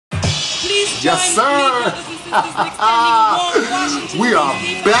Yes, sir. We are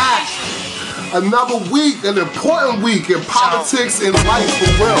back. Another week, an important week in politics and life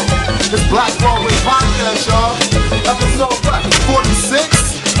for real. It's Black Broadway Podcast, y'all. Episode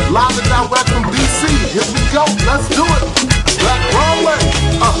 46, live and direct from DC. Here we go. Let's do it. Black Broadway.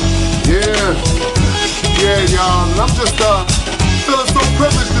 Yeah, y'all. And I'm just feeling so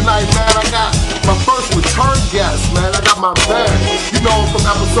privileged tonight, man. I got my first return guest, man. I got my man. You know him from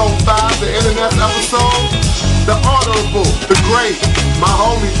episode 5, the internet episode. The honorable, the great, my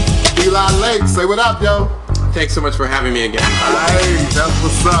homie, Eli Lake. Say what up, yo. Thanks so much for having me again. Hey, that's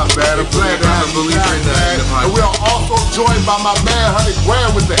what's up, man. I'm glad to have you back, man. And we are also joined by my man, Honey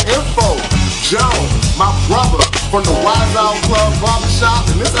Graham, with the info. Joe, my brother from the Wise Out Club Barbershop.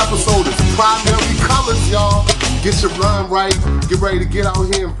 And this episode is Primary Colors, y'all. Get your run right. Get ready to get out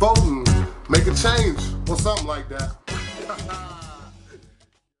here and vote and make a change or something like that.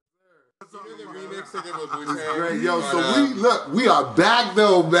 Great, yo. So we are back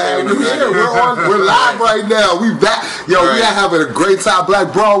though, man. We're live right now. We back, yo. We are having a great time,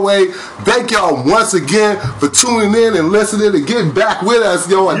 Black Broadway. Thank y'all once again for tuning in and listening and getting back with us,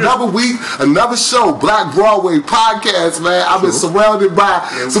 yo. Another week, another show, Black Broadway Podcast, man. I've been surrounded by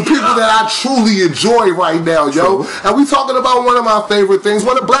some people that I truly enjoy right now, yo. And we talking about one of my favorite things,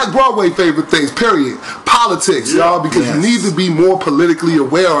 one of Black Broadway favorite things, period. Politics, y'all, because you need to be more politically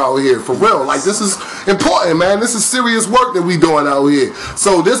aware out here, for real. Like, this is important, man. This is serious work that we doing out here.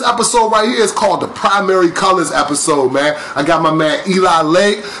 So this episode right here is called the Primary Colors episode, man. I got my man Eli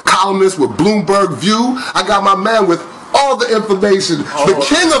Lake, columnist with Bloomberg View. I got my man with all the information, the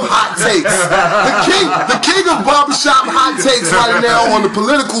king of hot takes, the king of barbershop hot takes right now on the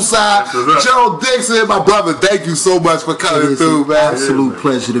political side, Gerald Dixon, my brother. Thank you so much for coming through, man. Absolute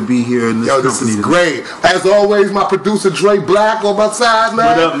pleasure to be here in this company. This is great. As always, my producer Dre Black on my side,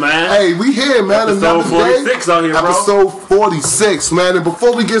 man. What up, man? Hey, we here, man. Episode 46 on here, bro. Episode 46, man. And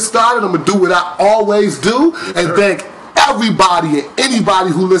before we get started, I'm gonna do what I always do and thank everybody and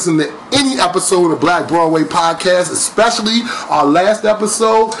anybody who listened to any episode of Black Broadway Podcast, especially our last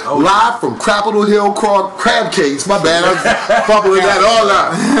episode, live from Capitol Hill Crab Cakes. My bad, I'm fumbling that all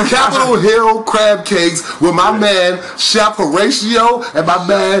out. Capitol Hill Crab Cakes with my man, Chef Horatio, and my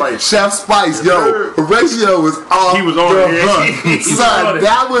man, Chef Spice. Yo, Horatio was on He was on it. Son,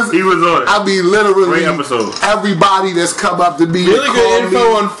 that was, he was on it. I mean, literally, great episode. Everybody that's come up to me. Really good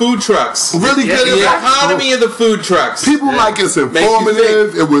info on food trucks. Really good The economy of the food trucks. People like it's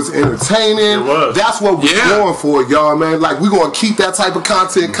informative, it was entertaining. It was. That's what we're going for, y'all, man. Like, we're going to keep that type of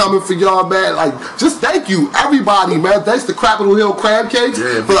content coming for y'all, man. Like, just thank you, everybody, man. Thanks to Capitol Hill Crab Cakes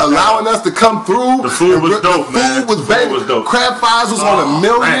for allowing us to come through. The food was dope, man. The food was dope. Crab Fries was on $1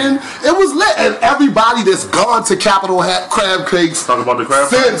 million. Man. It was lit. And everybody that's gone to Capitol Crab Cakes talk about the crab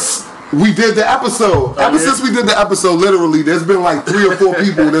since we did the episode. Ever since we did the episode, literally, there's been like 3 or 4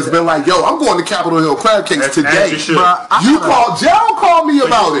 people that's been like, yo, I'm going to Capitol Hill Crab Cakes today. Gerald called me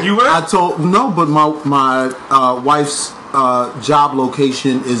about it. You went? I told, no, but my wife's job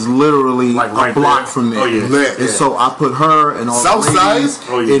location is literally like right a block there. from there. Oh, yeah. And so I put her and all the ladies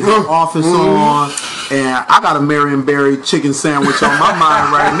in her office on, and I got a Marion Barry chicken sandwich on my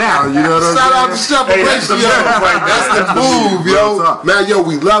mind right now. You know what I'm saying? Shout out to Chef Horatio. That's the move, yo. Man, yo,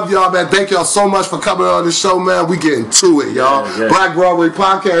 we love y'all, man. Thank y'all so much for coming on the show, man. We getting to it, y'all. Black Broadway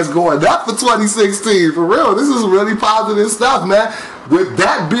Podcast going up for 2016. For real, this is really positive stuff, man. With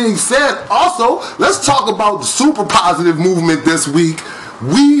that being said, also, let's talk about the super positive movement this week.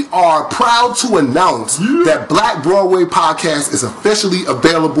 We are proud to announce that Black Broadway Podcast is officially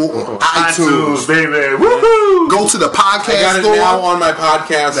available on iTunes. Baby. Woohoo! Go to the podcast store. Now on my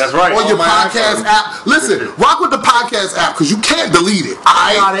podcast. That's right. On your podcast app. Listen, rock with the podcast app because you can't delete it.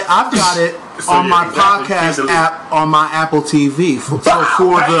 I've got it on my podcast app on my Apple TV. So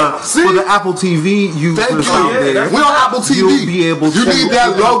for the Apple TV users out there, we're on Apple TV. You'll be able to. You need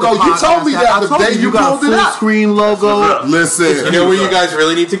that logo. You told me that the day you got a pulled it full out. screen logo. Listen, You know what you guys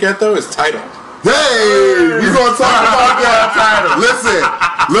really need to get though is Tidal. Hey, we gonna talk about that. Listen,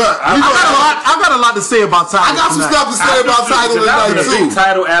 look, I got a lot to say about Tidal. I got some stuff to say about Tidal tonight too. too. Big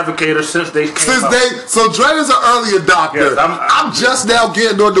Tidal advocator since they came out. So Dre is an early adopter. Yes, I'm just now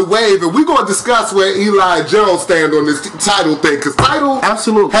getting on the wave, and we're gonna discuss where Eli and Gerald stand on this Tidal thing, because Tidal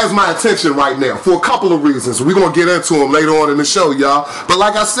absolutely has my attention right now for a couple of reasons. We're gonna get into them later on in the show, y'all. But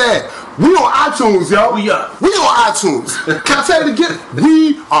like I said, we on iTunes, y'all. We on iTunes. Can I tell you again?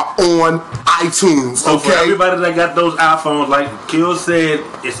 We are on iTunes. So for Okay. everybody that got those iPhones, like Kill said,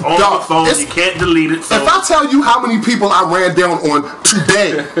 it's on Dog, the phone. it's- You can't delete it. So If I tell you how many people I ran down on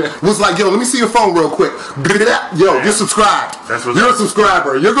today was like, yo, let me see your phone real quick. Yo, you're subscribed. That's what's You're a up.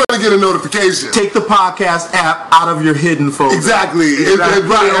 subscriber. You're going to get a notification. Take the podcast app out of your hidden folder. Exactly. Exactly.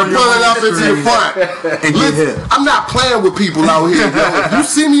 Right. And pull it up into your front. And get hit. I'm not playing with people out here. Yo, if you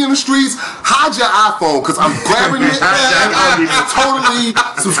see me in the streets, hide your iPhone because I'm grabbing it and I'm totally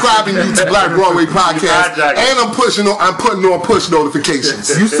subscribing you to Black Broadway Podcast. And I'm putting on push notifications.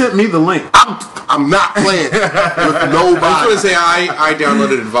 You sent me the link. I'm not playing with I was nobody. going to say I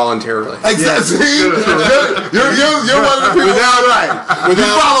downloaded it voluntarily. Exactly. You're one of the people that right. You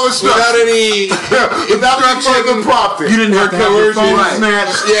follow instructions. Without any Without any prompting. You didn't have to have your phone Right.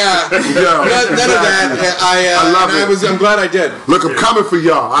 snatched. Yeah, none of that. I love it. I'm glad I did. Look, I'm coming for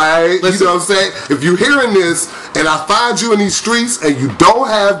y'all, alright? You know what I'm saying? If you're hearing this and I find you in these streets and you don't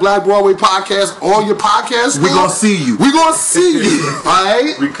have Black Broadway Podcast on your podcast, We gonna see you. We gonna see you,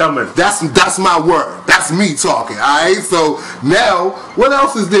 alright? we coming. That's my word. That's me talking, alright? So now, what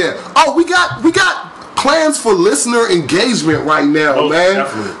else is there? Oh, we got plans for listener engagement right now, Oh, man.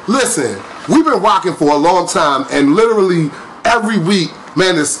 definitely. Listen, we've been rocking for a long time, and literally every week,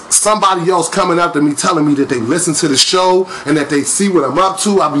 man, there's somebody else coming up to me telling me that they listen to the show and that they see what I'm up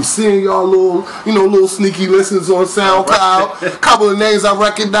to. I'll be seeing y'all little sneaky listens on SoundCloud. Couple of names I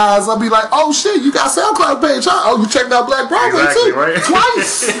recognize. I'll be like, oh shit, you got SoundCloud page, huh? Oh, you checked out Black Broadway Exactly, too? right.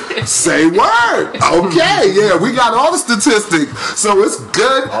 Twice. Say word. Okay, yeah, we got all the statistics. So it's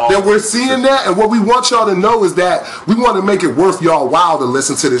good that we're seeing that. And what we want y'all to know is that we want to make it worth y'all while to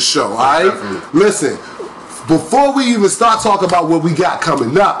listen to this show, all right? Definitely. Listen. Before we even start talking about what we got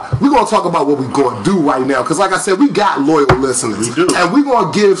coming up, we're going to talk about what we're going to do right now. Because like I said, we got loyal listeners. We do. And we're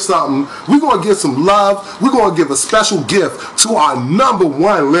going to give something. We're going to give some love. We're going to give a special gift to our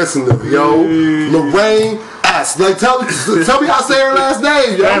 #1 listener, yo. Lorraine S. Like, tell me how to say her last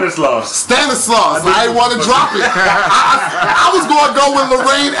name, yo. Stanislaus. I didn't want to drop it. I was going to go with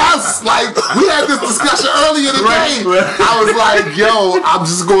Lorraine S. Like, we had this discussion earlier today. I was like, yo, I'm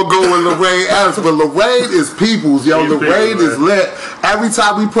just going to go with Lorraine S. But Lorraine is people's, yo. She's Lorraine people's, is lit. Every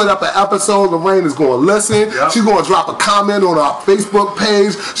time we put up an episode, Lorraine is going to listen. Yep. She's going to drop a comment on our Facebook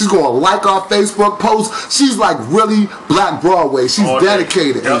page. She's going to like our Facebook post. She's like really Black Broadway. She's All day.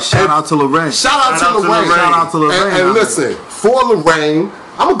 dedicated. Yep. Shout out to Lorraine. Shout out to Lorraine. Shout out to Lorraine. And listen, for Lorraine,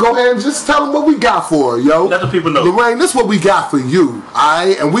 I'm going to go ahead and just tell them what we got for her, yo. Let the people know. Lorraine, this is what we got for you,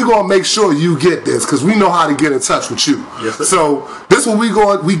 alright? And we're going to make sure you get this because we know how to get in touch with you. Yes, sir. So this is what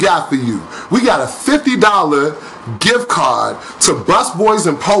we got for you. We got a $50 gift card to Bus Boys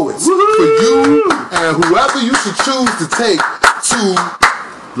and Poets for you and whoever you should choose to take to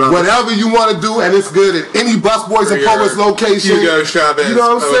whatever you want to do, and it's good at any Bus Boys and Poets location. Hugo Chavez. You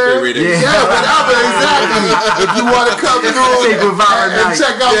know what I'm poetry saying? reading. Yeah, whatever, exactly. If you want to come through Che Guevara and night.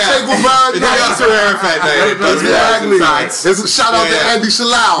 check out Che Guevara It's night. Yasser Arafat night. Exactly. Nice. It's a shout out to Andy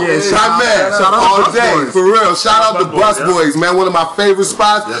Shalal. Yeah, My man. shout out to All Bus day. Boys. For real. Shout out to Bus Bus Boys, Boys, man. One of my favorite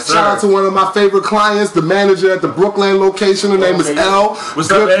spots. Yes, Shout out to sir. one of my favorite clients, the manager at the Brookland location. Her name is Okay. L. What's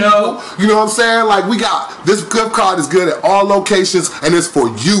Good up, L? people. You know what I'm saying? Like, we got this gift card is good at all locations, and it's for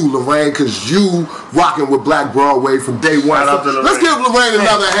you, Lorraine, because you rocking with Black Broadway from day one. Shout out to So let's give Lorraine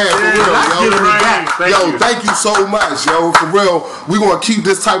another hand for real, let's yo. give Lorraine. Thank you. Thank you so much, yo. For real, we gonna keep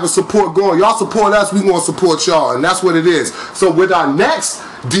this type of support going. Y'all support us, we gonna support y'all, and that's what it is. So with our next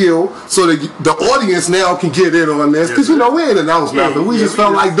deal, so that the audience now can get in on this, because you know we ain't announced nothing. We just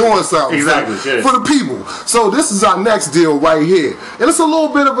felt like doing something Exactly, yeah. for the people. So this is our next deal right here, and it's a little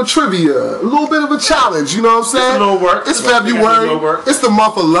bit of a trivia, a little bit of a challenge. You know what I'm saying? It's a little work. It's We got a February. little work. It's the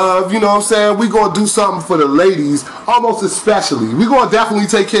month of love. You know what I'm saying? We gonna do something for the ladies, almost especially. We gonna definitely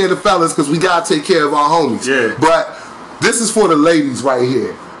take care of the fellas because we gotta take care of our homies. Yeah. But this is for the ladies right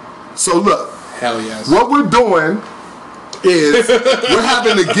here. So look, Hell yes. what we're doing is we're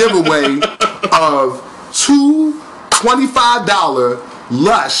having a giveaway of two $25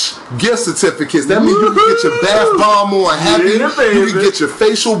 Lush gift certificates. That means you can get your bath bomb on heavy. Yeah, baby. You can get your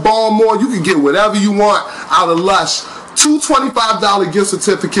facial balm on. You can get whatever you want out of Lush. Two $25 gift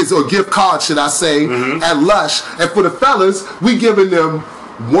certificates, or gift cards, should I say, at Lush. And for the fellas, we giving them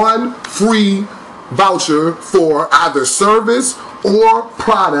one free voucher for either service or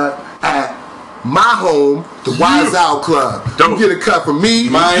product at my home, the Wise Owl Club. Dope. You get a cut from me.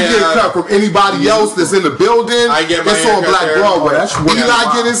 My, you get a cut from anybody else that's in the building. I get my it's on haircut Black there. Broadway. That's When worth Eli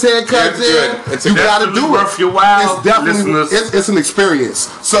it. get his haircut Yeah, there, it's you got to definitely do it. worth your while, It's definitely listeners. it's an experience.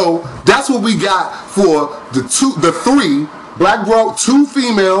 So that's what we got for the three two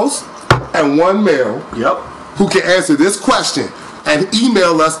females and one male Yep. who can answer this question. and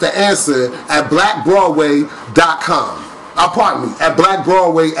email us the answer at blackbroadway.com. Pardon me, at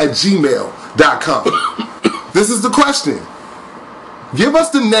blackbroadway@gmail.com. This is the question. Give us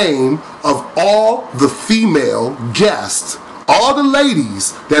the name of all the female guests, all the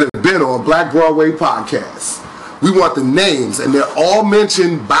ladies that have been on Black Broadway podcasts. We want the names, and they're all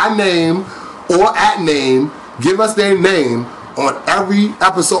mentioned by name or at name. Give us their name on every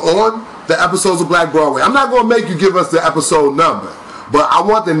episode, on the episodes of Black Broadway. I'm not going to make you give us the episode number, but I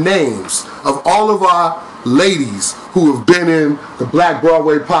want the names of all of our ladies who have been in the Black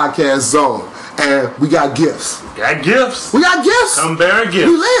Broadway podcast zone. And we got gifts. Got gifts. We got gifts. Come bearing gifts.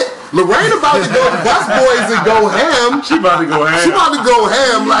 We lit. Lorraine about to go to Bus Boys and go ham. She about to go ham. She about to go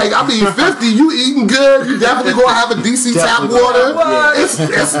ham. Like, I mean, 50, you eating good. You definitely going to have a DC tap water. It's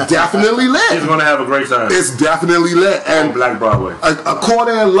definitely lit. She's going to have a great time. It's definitely lit. And on Black Broadway. A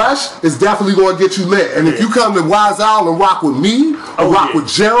quarter and lush is definitely going to get you lit. And if you come to Wise Owl and rock with me, or rock with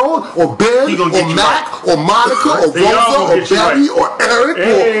Gerald, or Ben, or Mac, or Monica, or Rosa, or Betty, or Eric,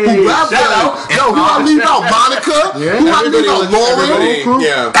 or whoever. Yo, who I leave out? Monica? Who I leave out?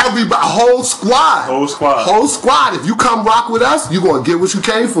 Lauren? Everybody, whole squad. Whole squad. If you come rock with us, you're gonna get what you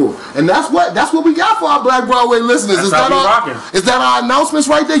came for. And that's what we got for our Black Broadway listeners. Is that our announcements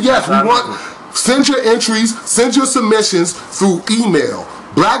right there? Yes, we want send your entries, send your submissions through email.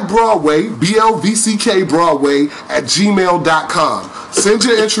 Black Broadway, BLVCK Broadway @gmail.com. Send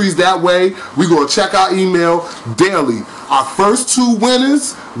your entries that way. We're gonna check our email daily. Our first 2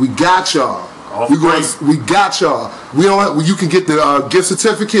 winners, we got y'all. We got y'all. We don't. You can get the gift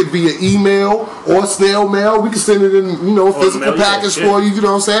certificate via email or snail mail. We can send it in, physical package for you. You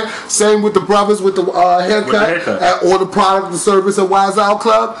know what I'm saying? Same with the brothers with the haircut, or the product and service at Wise Owl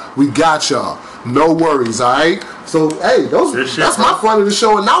Club. We got y'all. No worries. All right. So hey, that's my front of the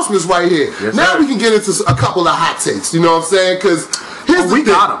show announcements right here. Yes, now we can get into a couple of hot takes. You know what I'm saying? Because here's the thing.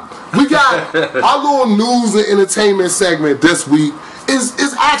 Got them. We got our little news and entertainment segment this week. Is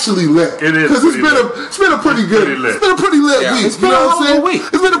actually lit. It is. Because it's been a pretty good. It's been a pretty lit week. It's been a week.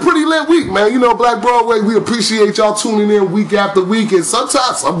 It's been a pretty lit week, man. Black Broadway, we appreciate y'all tuning in week after week, and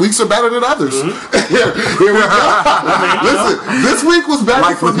sometimes some weeks are better than others. Here we go. Listen, this week was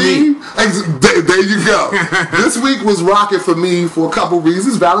better for me. There you go. This week was rocking for me for a couple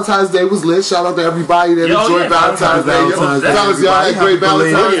reasons. Valentine's Day was lit. Shout out to everybody that enjoyed Valentine's Day. Fellas, y'all had great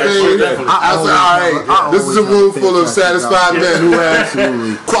Valentine's Day. All right. This is a room full of satisfied men who have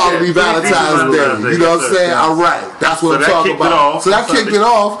quality Valentine's Day. You know what I'm saying? All right. That's what I'm talking about. So that kicked it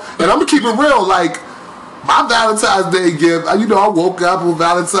off. And I'm going to keep it real. Like, my Valentine's Day gift, I woke up on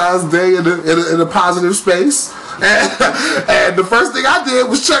Valentine's Day in a positive space. And the first thing I did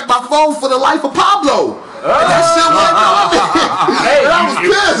was check my phone for the life of Pablo. And that shit went on. Hey, I was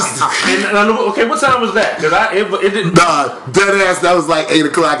pissed. Okay, what time was that? Because it didn't. Nah, dead ass. That was like 8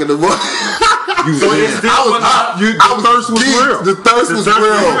 o'clock in the morning. The thirst was real. The thirst was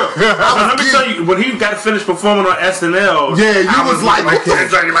real. Let me tell you, when he got finished performing on SNL, you was like, what the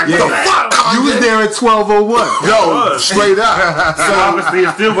fuck? You was there at 12:01. Yo, straight up. So obviously,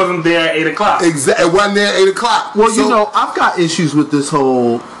 it still wasn't there at 8 o'clock. Exactly, it wasn't there at 8 o'clock. Well, I've got issues with this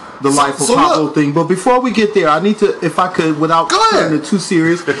whole the life of Pablo thing, but before we get there, I need to, if I could, without turning it too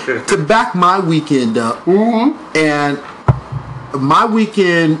serious, to back my weekend up. And my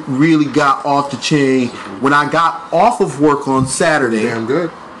weekend really got off the chain when I got off of work on Saturday. Damn good.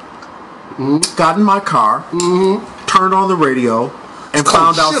 Got in my car, turned on the radio, and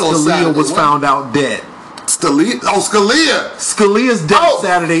found out Scalia was found out dead. Scalia's death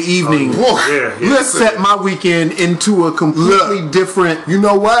Saturday evening set my weekend into a completely different. You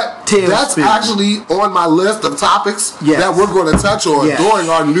know what? That's actually on my list of topics that we're going to touch on during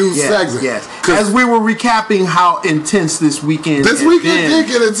our news segment. Yes. As we were recapping how intense this weekend did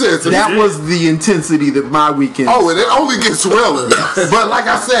get intense. That was the intensity that my weekend. Oh, and it only gets realer. But like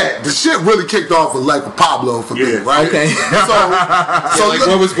I said, the shit really kicked off with like Pablo for me, right? Okay. So like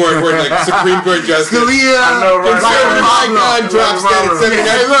what was going for like Supreme Court Justice? Scalia. I know, right? Icon drops dead at 79.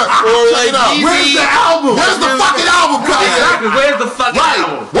 Or like, where's the album? Where's the fucking album coming? Where's the fucking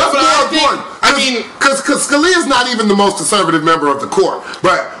album? What's more important? I mean, because Scalia's not even the most conservative member of the court,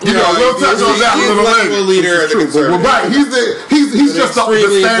 but we'll touch on that a little later. Leader of the conservative. Right, he's just the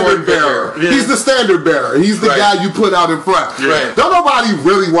standard bearer. Yeah. He's the standard bearer. He's the guy you put out in front. Right. Don't nobody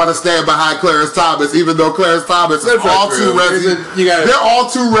really want to stand behind Clarence Thomas, even though Clarence Thomas is all too ready. They're all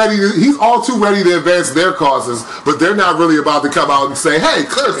too ready. He's all too ready to advance their causes, but they're not really about to come out and say, "Hey,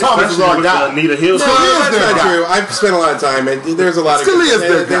 Clarence Thomas is our guy." Anita Hill. No, that's not true. I've spent a lot of time, and there's a lot of Scalia's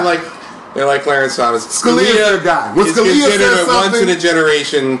their guy. They're like Clarence Thomas. Scalia's their guy. When is Scalia considered says a once in a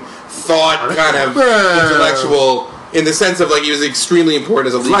generation thought kind of intellectual in the sense of like he was extremely important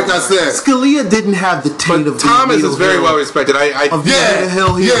as a legal Like I said, Scalia didn't have the taint of Thomas is very Hill. well respected. Anita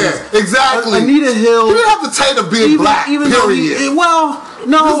Hill, exactly. Anita Hill. He didn't have the taint of being black. Even period.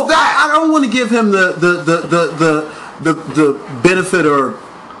 No, I don't want to give him the benefit or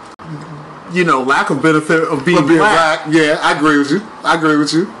lack of benefit of being black. Yeah, I agree with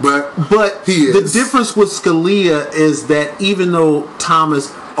you. But he is. The difference with Scalia is that even though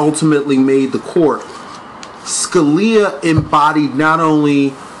Thomas ultimately made the court, Scalia embodied not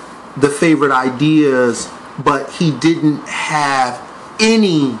only the favorite ideas, but he didn't have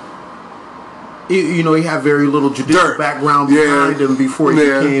any. He had very little judicial background behind him before he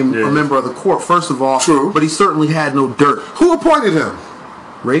became a member of the court. First of all, true, but he certainly had no dirt. Who appointed him?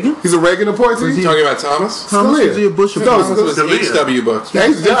 Reagan? He's a Reagan appointee? You talking about Thomas? Thomas was a Bush appointee. Thomas was H.W. Bush.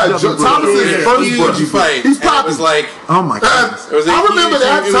 Thomas is first Bush. He's popular. It was like, oh my God. I remember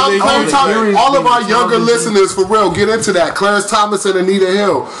that. All of our younger listeners, for real, get into that. Clarence Thomas and Anita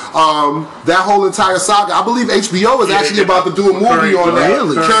Hill. That whole entire saga. I believe HBO is actually about to do a movie on that.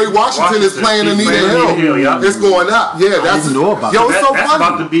 Really? Kerry Washington is playing Anita Hill. It's going up. Yeah, that's know about yo, it's so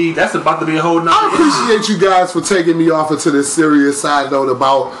funny. That's about to be a whole nother. I appreciate you guys for taking me off into this serious side note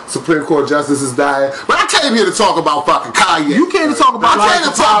about Supreme Court justices dying, but I came here to talk about fucking Kanye. You came to talk about I came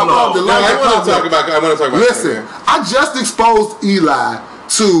to talk about the life of Pablo. I want to talk about. Listen, I just exposed Eli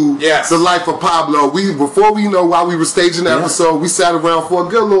to the life of Pablo. Before we while we were staging the episode, we sat around for a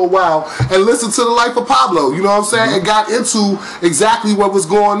good little while and listened to the life of Pablo. You know what I'm saying? And got into exactly what was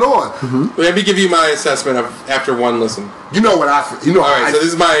going on. Let me give you my assessment of after one listen. You know what I feel. All right, so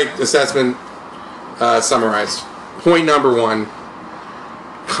this is my assessment summarized. Point number one.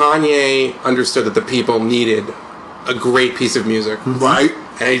 Kanye understood that the people needed a great piece of music. Right.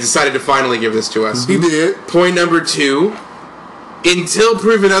 And he decided to finally give this to us. He did. Point number two, until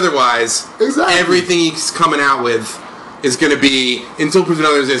proven otherwise, everything he's coming out with is going to be, until proven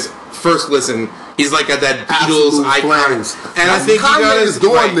otherwise, is first listen. He's like at that Beatles icon. And I think Kanye is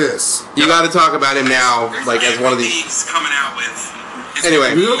doing this. You got to talk about him now, like as one of these coming out with.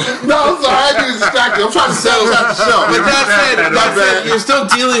 Anyway. No, I'm sorry, I didn't distract you. I'm trying to settle out the show. But that said, you're still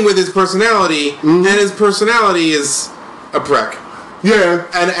dealing with his personality, and his personality is a prick. Yeah.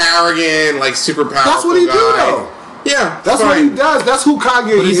 An arrogant, like super powerful That's what he guy. do, though. Yeah, that's what he does. That's who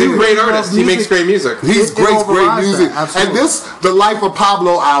Kanye is. He's a great artist. He makes great music. He's great music. And the Life of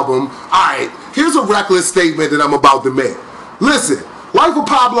Pablo album, alright, here's a reckless statement that I'm about to make. Listen, Life of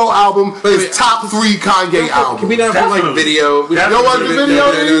Pablo album is top 3 Kanye album. Can we not have like video? You don't want to do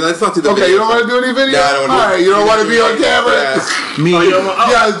video? No, let's not do the video. Okay, you don't want to do any video? No, I don't want to. Alright, you don't want to be on camera? Me.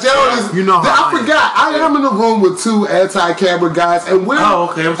 Yeah, I forgot. I am in the room with 2 anti-camera guys, and we're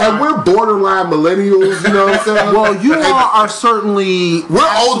borderline millennials. You know what I'm saying? Well, you are certainly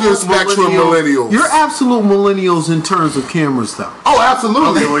older spectrum millennials. You're absolute millennials in terms of cameras, though. Oh,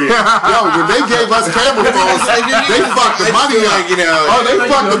 absolutely. Yo, when they gave us camera phones, they fucked the money up. They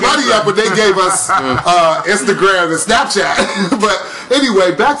fucked the money up, but they gave us Instagram and Snapchat. But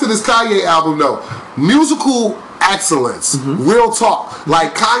anyway, back to this Kanye album, though. Musical excellence, real talk.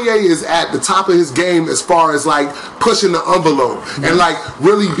 Like Kanye is at the top of his game as far as like pushing the envelope and like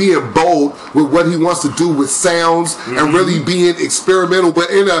really being bold with what he wants to do with sounds and really being experimental, but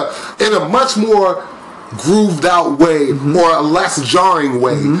in a much more grooved out way or a less jarring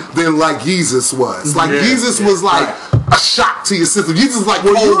way than like Yeezus was. Like Yeezus was like a shock to your system. Yeezus was like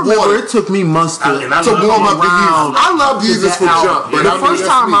cold water. It took me months to warm up the Yeezus. I love Yeezus for Jump. But the first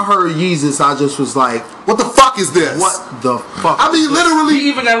time I heard Yeezus, I just was like, what the fuck is this? What the fuck? I mean, literally. He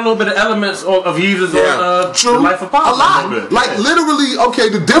even got a little bit of elements of Yeezus on The Life of Pablo. A lot. Like, literally, okay,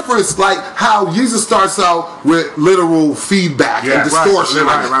 the difference, like, how Yeezus starts out with literal feedback and distortion.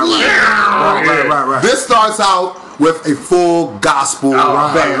 Right. This starts out with a full gospel band.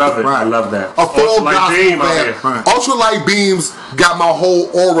 I love that. A full gospel band. Ultralight Beams got my whole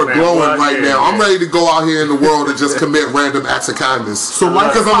aura glowing right now. I'm ready to go out here in the world and just commit random acts of kindness. So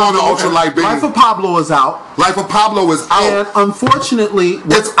because I'm on the Ultralight Beams. Life of Pablo is out. Life of Pablo is out. And unfortunately,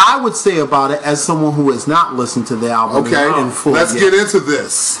 what I would say about it as someone who has not listened to the album in full let's get into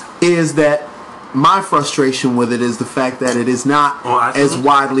this. Is that my frustration with it is the fact that it is not as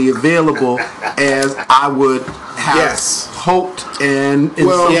widely available as I would have hoped and in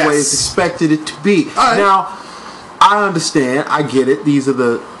some ways expected it to be. Now, I understand, I get it. These are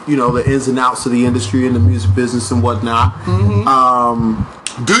the the ins and outs of the industry and the music business and whatnot.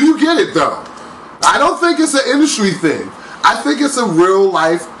 Do you get it though? I don't think it's an industry thing. I think it's a real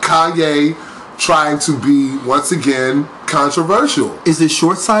life Kanye trying to be once again controversial. Is it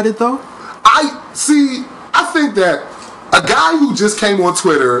short-sighted though? I think that a guy who just came on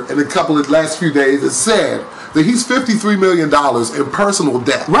Twitter in a couple of last few days and said that he's $53 million in personal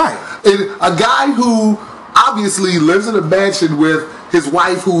debt. Right. And a guy who obviously lives in a mansion with his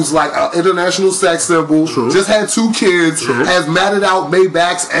wife, who's like an international sex symbol, just had 2 kids, has matted out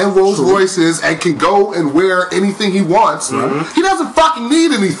Maybachs and Rolls Royces, and can go and wear anything he wants. He doesn't fucking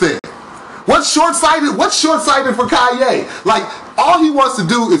need anything. What's short-sighted? What's short-sighted for Kanye? Like, all he wants to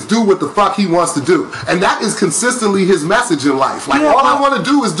do is do what the fuck he wants to do, and that is consistently his message in life. Like, all I want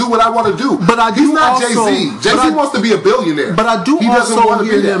to do is do what I want to do. But I do He's not also, Jay-Z. Jay-Z wants to be a billionaire. But I do he also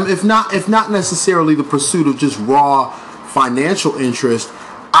hear him, if not necessarily the pursuit of just raw financial interest,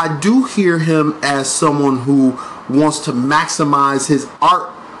 I do hear him as someone who wants to maximize his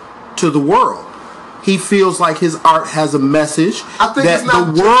art to the world. He feels like his art has a message that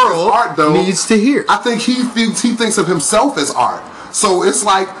the world art, needs to hear. I think he thinks of himself as art. So it's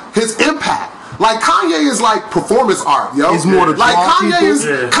like his impact. Like Kanye is like performance art, yo. It's more to like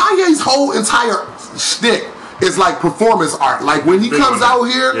Kanye Kanye's whole entire shtick is like performance art. Like when he comes out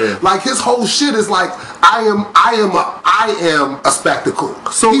here, like his whole shit is like I am a spectacle.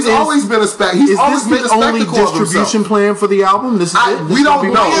 So he's always been a spectacle. He's always been a spectacle. Is this the only distribution plan for the album? This is it? We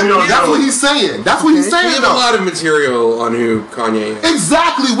don't know. That's what he's saying. That's what he's saying. We have a lot of material on who Kanye is.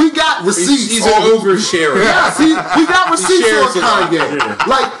 Exactly. We got receipts. He's an oversharer. Yes, we got receipts on Kanye.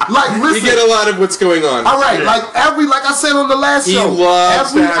 Like listen. We get a lot of what's going on. All right, like I said on the last show,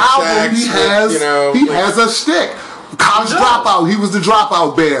 every album he has a shtick. College Dropout, he was the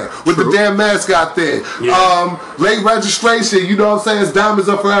dropout bear with the damn mascot thing. Late Registration, you know what I'm saying? It's Diamonds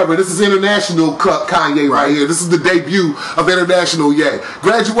Are Forever. This is international Kanye right here. This is the debut of international Ye.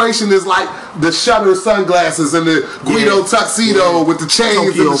 Graduation is like the Shutter sunglasses and the Guido tuxedo with the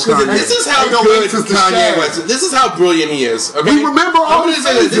chains and the shit. This is how good Kanye West is. This is how brilliant he is. Okay? We remember all this.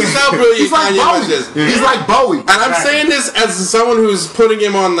 This is how brilliant Kanye West is. He's like Bowie. And I'm saying this as someone who's putting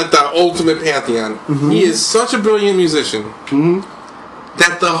him on like the ultimate pantheon. He is such a brilliant musician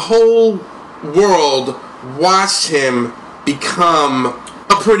that the whole world watched him become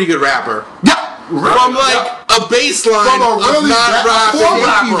a pretty good rapper. From like a baseline of not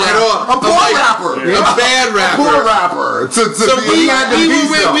rapping at all. A poor rapper. A bad rapper. A poor rapper. So we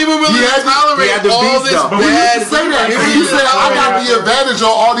were willing to tolerate all this bad. You say that. You said I got the advantage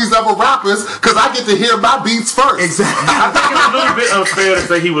on all these other rappers because I get to hear my beats first. Exactly. I think it's a little bit unfair to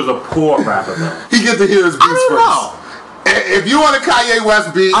say he was a poor rapper though. He get to hear his beats first. If you want a Kanye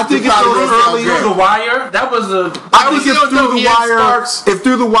West beat, I think it's early. Through the Wire. That was a. I think if Through the Wire. If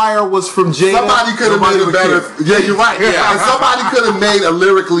Through the Wire was from Jada, somebody could have made it better. Yeah, you're right. Yeah, and somebody could have made a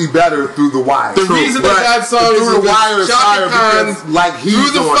lyrically better Through the Wire. The reason that song is Through the Wire is fire because like Through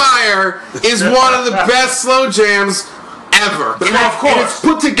the Fire is one of the best slow jams ever. And of course, it's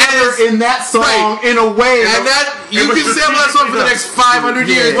put together in that song in a way. And that you can sample that song for the next 500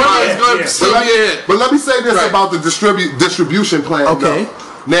 years. It's going to still be a hit. But let me say this about the distribution plan. Okay.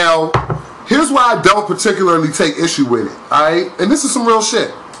 Now, here's why I don't particularly take issue with it. All right, and this is some real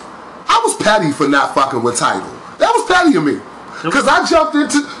shit. I was petty for not fucking with Tidal. That was petty of me. Because I jumped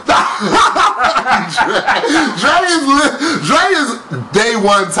into Dre is day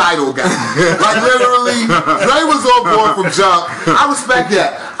one Tidal guy. Like literally, Dre was on board from jump. I respect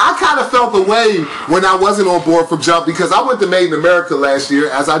that. I kind of felt the way when I wasn't on board from jump because I went to Made in America last year,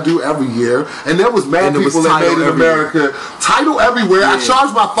 as I do every year, and there was mad people at Made in America. Tidal everywhere. I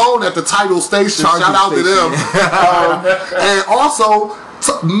charged my phone at the Tidal station. Shout out to them. And also,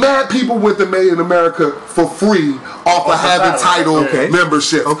 mad people went to Made in America for free off of having Tidal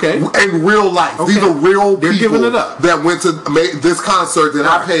membership. In real life. These are real people that went to this concert that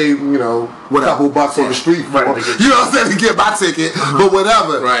I paid, a couple bucks on the street for. You know what I'm saying? To get my ticket. But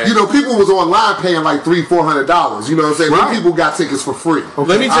whatever. You know, people was online paying like $300-400. You know what I'm saying? Then people got tickets for free.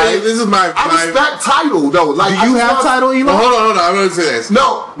 Let me tell you, this is my... I respect Tidal though. Like, do you have Tidal, Elon? Hold on. I'm going to say this.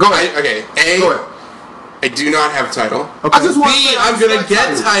 No. Go ahead. Okay. Go ahead. I do not have Tidal. I just want I'm gonna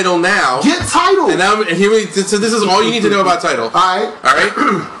get Tidal now. Get Tidal. So this is all you need to know about Tidal. All right.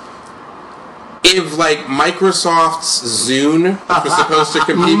 If like Microsoft's Zune was supposed to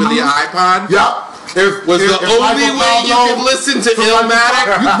compete with the iPod, was the only way you could listen to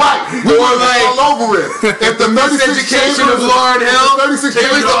Illmatic, or like all over it. If the Miseducation of Lauryn Hill, it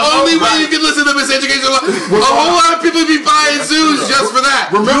was the only way you could listen to Miseducation of Lauryn Hill. A whole lot of people would be buying Zunes just for that.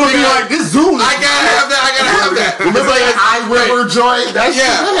 Remember, like this Zune, I gotta have that. Remember like iRiver joint? That shit,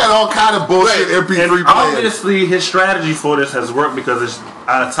 they had all kind of bullshit MP3 players. Obviously, his strategy for this has worked because his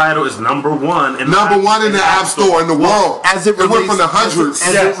Tidal is number one in the App Store in the world. As it went from the hundreds.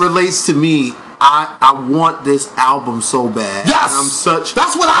 As it relates to me, I want this album so bad. Yes,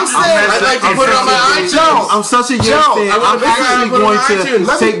 that's what I said. I'd like to put it on my iTunes. I'm such a yes fan. I'm actually going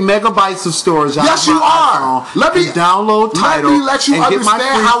to take megabytes of storage out of my iPhone. Let me download Tidal. Let me let you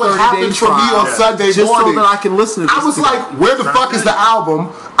understand how it happened for me on Sunday just morning. so that I can listen to this. I was like, where the fuck is the album?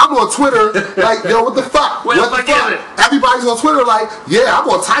 I'm on Twitter, like, yo, what the fuck? Where the fuck is it? Everybody's on Twitter, like, yeah, I'm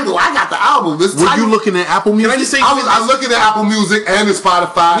on Tidal. I got the album. Were you looking at Apple Music? Can I just say, I was looking at Apple Music and the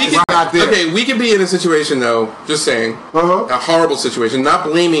Spotify. Okay, we could be in a situation though. Just saying, a horrible situation. Not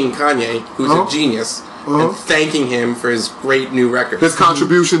blaming Kanye, who's a genius, and thanking him for his great new record, his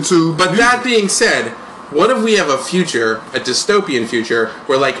contribution to. But that being said, what if we have a future, a dystopian future,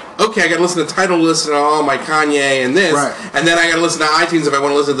 where like, okay, I gotta listen to Tidal, listen to all my Kanye and this, and then I gotta listen to iTunes if I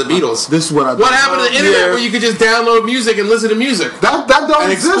want to listen to the Beatles. This is what I. What happened to the internet where you could just download music and listen to music? That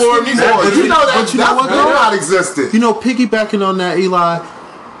don't exist anymore. You know that. But you know what? Not existed. You know, piggybacking on that, Eli,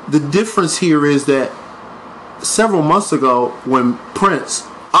 the difference here is that several months ago, when Prince,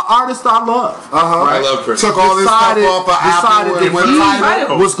 an artist I love, I love Prince, took all this stuff off of Apple and that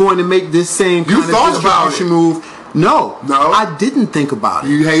he was going to make this same kind of distribution move. No, I didn't think about it.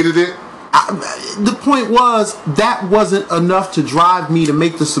 You hated it? The point was that wasn't enough to drive me to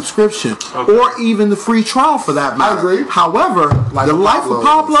make the subscription or even the free trial for that matter. I agree. However, the Life of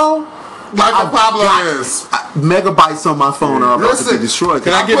Pablo. Is megabytes on my phone are about to be destroyed.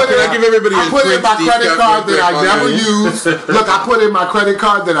 Can I give everybody? I put in my credit card that I never use. Look, I put in my credit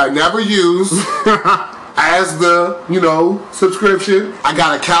card that I never use as the subscription. I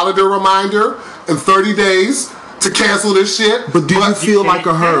got a calendar reminder in 30 days to cancel this shit. But do you feel like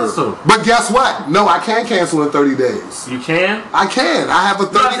a herd? But guess what? No, I can't cancel in 30 days. You can? I can. I have a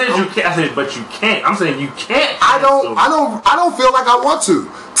 30. No, I said you can. I said, but you can't. I'm saying you can't. I don't feel like I want to.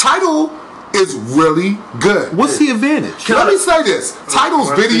 Tidal is really good. What's the advantage? Let me say this.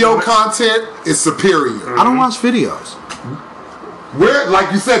 Tidal's video content is superior. I don't watch videos. We're,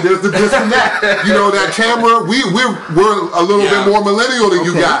 like you said, there's the disconnect. That camera, we're a little bit more millennial than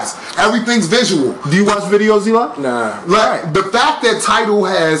you guys. Everything's visual. Do you watch videos, Eli? Nah. The fact that Tidal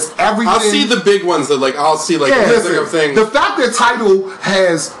has everything. I'll see the big ones that I'll see thing. The fact that Tidal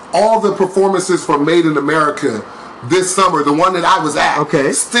has all the performances from Made in America this summer, the one that I was at,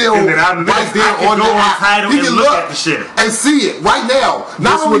 still and then right there on the app. You can look at the shit and see it right now.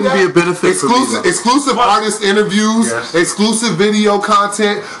 This wouldn't be a benefit exclusive artist interviews, exclusive video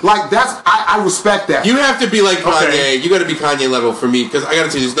content. Like I respect that. You have to be like Kanye. You got to be Kanye level for me, because I got to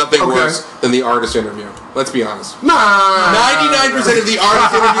tell you, there's nothing worse than the artist interview. Let's be honest. 99% of the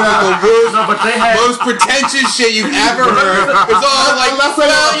artist interviews are the worst, most pretentious shit you've ever heard. It's all like,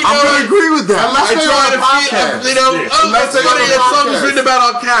 I'm gonna agree with that. Unless they on a podcast. That's funny. That song was written about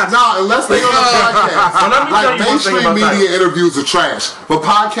on cats. No, unless they on a podcast. Like mainstream media interviews are trash, but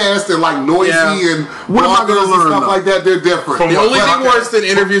podcasts and like noisy and what am I gonna learn? Stuff like that, they're different. The only thing worse than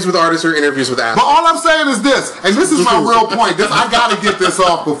interviews with artists are interviews with athletes. But all I'm saying is this, and this is my real point. I gotta get this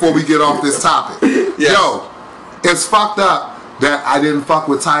off before we get off this topic. Yo, it's fucked up that I didn't fuck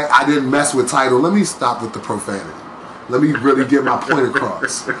with Tidal. I didn't mess with Tidal. Let me stop with the profanity. Let me really get my point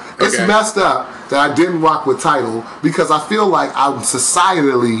across. It's messed up that I didn't rock with Tidal because I feel like I'm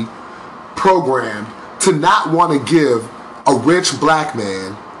societally programmed to not want to give a rich black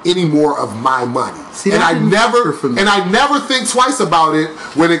man any more of my money. And I never think twice about it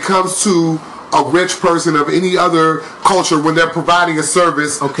when it comes to a rich person of any other culture when they're providing a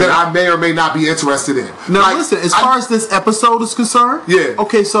service that I may or may not be interested in. Now listen, as far as this episode is concerned,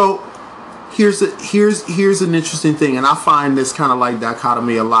 okay, so here's an interesting thing, and I find this kind of like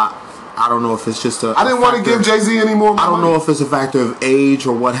dichotomy a lot. I don't know if it's just I didn't want to give Jay-Z any more money. I don't know if it's a factor of age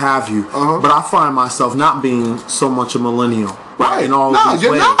or what have you, but I find myself not being so much a millennial in all of these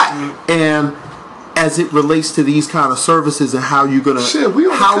ways. Not. And as it relates to these kind of services and how you're gonna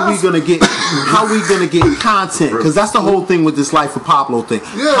how we gonna get content, because that's the whole thing with this Life of Pablo thing.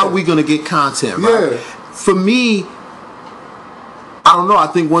 How we gonna get content, right? For me, I don't know, I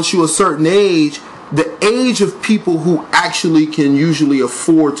think once you're a certain age, the age of people who actually can usually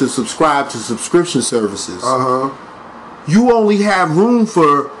afford to subscribe to subscription services, you only have room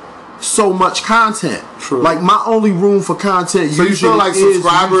for so much content. Like my only room for content so usually you feel like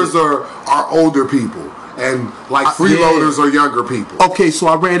subscribers are older people and like freeloaders are younger people. Okay, so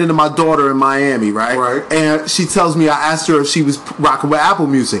I ran into my daughter in Miami, right? And she tells me, I asked her if she was rocking with Apple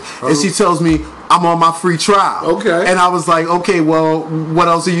Music, and she tells me I'm on my free trial. And I was like, okay, well, what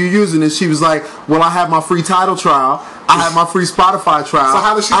else are you using? And she was like, well, I have my free Tidal trial, I have my free Spotify trial, so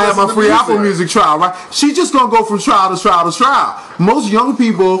how does she I have my free Apple Music trial, right? She just gonna go from trial to trial to trial. Most young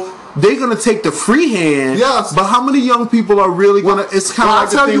people they're gonna take the free hand. Yes. But how many young people are really gonna? It's kind of like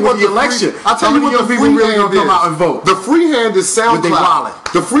the thing with the election. I'll tell you what the people really gonna come out and vote. The free hand is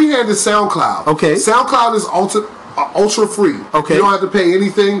SoundCloud. The free hand is SoundCloud. Okay. SoundCloud is ultra free. Okay. You don't have to pay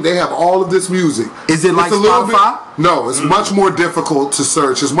anything. They have all of this music. Is it like Spotify? No, it's much more difficult to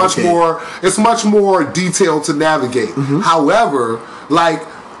search. It's much more. It's much more detailed to navigate. However, like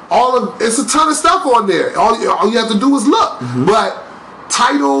it's a ton of stuff on there. All you have to do is look. But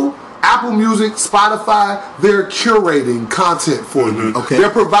Tidal, Apple Music, Spotify, they're curating content for you. Okay. They're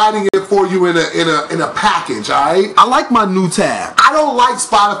providing it for you in a package, all right? I like my new tab. I don't like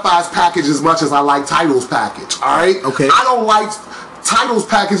Spotify's package as much as I like Tidal's package, all right? Okay. I don't like Tidal's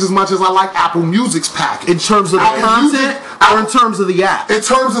package as much as I like Apple Music's package. In terms of the content or in terms of the app? In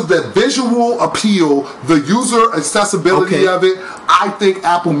terms of the visual appeal, the user accessibility of it, I think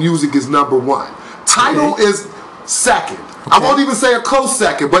Apple Music is number one. Tidal is second. I won't even say a close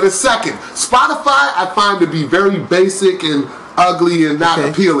second, but it's second. Spotify, I find to be very basic and ugly and not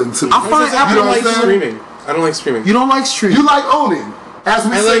appealing to me. I find Apple like streaming. I don't like streaming. You don't like streaming. You like owning. As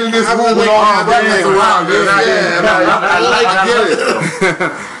we say in this room with all our records around. I get it.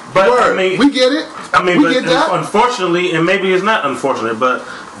 But I mean, we get it. I mean, we get that. Unfortunately, and maybe it's not unfortunate, but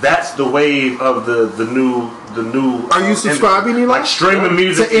that's the wave of the new. Are you subscribing, Eli? Like streaming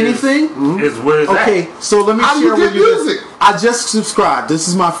music to anything? Is where it's at. So let me How do share you with get you music? I just subscribed. This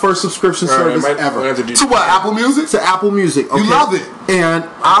is my first subscription service ever. To what? Apple Music? To Apple Music. Okay? You love it. And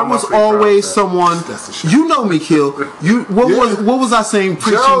I was always someone. You know me, Kill. What was I saying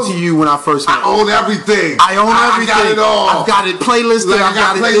preaching to you when I first met you? I own everything. I own everything. I got it all. I've got it playlisted. I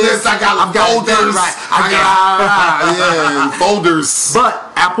got playlists. I got folders. I got folders. But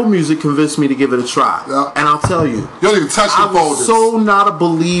Apple Music convinced me to give it a try. Yeah. And I'll tell you, you don't even touch the folders. I'm so not a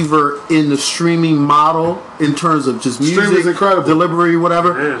believer in the streaming model in terms of just music, Streaming is incredible. delivery,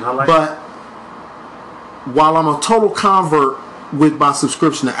 whatever. It is. I like but while I'm a total convert with my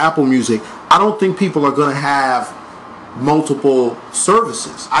subscription to Apple Music, I don't think people are going to have multiple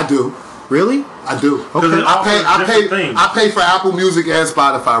services. I do. Really? I do. Okay. I pay for Apple Music and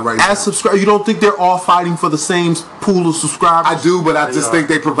Spotify right now. As you don't think they're all fighting for the same pool of subscribers? I do, but I just think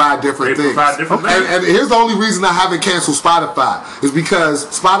they provide different things. And here's the only reason I haven't canceled Spotify is because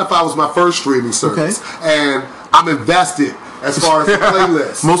Spotify was my first streaming service, and I'm invested as far as the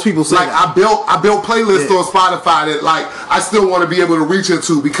playlist. Most people say I built playlists on Spotify that I still want to be able to reach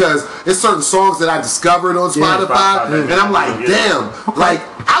into because it's certain songs that I discovered on Spotify, and I'm like, damn,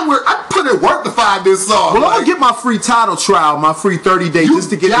 I put in work to find this song. Well, I'm gonna get my free Tidal trial, my free 30 days just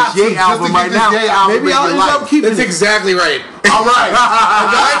to get this Ye album right now. Maybe I'll end up keeping it. That's exactly right. All right.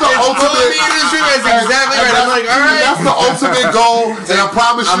 That's the ultimate. That's exactly right. I'm like, all right. That's the ultimate goal, and I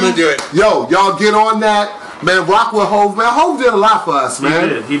promise you, I'm gonna do it. Yo, y'all get on that. Man, rock with Hov. Man, Hov did a lot for us,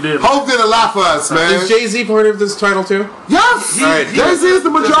 man. He did. Hov did a lot for us, man. Is Jay-Z part of this title too? Yes. Right. Jay-Z is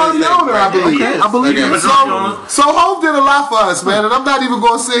the majority owner, I believe. I believe it. So Hov did a lot for us, man. And I'm not even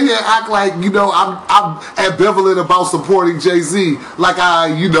going to sit here and act like, I'm ambivalent about supporting Jay-Z like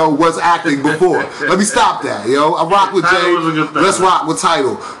I, was acting before. Let me stop that, yo. I rock with Jay. Let's rock with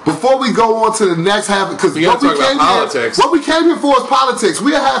Tidal. Before we go on to the next half, because what we came here for is politics.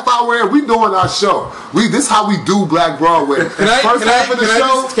 We a half hour in. We doing our show. This how we do Black Broadway. Can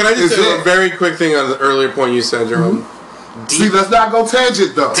I just do a very quick thing on the earlier point you said, Jerome? See, let's not go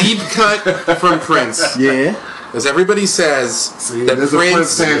tangent though. Deep cut from Prince. Yeah. As everybody says, that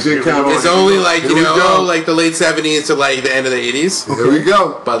Prince is only like like the late 70s to like the end of the 80s. Here we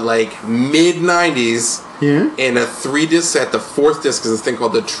go. But like mid 90s, in a 3-disc set, the 4th disc is this thing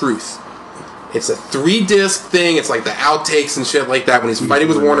called The Truth. It's a 3-disc thing. It's like the outtakes and shit like that when he's fighting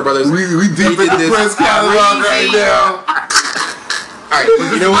with Warner Brothers. We deep in the Prince catalog right now. Alright,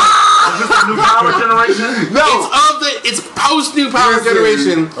 you know what? Is this the New Power Generation? No. It's post New Power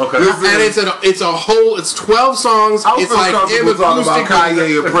Generation. Okay. And it's 12 songs. It's like acoustic,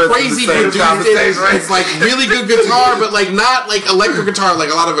 crazy produced. It's like really good guitar, but like not like electric guitar,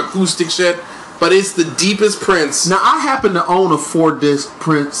 like a lot of acoustic shit. But it's the deepest Prince. Now, I happen to own a 4-disc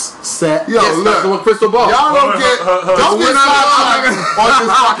Prince set. Yo, look. The Crystal Ball. Y'all don't get on this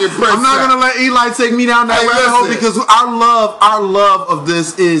fucking Prince. I'm not going to let Eli take me down that rabbit hole because our love of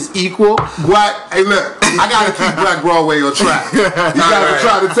this is equal. Hey, look. I got to keep Black Broadway on track. You got to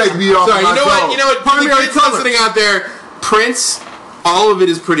try to take me off my You know what? For the kids listening out there, Prince, all of it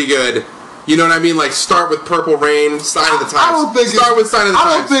is pretty good. You know what I mean? Like start with Purple Rain, Sign of the Times. I don't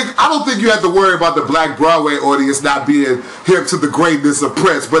think you have to worry about the Black Broadway audience not being hip to the greatness of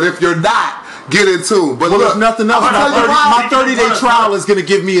Prince. But if you're not, get into. But look, if nothing else, my 30-day trial is going to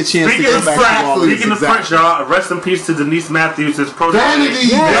give me a chance to come back to all this. Speaking of French, y'all, rest in peace to Denise Matthews. Vanity,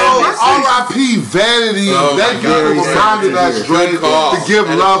 yo, R.I.P. Vanity. Thank you for reminding us, Drake, to give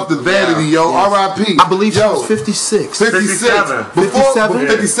love to Vanity, yo. R.I.P. I believe she was 56. 57.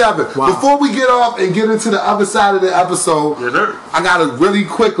 57. Wow. Before we get off and get into the other side of the episode, I got to really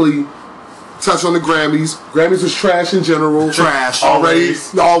quickly touch on the Grammys. Grammys was trash in general. Trash.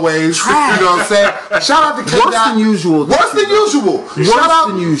 Always. Trash. You know what I'm saying? Shout out to K-Dot. Worse than usual. Shout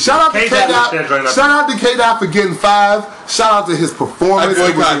out to K-Dot. Shout out to K-Dot for getting 5. Shout out to his performance.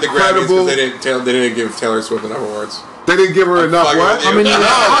 I boycotted the Grammys because they didn't give Taylor Swift enough awards. They didn't give her enough what? How many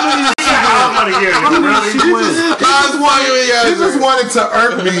She just wanted to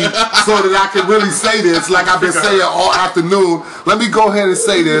irk me so that I could really say this like I've been saying all afternoon. Let me go ahead and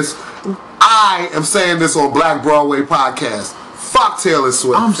say this. I am saying this on Black Broadway Podcast. Fuck Taylor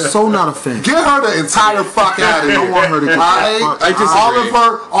Swift. I'm so not a fan. Get her the entire fuck out of here. I want her to get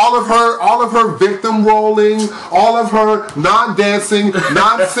all of her victim rolling, all of her non-dancing,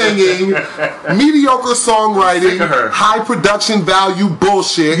 non-singing, mediocre songwriting, high production value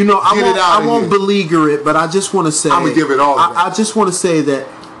bullshit. You know, I won't beleaguer it, but I just want to say I'm gonna give it all. I just want to say that.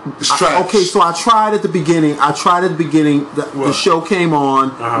 It's trash. Okay, so I tried at the beginning. The show came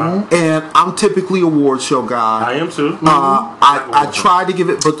on, and I'm typically a award show guy. I am too. I tried to give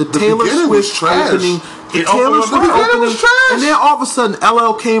it, but the Taylor Swift opening, and then all of a sudden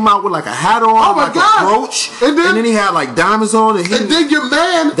LL came out with like a hat on, a brooch, and then he had like diamonds on, and then your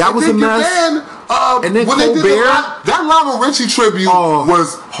man, that was a mess. And then Colbert, that Lionel Richie tribute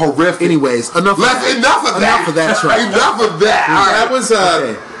was horrific. Anyways, enough of that. Enough of that. Enough of that. That was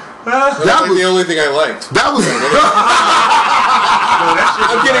that was the only thing I liked. That was.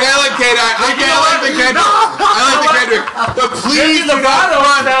 I'm kidding. I like K-Dot. I like the Kendrick. But please do not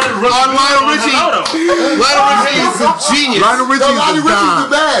run on Lionel Richie. Lionel Richie is a genius. Lionel Richie is the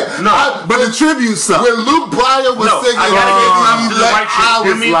bad. But the tribute stuff. When Luke Bryan was singing, I gotta give props to the right chick.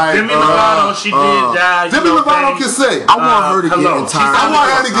 Demi Lovato, she did. Demi Lovato can sing. I want her to get entire. I want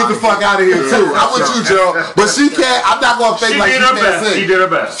her to get the fuck out of here too. I'm with you, Joe. But she can't. I'm not gonna fake like she can't sing. She did her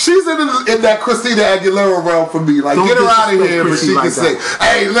best. She's in that Christina Aguilera realm for me. Like, get her out of here, but she can sing.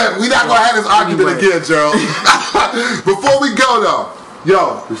 Hey, look, we not gonna have this argument again, Joe. Before we go though,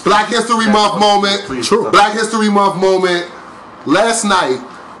 Black History Month moment. Black History Month moment. Last night,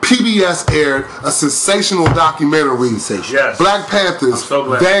 PBS aired a sensational documentary. Yes. Black Panthers,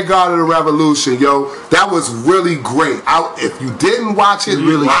 Vanguard of the Revolution, yo. That was really great. If you didn't watch it,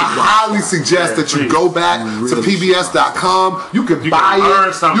 I highly suggest that you go back to PBS.com. You can buy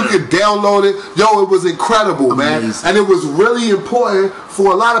it. You can download it. Yo, it was incredible, man. And it was really important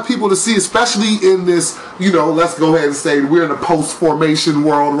for a lot of people to see, especially in this, let's go ahead and say we're in a post-formation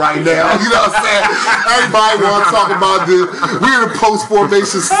world right now. You know what I'm saying? Everybody want to talk about we're in a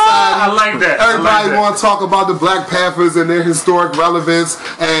post-formation society. I like that. Everybody want to talk about the Black Panthers and their historic relevance,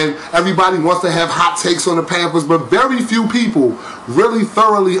 and everybody wants to have hot takes on the Panthers, but very few people really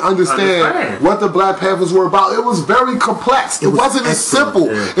thoroughly understand what the Black Panthers were about. It was very complex. It wasn't as simple.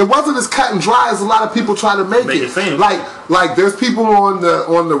 Yeah. It wasn't as cut and dry as a lot of people try to make it. Like there's people on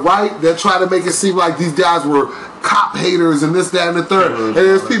the right that try to make it seem like these guys were cop haters and this, that, and the third. And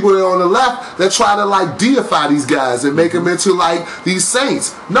there's people that on the left that try to like deify these guys and make them into like these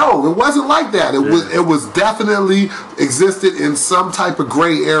saints. No, it wasn't like that. It was definitely existed in some type of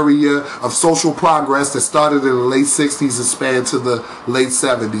gray area of social progress that started in the late 60s and spanned to the late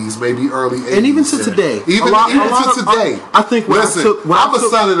 70s, maybe early 80s. And even to today. Even to today. I think I'm a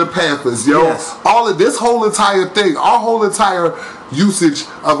son of the Panthers, yo. Yes. All of this whole entire thing, our whole entire usage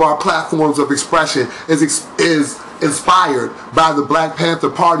of our platforms of expression is inspired by the Black Panther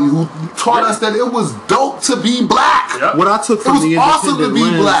Party, who taught us that it was dope to be black. Yep. What I took from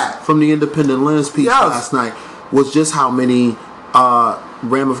the Independent Lens piece last night was just how many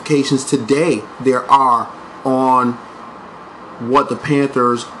ramifications today there are on what the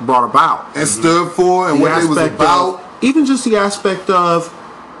Panthers brought about and stood for, and what it was about. Even just the aspect of,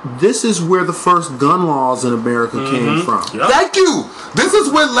 this is where the first gun laws in America came from. Yep. Thank you. This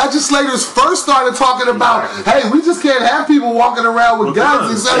is when legislators first started talking about, hey, we just can't have people walking around with guns,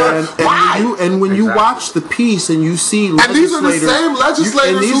 etc. Why? And when you watch the piece and you see legislators, and these are the same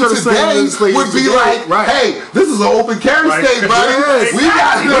legislators who today would be like, hey, this is an open carry state, buddy. Yes. We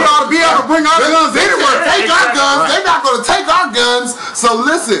ought to be able to bring our guns anywhere. Take our guns. They're not going to take our guns. So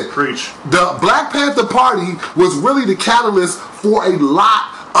listen, preach. The Black Panther Party was really the catalyst for a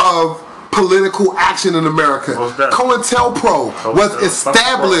lot of political action in America. COINTELPRO was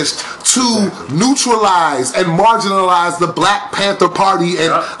established to neutralize and marginalize the Black Panther Party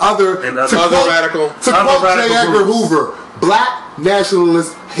and other radical. To quote J. Edgar Hoover, black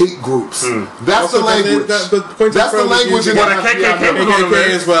nationalist hate groups. That's the language. That's the language in the KKK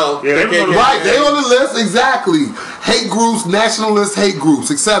as well. Yeah, right, they on the list, exactly. Hate groups, nationalist hate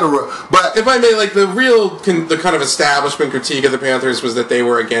groups, etc. But if I may, like the kind of establishment critique of the Panthers was that they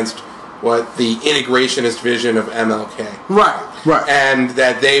were against the integrationist vision of MLK. Right. And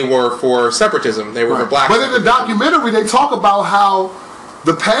that they were for separatism. They were for black. But in the documentary, they talk about how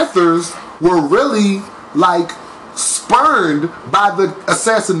the Panthers were really like spurned by the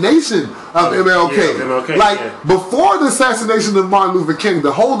assassination of MLK. Before the assassination of Martin Luther King,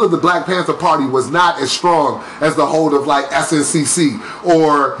 the hold of the Black Panther Party was not as strong as the hold of like SNCC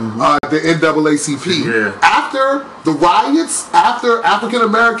or the NAACP. Yeah. After the riots, after African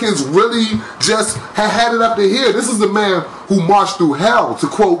Americans really just had it up to here, this is the man who marched through hell, to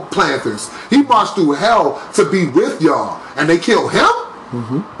quote Panthers. He marched through hell to be with y'all, and they killed him?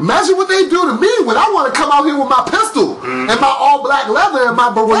 Imagine what they do to me when I want to come out here with my pistol and my all black leather and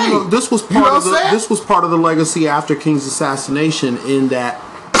my beret. Well, this was part of the legacy after King's assassination. In that,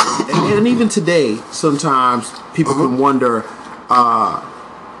 and even today, sometimes people can wonder.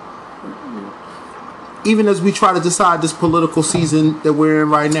 Even as we try to decide this political season that we're in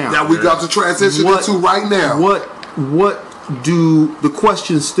right now, that we got to transition into right now. The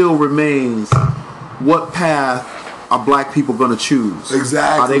question still remains: what path are black people going to choose?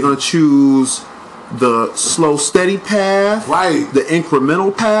 Exactly. Are they going to choose the slow, steady path? Right. The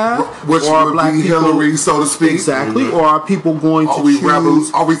incremental path? Which would be Hillary, so to speak. Exactly. Or are people going to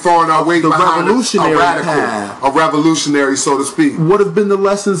choose... Are we throwing our weight behind revolutionary a radical path? A revolutionary, so to speak. What have been the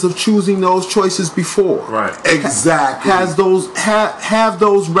lessons of choosing those choices before? Right. Exactly. Have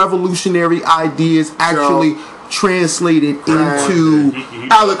those revolutionary ideas actually... translated into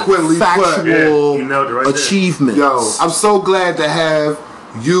eloquently factual achievements. Yo, I'm so glad to have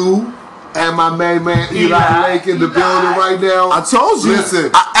you and my main man Eli Lake in the building right now. I told you.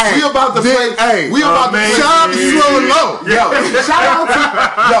 Listen, we about to play. We about to play. Shout out to Slow and Low. Shout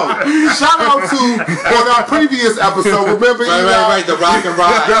out to on our previous episode. Remember, Eli? Right, the rock and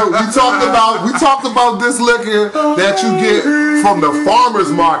ride. Yo, we talked about this liquor that you get from the farmers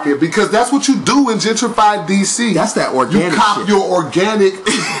market, because that's what you do in gentrified DC. That's that organic. You cop shit. your organic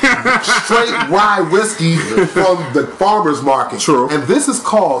straight rye whiskey from the farmers market. True. And this is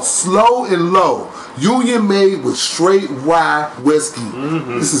called Slow and Low, Union made with straight rye whiskey.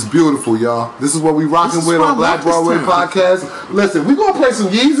 This is beautiful, y'all. This is what we rocking with on Black Broadway Podcast. Listen, we're gonna play some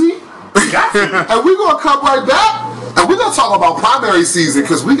Yeezy, and we're gonna come right back, and we're gonna talk about primary season,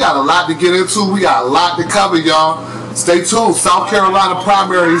 because we got a lot to get into. We got a lot to cover, y'all. Stay tuned. South Carolina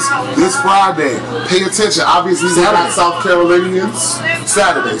primaries this Friday. Pay attention. Obviously, we got South Carolinians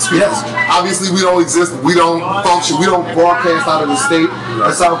Saturday. Yes. Obviously, we don't exist. We don't function. We don't broadcast out of the state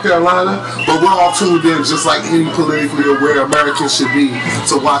of South Carolina. But we're all tuned in, just like any politically aware American should be,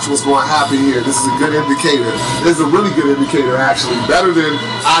 to watch what's going to happen here. This is a good indicator. This is a really good indicator, actually. Better than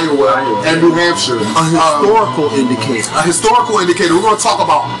Iowa and New Hampshire. A historical indicator. A historical indicator. We're going to talk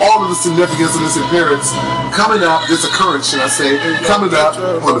about all of the significance of this appearance coming up. This occurrence, should I say, coming up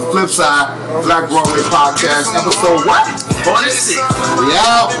on the flip side, Black Broadway Podcast, episode what? 46. We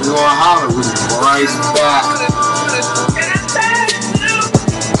out. We're gonna holler. We'll be right back.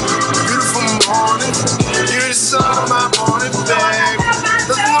 Beautiful morning, you're the sun of my morning, babe.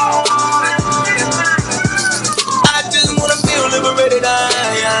 I just wanna feel liberated, I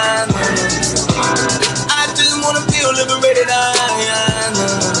just wanna feel liberated,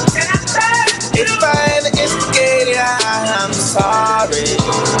 If I ever instigated, I'm sorry.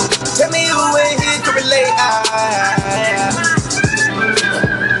 Tell me who ain't here can relate.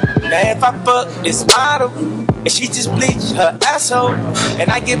 Now if I fuck this model and she just bleach her asshole,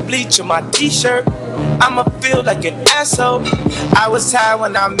 and I get bleach on my t-shirt, I'ma feel like an asshole. I was high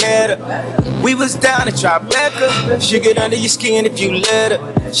when I met her. We was down in Tribeca. She get under your skin if you let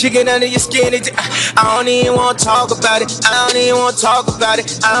her. She get under your skin. I don't even want to talk about it. I don't even want to talk about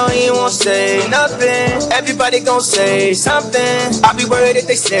it. I don't even want to say nothing. Everybody gon' say something. I'll be worried if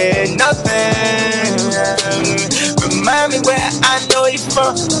they say nothing. Remind me where I know you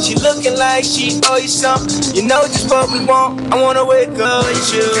from. She looking like she owe you something. You know just what we want. I wanna wake up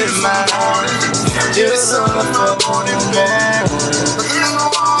with you in my arms. You're the sun of the morning, man.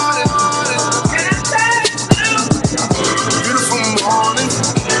 Beautiful morning.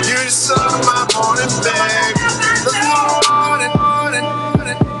 You're the sun of my morning, babe.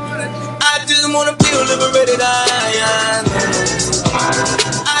 I just wanna feel liberated. I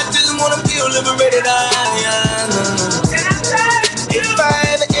just wanna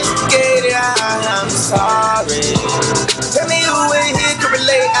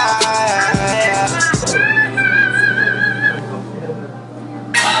lay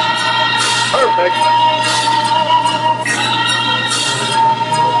Perfect.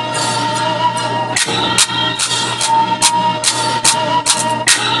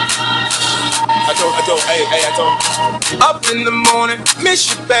 I told. Up in the morning, miss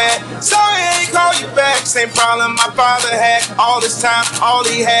you bad. Sorry I ain't call you back. Same problem my father had. All this time, all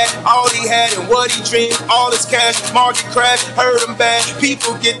he had, and what he dreamed. All his cash, market crash, hurt him bad.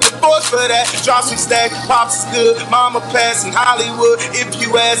 People get divorced for that. Drop some stack, pops is good. Mama passed in Hollywood. If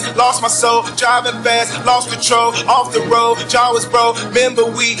you ask, lost my soul, driving fast, lost control, off the road. Jaw was broke. Remember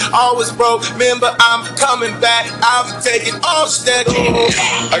we always broke. Remember I'm coming back. I'm taking all that.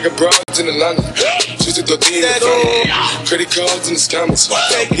 I got broads in Atlanta. Just to throw in the phone. Credit cards in the scammers.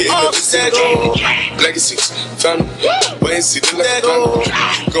 Hitting up the city. Legacies, family. Wait and see the left family.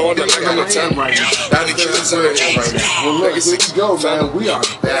 Going on like I'm a time. Now the killers are right now. Well, look, here we go, man. We are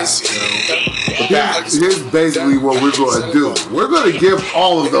back. Here's basically what we're going to do. We're going to give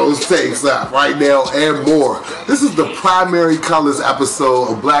all of those takes out right now and more. This is the Primary Colors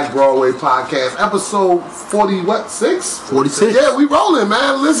episode of Black Broadway Podcast. Episode 46? 46. Yeah, we rolling,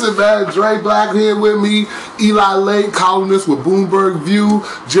 man. Listen, man. Dre Black here with me. Eli Lake, columnist with Bloomberg View.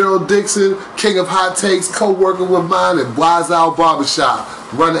 Gerald Dixon, king of hot takes, co-worker with mine at Wise Owl Barbershop.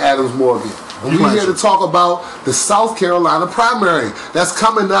 Run Adams Morgan. And we're here to talk about the South Carolina primary that's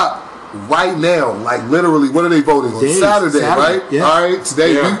coming up right now. Like literally, what are they voting on? Saturday, right? Yeah. All right,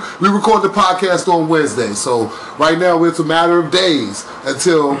 today we record the podcast on Wednesday. So right now it's a matter of days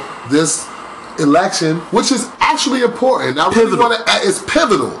until this election, which is actually important. I really want to. It's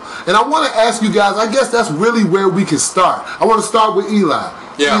pivotal, and I want to ask you guys. I guess that's really where we can start. I want to start with Eli.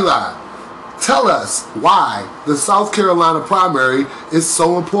 Yeah. Eli, tell us why the South Carolina primary is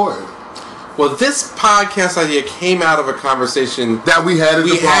so important. Well, this podcast idea came out of a conversation that we had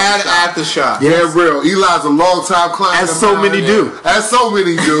at the shop. Yeah, real. Eli's a long-time client. As so many do. As so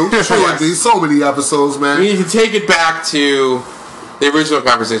many do. True, so many episodes, man. We need to take it back to the original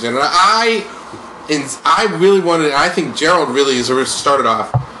conversation. And I really wanted, I think Gerald really is where it started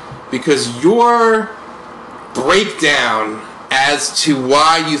off, because your breakdown as to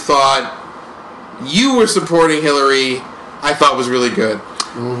why you thought you were supporting Hillary, I thought was really good.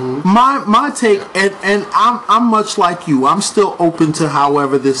 Mm-hmm. My take, and I'm much like you. I'm still open to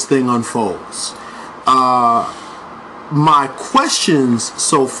however this thing unfolds. My questions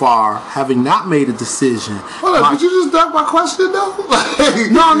so far, having not made a decision. Hold on, did you just duck my question though?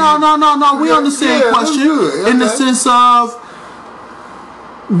 No. We understand question in the sense of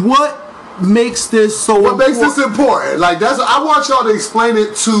what makes this so important. What makes this important? Like that's, I want y'all to explain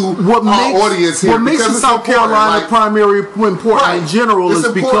it to our audience here. What makes the South Carolina primary important in general is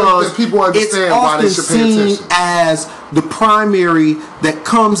because people understand why they should pay attention. It's often seen as the primary that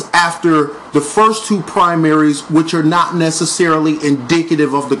comes after the first two primaries, which are not necessarily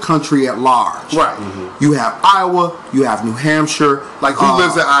indicative of the country at large. Right. Mm-hmm. You have Iowa, you have New Hampshire. Like who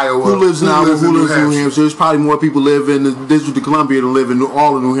lives in Iowa? Who lives in Iowa? Who lives in New Hampshire? There's probably more people live in the District of Columbia than live in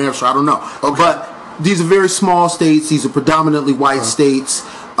all of New Hampshire. I don't know. Okay. But these are very small states. These are predominantly white states.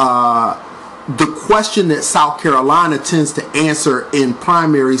 The question that South Carolina tends to answer in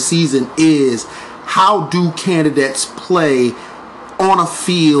primary season is, how do candidates play on a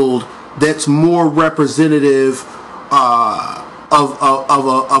field that's more representative of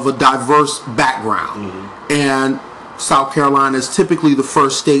a diverse background? Mm-hmm. And South Carolina is typically the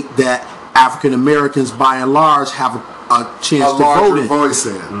first state that African Americans, by and large, have a chance to vote in. Voice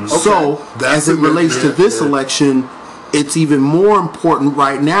in. Mm-hmm. So, as it relates to this election, it's even more important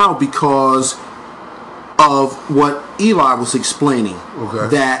right now because of what Eli was explaining. Okay.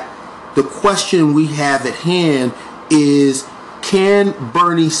 That the question we have at hand is, can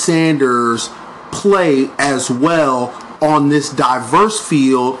Bernie Sanders play as well on this diverse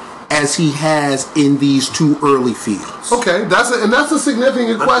field as he has in these two early fields? Okay, that's a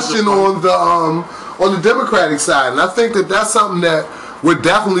significant question on the Democratic side, and I think that's something that we're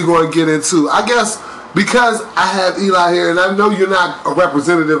definitely going to get into. I guess because I have Eli here, and I know you're not a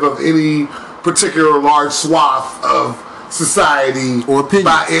representative of any particular large swath of society or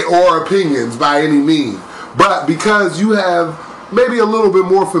opinions by any means, but because you have maybe a little bit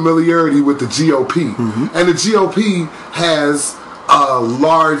more familiarity with the GOP, mm-hmm. and the GOP has a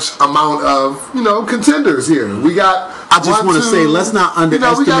large amount of contenders here. We got. I just want to say, let's not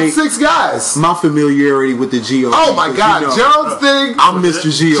underestimate. We got 6 guys. My familiarity with the GOP. Oh my God, Gerald's thing. I'm Mr.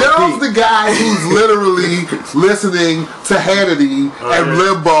 GOP. Gerald's the guy who's literally listening to Hannity and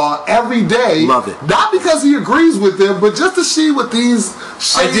Limbaugh every day. Love it. Not because he agrees with them, but just to see what these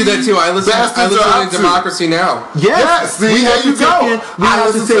I do that too. I listen to Democracy Now. Yes, see, there you go. We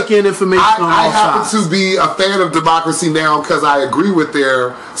have to take in information on all sides. I happen to be a fan of Democracy Now! Because I agree with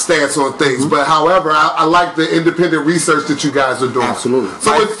their stance on things. But however, I like the independent research that you guys are doing. Absolutely.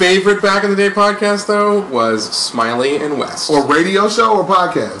 So my favorite back in the day podcast though was Smiley and West. Or radio show or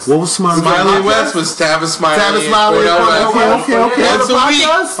podcast. What was Smiley? Smiley and West was Tavis Smiley. Okay. Once a week.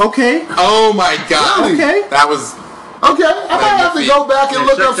 Okay. Oh my God. Really? Okay. That was. Okay, I might have to go back and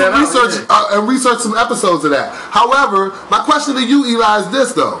look up some research and research some episodes of that. However, my question to you, Eli, is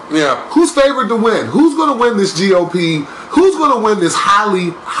this though. Yeah. Who's favored to win? Who's going to win this GOP? Who's going to win this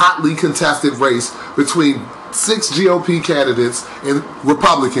hotly contested race between 6 GOP candidates and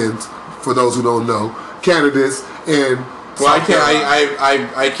Republicans, for those who don't know, candidates and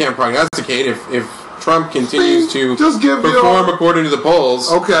I can't prognosticate if Trump continues to just perform according to the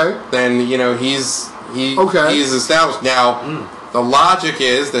polls. Okay. Then he's established. Now, the logic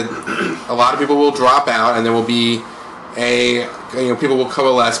is that a lot of people will drop out, and there will be people will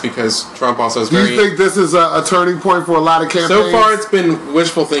coalesce because Trump also is very. Do you think this is a turning point for a lot of campaigns? So far, it's been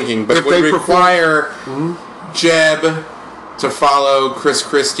wishful thinking, but it would require Jeb to follow Chris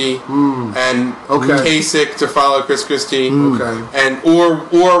Christie and Kasich to follow Chris Christie, and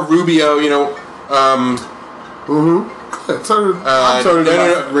or Rubio. I'm turning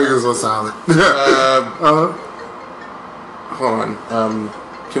it Ringers on silent. Hold on.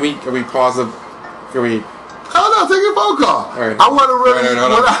 Can we pause the? Can we? Oh no, take a phone call. All right. I want to really.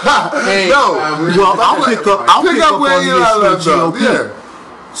 I'll pick up where you left off. Yeah.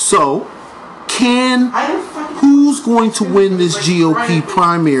 So, who's going to win this GOP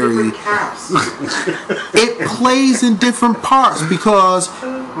primary? It plays in different parts because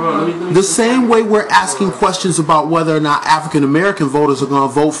the same way we're asking questions about whether or not African American voters are going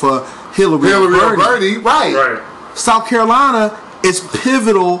to vote for Hillary or Bernie, right? South Carolina is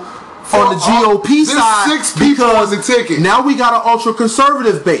pivotal on the GOP side. 6 people on the ticket. Now we got an ultra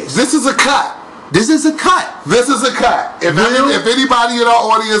conservative base. This is a cut. This is a cut. If anybody in our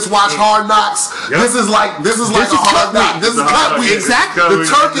audience watch Hard Knocks, this is like a Hard Knock. This is cut week. Exactly. The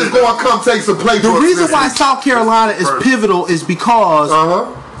Turk is going to come take some play. The reason why South Carolina is pivotal is because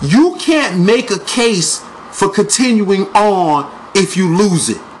you can't make a case for continuing on if you lose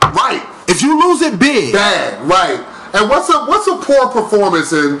it. Right. If you lose it big. Bad. Right. And what's a poor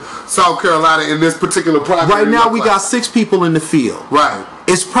performance in South Carolina in this particular primary? Right now we got 6 people in the field. Right.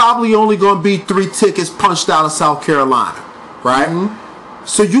 It's probably only going to be 3 tickets punched out of South Carolina. Right?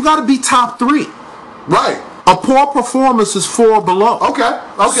 So you got to be top 3. Right. A poor performance is 4 below. Okay.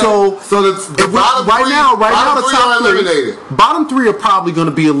 So the bottom right now the top 3 are eliminated. Bottom 3 are probably going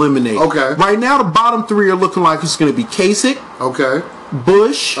to be eliminated. Okay. Right now the bottom 3 are looking like it's going to be Kasich. Okay.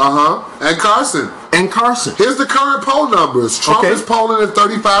 Bush. And Carson. Here's the current poll numbers. Trump is polling at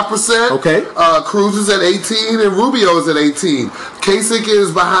 35%. Okay. Cruz is at 18 and Rubio is at 18. Kasich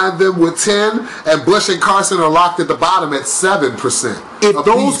is behind them with 10, and Bush and Carson are locked at the bottom at 7%. If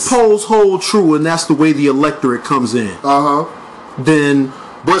those polls hold true and that's the way the electorate comes in, then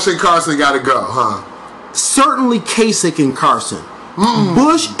Bush and Carson got to go, Certainly Kasich and Carson.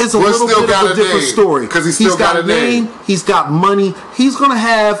 Bush is a little bit of a different story because he's got a name. He's got money. He's going to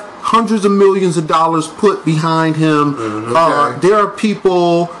have hundreds of millions of dollars put behind him. There are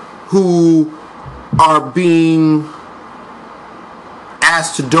people who are being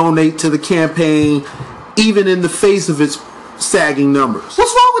asked to donate to the campaign, even in the face of its sagging numbers.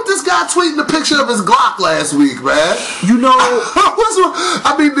 What's wrong with this guy tweeting a picture of his Glock last week, man? You know, what's wrong?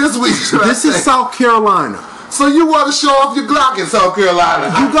 I mean, this week. This is South Carolina. So you want to show off your Glock in South Carolina?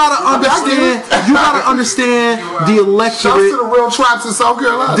 You gotta understand. You gotta understand the electorate. Shouts to the real tribes in South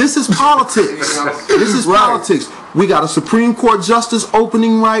Carolina. This is politics. This is politics. We got a Supreme Court justice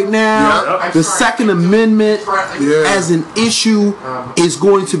opening right now. The Second Amendment as an issue is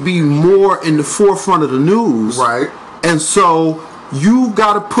going to be more in the forefront of the news. Right. And so you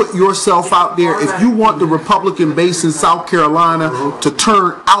got to put yourself out there. If you want the Republican base in South Carolina to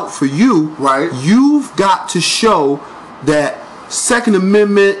turn out for you, you've got to show that Second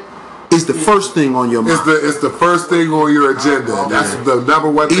Amendment is the first thing on your mind. It's the first thing on your agenda. That's the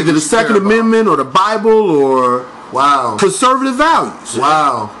number one thing. Either the Second Amendment or the Bible or conservative values.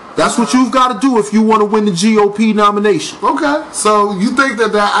 Wow. That's what you've got to do if you want to win the GOP nomination. Okay. So you think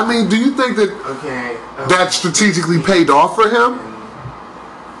that I mean, do you think that that strategically paid off for him?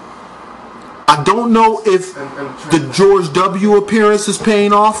 I don't know if the George W. appearance is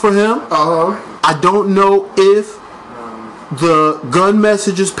paying off for him. I don't know if the gun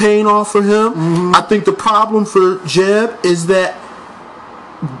message is paying off for him. I think the problem for Jeb is that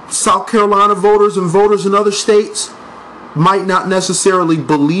South Carolina voters and voters in other states might not necessarily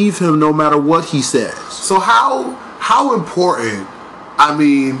believe him no matter what he says. So how important, I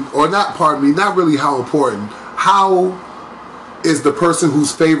mean, or not, pardon me, not really how important, how is the person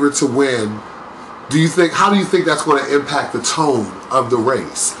who's favored to win, how do you think that's going to impact the tone of the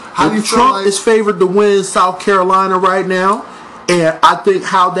race? How do you feel Trump is favored to win South Carolina right now, and I think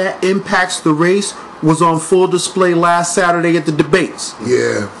how that impacts the race was on full display last Saturday at the debates.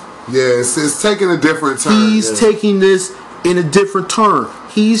 Yeah, it's taking a different turn. He's taking this in a different turn.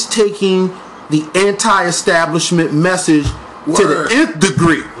 He's taking the anti-establishment message to the nth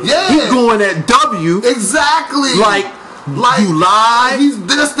degree. Yeah, he's going at W. Exactly. Like you lie. He's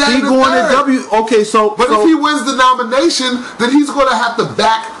this, that, he's and going the at W. Okay, but if he wins the nomination, then he's going to have to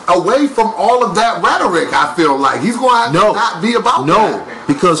back away from all of that rhetoric. I feel like he's going to have to not be about that.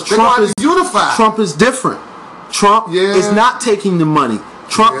 Because Trump is unified. Trump is different. Trump is not taking the money.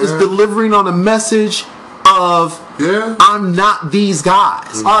 Trump is delivering on a message of I'm not these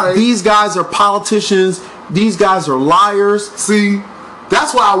guys. All right. These guys are politicians. These guys are liars. See,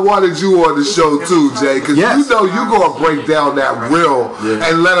 that's why I wanted you on the show too, Jay, because you know you're going to break down that real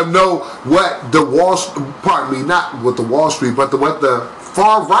and let them know what the not what the Wall Street, but what the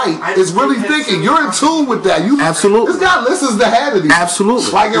far right is really thinking. You're in tune with that. Absolutely. This guy listens to Hannity.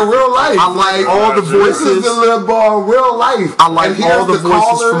 Absolutely. Like in real life. I like all the voices. This is the little real life. I like all the voices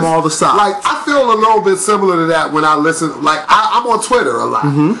callers from all the sides. Like, I feel a little bit similar to that when I listen. Like, I'm on Twitter a lot.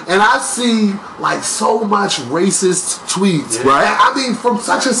 And I see, like, so much racist tweets. Right. And, I mean, from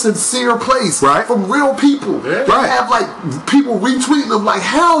such a sincere place. Right. From real people. Right. They have, like, people retweeting them like,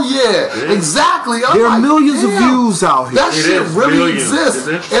 hell yeah. Exactly. There are millions of views out here. That shit really exists.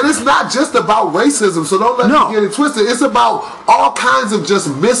 And it's not just about racism, so don't let me get it twisted. It's about all kinds of just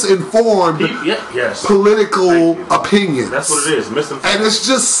misinformed political opinions. That's what it is, misinformed. And it's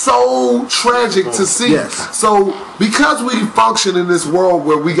just so tragic to see. So because we function in this world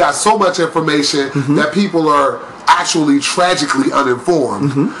where we got so much information that people are actually tragically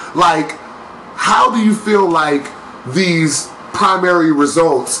uninformed, like, how do you feel like these primary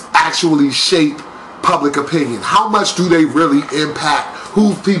results actually shape public opinion? How much do they really impact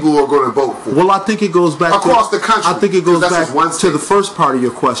who people are going to vote for? Well, I think it goes back across the country. I think it goes back to the first part of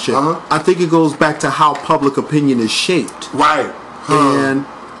your question. I think it goes back to how public opinion is shaped. Right. And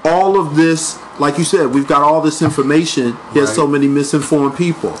all of this, like you said, we've got all this information. There's so many misinformed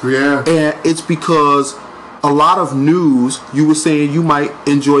people. Yeah. And it's because a lot of news, you were saying you might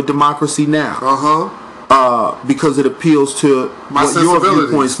enjoy Democracy Now. Because it appeals to what your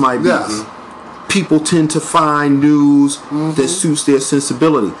viewpoints might be. People tend to find news that suits their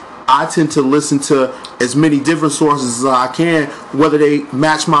sensibility. I tend to listen to as many different sources as I can, whether they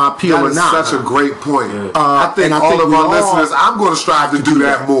match my appeal or not. That's such a great point. I think all of our listeners, I'm going to strive to do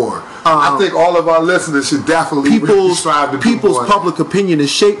that more. I think all of our listeners should definitely strive to do more. People's public opinion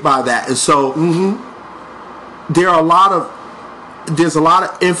is shaped by that. And so there's a lot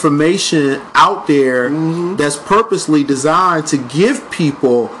of information out there that's purposely designed to give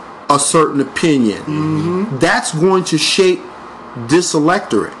people a certain opinion. That's going to shape this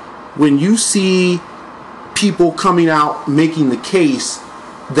electorate. When you see people coming out making the case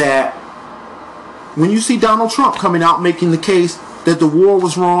that, when you see Donald Trump coming out making the case that the war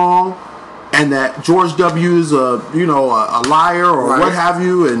was wrong and that George W. is a liar or what have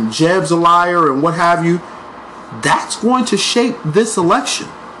you, and Jeb's a liar and what have you, that's going to shape this election.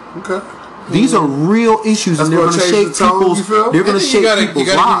 Okay. These are real issues, and they're going to shape people's. They're going to shape people's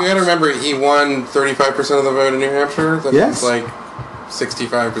lives. You got to remember, he won 35% of the vote in New Hampshire. That's like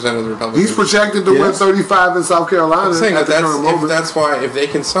 65% of the Republicans. He's projected to win 35 in South Carolina. I'm saying that's why if they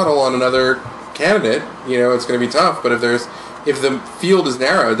can settle on another candidate, it's going to be tough. But if the field is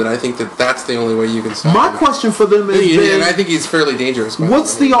narrowed, then I think that's the only way you can stop. My question for them is, and I think he's fairly dangerous.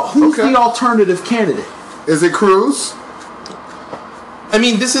 Who's the alternative candidate? Is it Cruz? I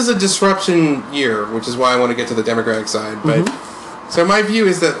mean, this is a disruption year, which is why I want to get to the Democratic side. But so my view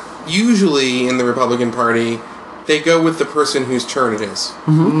is that usually in the Republican Party, they go with the person whose turn it is.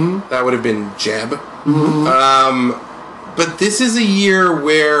 That would have been Jeb. But this is a year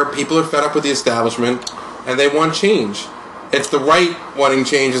where people are fed up with the establishment and they want change. It's the right wanting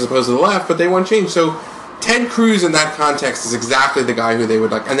change as opposed to the left, but they want change. So Ted Cruz in that context is exactly the guy who they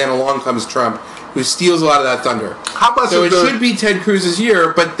would like. And then along comes Trump, who steals a lot of that thunder. So it should be Ted Cruz's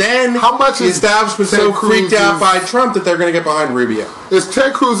year, but then the establishment's so freaked out by Trump that they're going to get behind Rubio. Is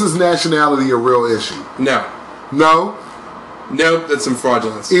Ted Cruz's nationality a real issue? No. No? Nope, that's some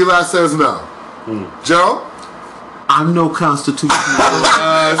fraudulence. Eli says no. Joe? I'm no constitutional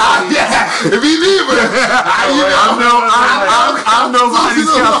lawyer. If you need me, I'm nobody's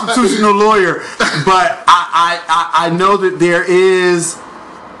constitutional lawyer, but I know that there is.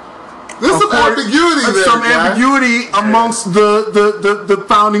 There's some ambiguity there. Some ambiguity amongst the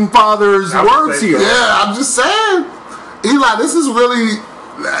founding fathers' words here. Yeah, I'm just saying, Eli. This is really.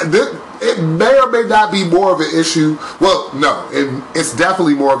 It may or may not be more of an issue. Well, no, it's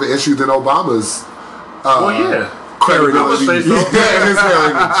definitely more of an issue than Obama's. Credibility. I would say so. Yeah, his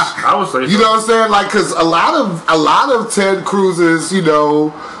heritage. I would say so. You know what I'm saying? Like, because a lot of Ted Cruz's,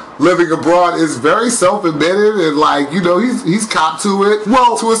 living abroad is very self-admitted and he's copped to it.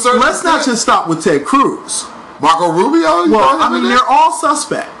 Well, to a certain let's extent. not just stop with Ted Cruz. Marco Rubio. Well, I mean, they're all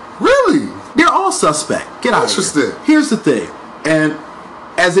suspect. Really? They're all suspect. Get out of here. Here's the thing, and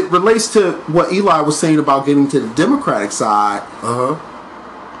as it relates to what Eli was saying about getting to the Democratic side,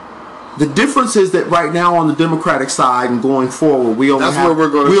 the difference is that right now on the Democratic side and going forward, we only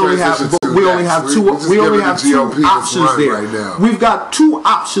have two options there. Right now. We've got two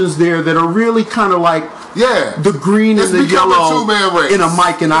options there that are really kind of like the green and the yellow in a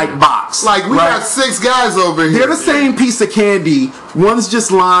Mike and Ike box. Like we got 6 guys over here. They're the same piece of candy. One's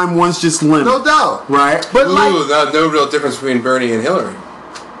just lime, one's just lemon. No doubt, right? But no real difference between Bernie and Hillary.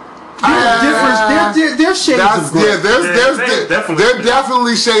 There's shades of gray. There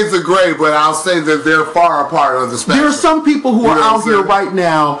definitely shades of gray, but I'll say that they're far apart on the spectrum. There are some people who are out here right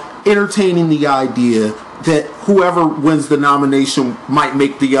now entertaining the idea that whoever wins the nomination might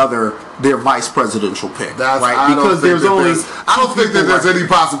make the other their vice presidential pick. I don't think that there's any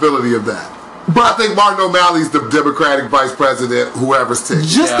possibility of that. But I think Martin O'Malley's the Democratic vice president, whoever's taking.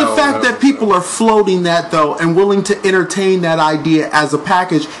 Just the fact that people are floating that though and willing to entertain that idea as a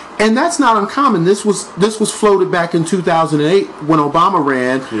package, and that's not uncommon. This was floated back in 2008 when Obama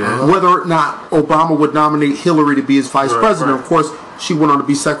ran, whether or not Obama would nominate Hillary to be his vice president. Of course, she went on to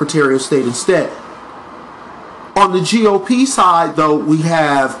be Secretary of State instead. On the GOP side, though, we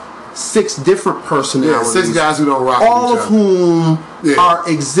have 6 different personalities. 6 guys who don't rock all with of whom are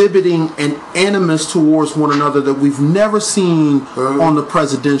exhibiting an animus towards one another that we've never seen on the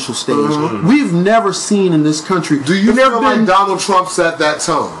presidential stage. We've never seen in this country. Do you feel like Donald Trump set that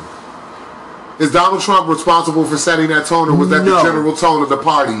tone? Is Donald Trump responsible for setting that tone, or was that the general tone of the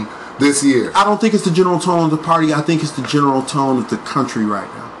party this year? I don't think it's the general tone of the party. I think it's the general tone of the country right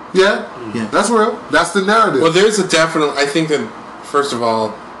now. Yeah, that's real. That's the narrative. Well, there's a definite. I think that first of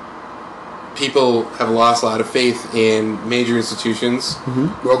all, people have lost a lot of faith in major institutions,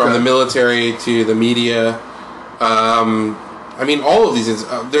 from the military to the media. I mean, all of these.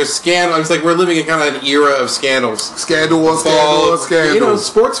 There's scandals. It's like we're living in kind of an era of scandals. Scandal.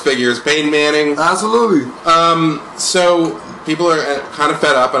 Sports figures, Peyton Manning. Absolutely. So people are kind of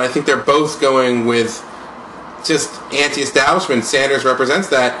fed up, and I think they're both going with just anti-establishment. Sanders represents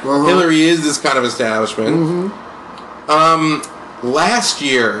that. Hillary is this kind of establishment. Last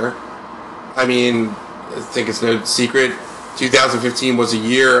year, I mean, I think it's no secret, 2015 was a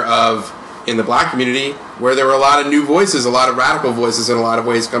year of, in the black community, where there were a lot of new voices, a lot of radical voices in a lot of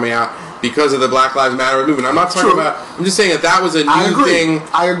ways coming out because of the Black Lives Matter movement. I'm not talking about, I'm just saying that was a new thing.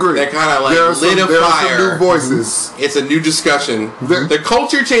 I agree. That kind of like lit a fire. There are some new voices. It's a new discussion. The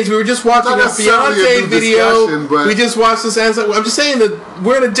culture changed. We were just watching a Beyonce video. We just watched this. I'm just saying that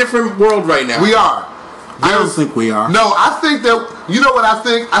we're in a different world right now. We are. I don't think we are. No, I think that, you know what I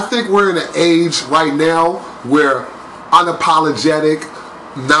think? I think we're in an age right now where unapologetic,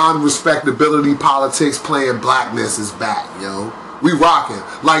 non-respectability politics playing blackness is back, yo. We rocking.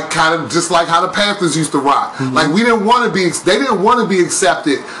 Like, kind of just like how the Panthers used to rock. Like, they didn't want to be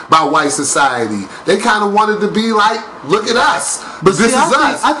accepted by white society. They kind of wanted to be like, look at us. But this is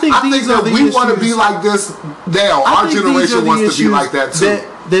us. I think that we want to be like this now. Our generation wants to be like that too.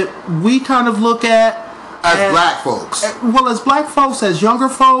 That we kind of look at as black folks. As black folks, as younger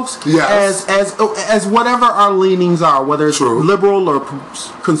folks, as whatever our leanings are, whether it's liberal or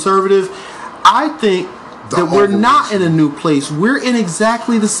conservative. I think that we're not in a new place. We're in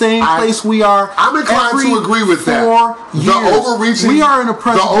exactly the same place we are. I'm inclined to agree with that. The overreaching, we are in a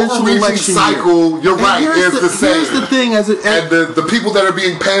presidential election cycle. You're right. Is the same. Here's the thing, and the people that are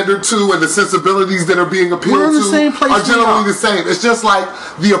being pandered to, and the sensibilities that are being appealed to, are generally the same. It's just like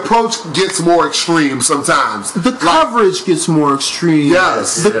the approach gets more extreme sometimes. The coverage gets more extreme.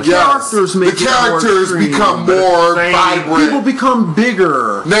 Yes. The characters make the characters become more vibrant. People become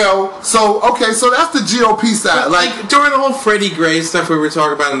bigger. Now, so that's the GOP side. Like during the whole Freddie Gray stuff we were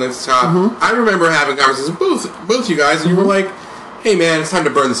talking about in this top, I remember having conversations with both you guys, and you were like, "Hey man, it's time to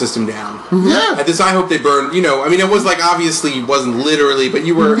burn the system down." Yeah. At this, I hope they burn. I mean, it was like obviously it wasn't literally, but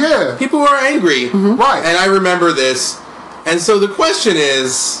you were. Yeah. People were angry, right? And I remember this, and so the question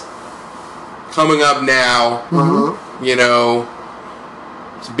is, coming up now,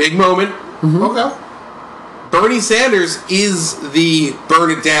 it's a big moment. Okay. Bernie Sanders is the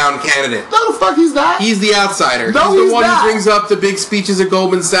burn it down candidate. No, the fuck he's not. He's the outsider. No, he's the one not. who brings up the big speeches at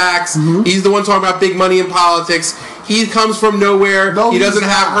Goldman Sachs. He's the one talking about big money in politics. He comes from nowhere. No, he doesn't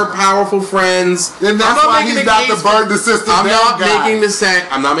he's have not. her powerful friends. And that's why he's not the burn the system I'm down not guy.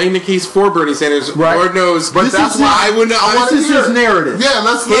 I'm not making the case for Bernie Sanders. Right. Lord knows. But that's why I wouldn't. This is his narrative. Yeah,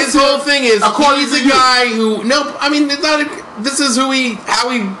 let's His whole thing is according he's to a you. guy who this is how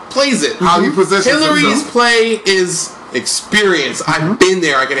he plays it. How he positions Hillary's himself. play is experience. I've been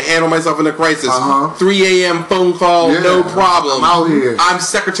there. I can handle myself in a crisis. 3 a.m. phone call, Yeah. no problem. I'm out here. I'm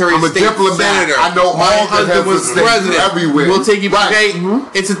Secretary I'm of a State, diplomat. Senator. I know My all the husband heads of was state president. everywhere. We'll take you. Right. Okay,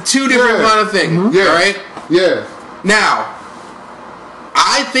 it's a two different Yeah. kind of thing. Yeah. All right. Yeah. Now,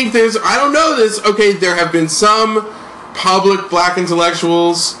 I think I don't know this. Okay, there have been some public black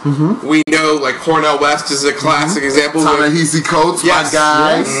intellectuals. We know, like Cornel West is a classic example. Ta-Nehisi Coates, Yes. my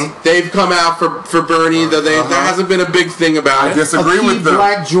guy. Yes. They've come out for Bernie, though there hasn't been a big thing about I it. disagree A key with them.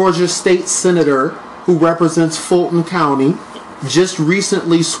 black Georgia state senator who represents Fulton County just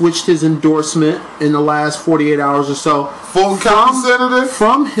recently switched his endorsement in the last 48 hours or so Fulton County Senator?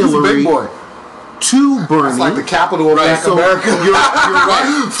 from He's a Hillary big boy. to Bernie. It's like the capital of Black so America. You're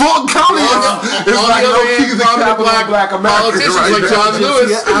right. Fulton County is On like the no other key hand, to the prominent capital of Black America. politicians right like there. John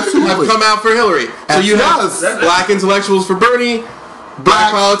Lewis Yeah, absolutely. have come out for Hillary. So you Yes. have black intellectuals for Bernie, black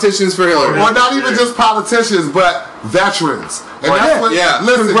politicians for Hillary. Well, not even just politicians, but veterans. And Right. that's what, Yeah.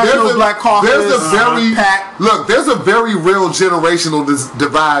 listen, Congressional there's Black Caucus, there's a very, PAC. look, there's a very real generational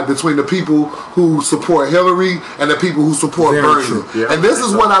divide between the people who support Hillary and the people who support Very Bernie. true. Yeah. And this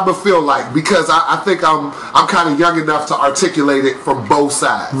is what I'm gonna feel like, because I think I'm kind of young enough to articulate it from both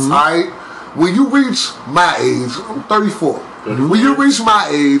sides, all right? When you reach my age, I'm 34. When you reach my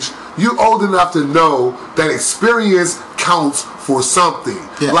age, you're old enough to know that experience counts for something.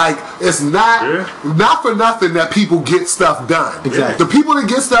 Yeah. Like, it's not for nothing that people get stuff done. Exactly. The people that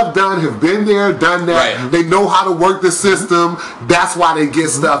get stuff done have been there, done that. Right. They know how to work the system. That's why they get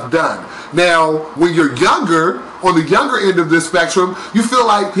stuff done. Now, when you're younger, on the younger end of this spectrum, you feel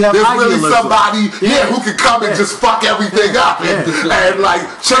like You have there's really idealism. somebody, who can come and just fuck everything up and like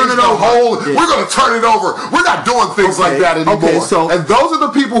change the whole. Yeah. We're gonna turn it over. We're not doing things like that anymore. Okay, so- and those are the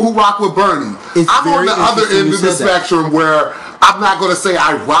people who rock with Bernie. It's I'm on very the other interesting end you of the said that. spectrum where I'm not going to say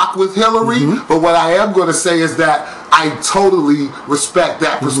I rock with Hillary, but what I am going to say is that I totally respect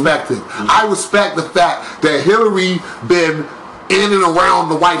that perspective. I respect the fact that Hillary been in and around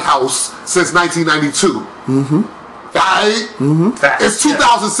the White House since 1992. Right? It's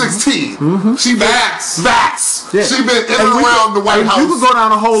 2016. She been facts. Yeah. She been in And and we around the White and House. You could go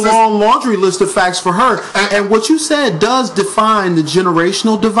down a whole since- long laundry list of facts for her. And what you said does define the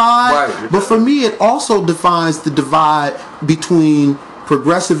generational divide. Right. But for me, it also defines the divide between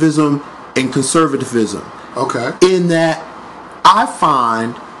progressivism and conservatism. Okay. In that I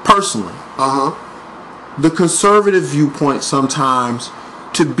find, personally, the conservative viewpoint sometimes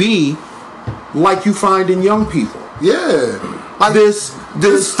to be like you find in young people. Yeah. Like This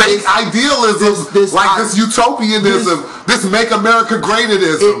fake idealism, this utopianism, this make America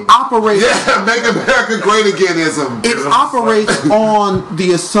great-ism. it operates. Yeah, make America great again-ism. It operates on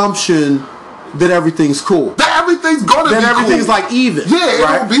the assumption that everything's cool. That everything's gonna That be everything's cool. like even. Yeah,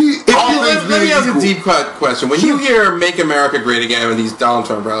 right? it'll be all things Let me being ask a equal. deep cut question. When you hear "Make America Great Again" with these Donald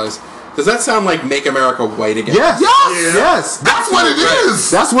Trump rallies, does that sound like "Make America White Again"? Yes. Yes! Yes. That's what it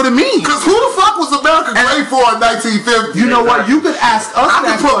is. That's what it means. Because who the fuck was America great for in 1950? You know what? You could ask us I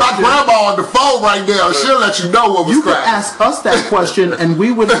that can put my question. grandma on the phone right now and she'll let you know what was You could crack. ask us that question and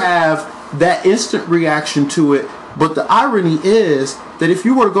we would have that instant reaction to it. But the irony is that if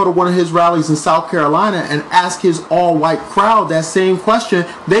you were to go to one of his rallies in South Carolina and ask his all-white crowd that same question,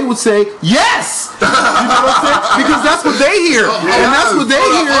 they would say, yes! You know what I'm saying? Because that's what they hear. And that's what they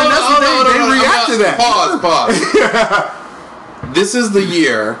hear, and that's what they react to that. Pause. This is the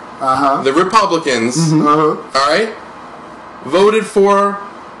year the Republicans, all right, voted for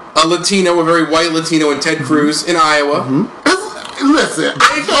a Latino, a very white Latino, in Ted Cruz in Iowa. Listen,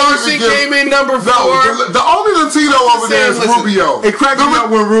 Dave Carson came in number 4. The only Latino over there is Listen, Rubio. It cracked me up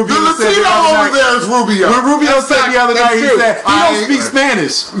when Rubio The said Latino the other over night- there is Rubio. When Rubio said the other That's night, he true. said, he don't speak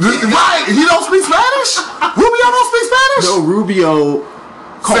Spanish. Right, he don't speak Spanish? Rubio don't speak Spanish? No, Rubio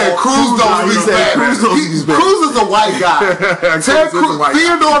Said Cruz don't speak Spanish. Cruz don't speak Spanish. Cruz is a white guy. Ted Cruz,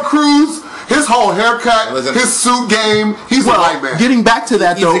 Theodore Cruz, his whole haircut, Listen. his suit game, he's a white man. Getting back to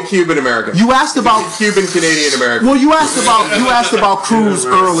that He's though, a Cuban American. you asked about Cuban Canadian American. well, you asked about Cruz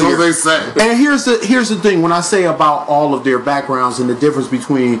earlier. So they say. And here's the thing: when I say about all of their backgrounds and the difference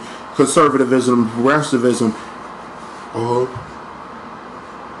between conservatism and progressivism,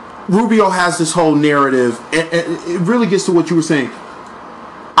 Rubio has this whole narrative, and it really gets to what you were saying.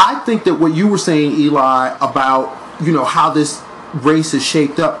 I think that what you were saying, Eli, about how this race is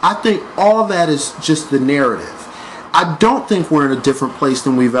shaped up, I think all that is just the narrative. I don't think we're in a different place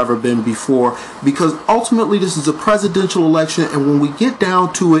than we've ever been before, because ultimately this is a presidential election, and when we get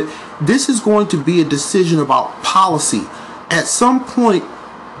down to it, this is going to be a decision about policy. At some point,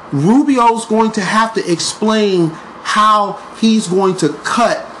 Rubio's going to have to explain how he's going to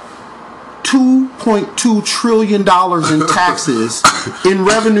cut $2.2 trillion in taxes in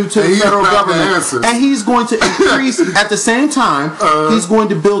revenue to the federal government, and he's going to increase at the same time. He's going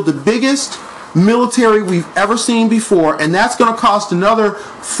to build the biggest military we've ever seen before, and that's going to cost another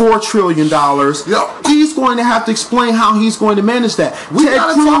 $4 trillion. He's going to have to explain how he's going to manage that.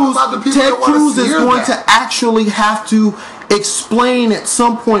 Ted Cruz is going to actually have to explain at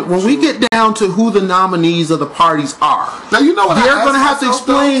some point when we get down to who the nominees of the parties are. Now they're going to have to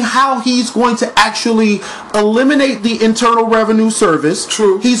explain how he's going to actually eliminate the Internal Revenue Service.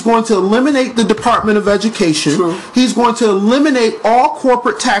 True. He's going to eliminate the Department of Education. True. He's going to eliminate all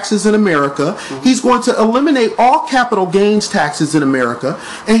corporate taxes in America. Mm-hmm. He's going to eliminate all capital gains taxes in America,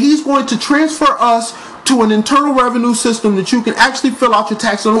 and he's going to transfer us to an internal revenue system that you can actually fill out your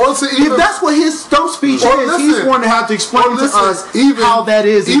tax on. If that's what his stump speech is, he's going to have to explain to us how that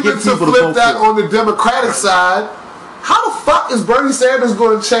is. Even to flip that on the Democratic side, how the fuck is Bernie Sanders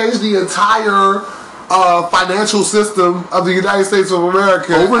going to change the entire financial system of the United States of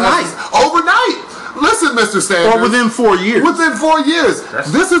America overnight? Listen, Mr. Sanders. Or within 4 years. Within 4 years.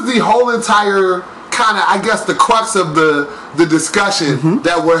 This is the whole entire kind of, I guess, the crux of the discussion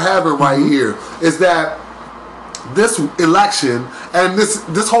that we're having right here is that this election and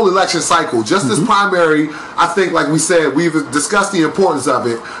this whole election cycle, just this primary, I think, like we said, we've discussed the importance of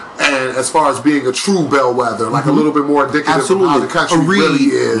it, and as far as being a true bellwether, like a little bit more indicative of how the country really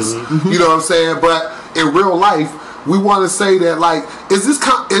is. You know what I'm saying? But in real life, we want to say that, like, is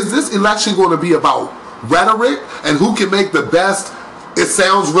this election going to be about rhetoric and who can make the best, it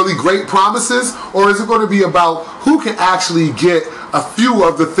sounds really great promises, or is it going to be about who can actually get a few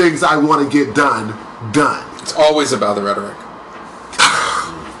of the things I want to get done? It's always about the rhetoric.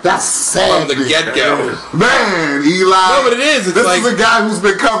 That's sad. From the get-go. Man, Eli. No, but it is. It's this is a guy who's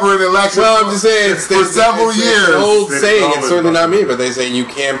been covering elections I'm just saying, for several years. It's an old saying. It's certainly not me, but they say you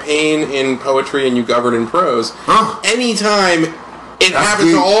campaign in poetry and you govern in prose. Anytime it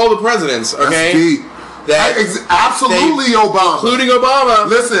happens to all the presidents, okay? Absolutely, Obama. Including Obama.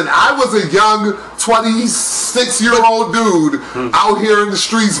 Listen, I was a young 26-year-old dude out here in the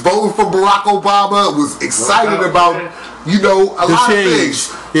streets voting for Barack Obama. Was excited about, a lot of things.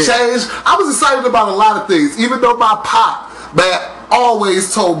 Change. I was excited about a lot of things, even though my pop, man,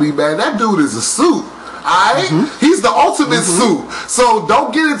 always told me, man, that dude is a suit. Alright? He's the ultimate suit. So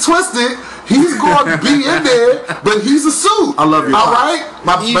don't get it twisted. He's going to be in there, but he's a suit. I love you. All right?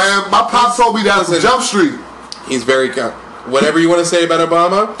 My pop told me that from Jump Street. He's very whatever you want to say about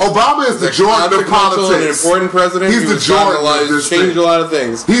Obama. Obama is the Jordan of politics. An important president. He's the Jordan of this thing. Changed a lot of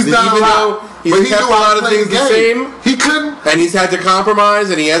things. He's done a lot. He's kept a lot of things the same. He couldn't. And he's had to compromise,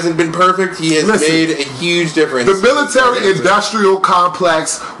 and he hasn't been perfect. He has made a huge difference. The military-industrial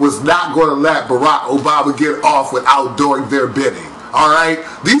complex was not going to let Barack Obama get off without doing their bidding. All right?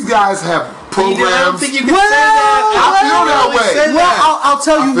 These guys have programs. I don't think you can say that. I feel that way. Well, I'll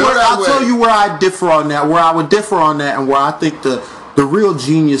tell you where I differ on that. Where I would differ on that, and where I think the real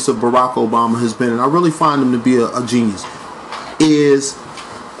genius of Barack Obama has been, and I really find him to be a genius, is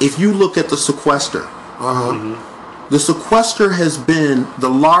if you look at the sequester. The sequester has been the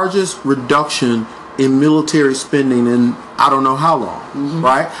largest reduction in military spending in I don't know how long,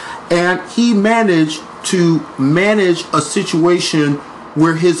 right? And he managed to manage a situation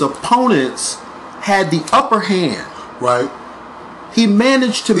where his opponents had the upper hand. Right. He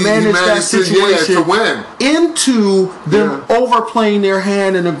managed to manage that situation to win. Into them overplaying their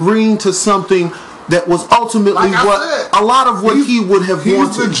hand and agreeing to something that was ultimately a lot of what he would have wanted.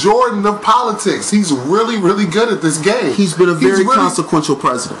 He's the Jordan of politics. He's really, really good at this game. He's been a very consequential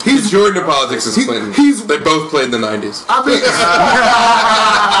president. He's Jordan of politics is Clinton. They both played in the 90s. I mean,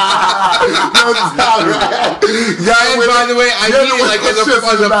 and by the way, I mean, like as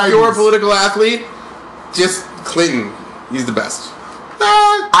a pure political athlete, just Clinton. He's the best.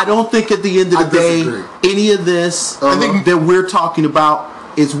 I don't think at the end of the day, any of this that we're talking about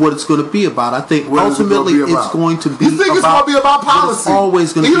is what it's going to be about. I think ultimately it's going to be. You think it's going to be about policy? It's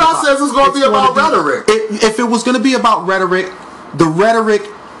always going to be. Eli says it's going to be about rhetoric. If it was going to be about rhetoric, the rhetoric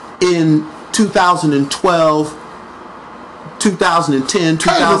in 2012, 2010, 2008,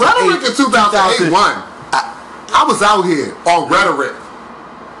 the rhetoric in 2008 won. I was out here on rhetoric.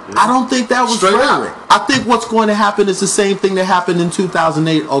 I don't think that was rhetoric. I think what's going to happen is the same thing that happened in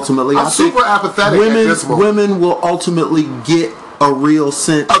 2008. Ultimately, I'm super apathetic at this moment. Women will ultimately get a real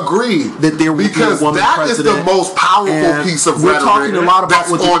sense. Agreed. That there will be a woman that president. Is the most powerful piece of rhetoric. We're talking a lot about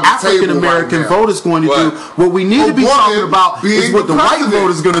what the African American vote is going to do. What we need to be talking about is what the white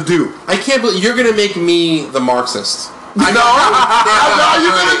vote is going to do. I can't believe you're going to make me the Marxist. No, you're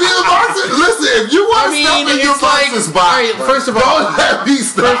gonna be the Marxist. Listen, if you want to step in your Marxist box, first of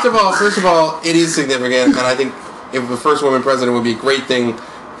all, it is significant, and I think if the first woman president would be a great thing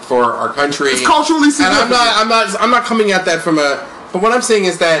for our country. It's culturally significant. And I'm not coming at that from a. But what I'm saying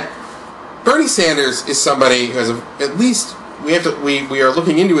is that Bernie Sanders is somebody who has at least we are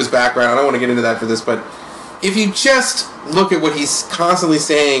looking into his background. I don't want to get into that for this, but if you just look at what he's constantly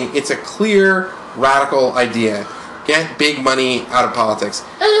saying, it's a clear radical idea. Get big money out of politics.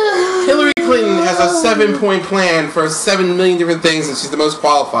 Hillary Clinton has a 7-point plan for 7 million different things, and she's the most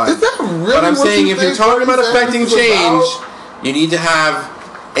qualified. Is that really but I'm saying if you're talking about affecting change, you need to have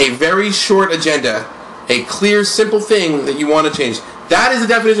a very short agenda, a clear, simple thing that you want to change. That is the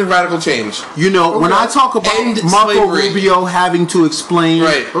definition of radical change. You know, when I talk about Marco Rubio having to explain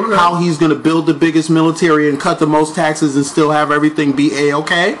how he's going to build the biggest military and cut the most taxes and still have everything be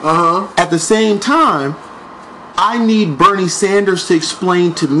A-okay, at the same time, I need Bernie Sanders to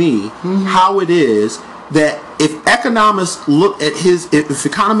explain to me how it is that if economists look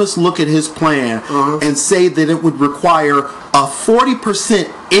at his plan and say that it would require a 40%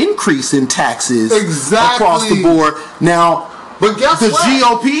 increase in taxes across the board, now but guess the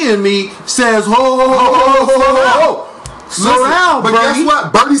what? GOP in me says, ho. Slow down, but Bernie. Guess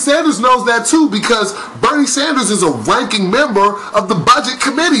what? Bernie Sanders knows that too, because Bernie Sanders is a ranking member of the Budget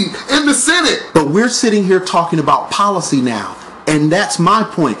Committee in the Senate. But we're sitting here talking about policy now. And that's my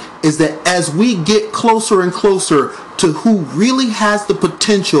point, is that as we get closer and closer to who really has the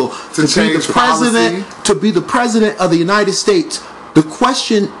potential to be the president, to be the president of the United States, the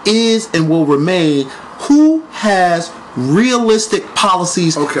question is and will remain, who has realistic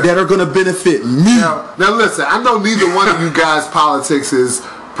policies that are going to benefit me? Now listen, I know neither one of you guys' politics is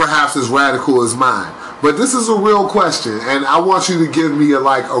perhaps as radical as mine, but this is a real question, and I want you to give me a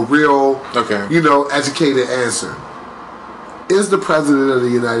real, educated answer. Is the president of the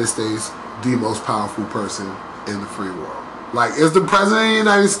United States the most powerful person in the free world? Like, is the president of the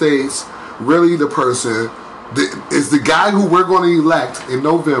United States really the person? Is the guy who we're going to elect in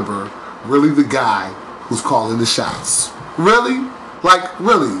November really the guy who's calling the shots? Really? Like,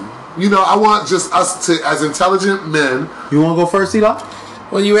 really? You know, I want just us to, as intelligent men. You want to go first, Eli?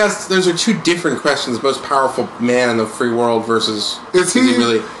 Well, you asked. Those are two different questions. Most powerful man in the free world versus he's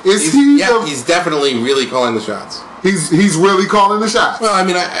definitely really calling the shots. He's really calling the shots. Well, I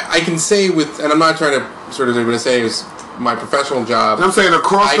mean, I can say with, and I'm not trying to sort of going to say it's my professional job. I'm saying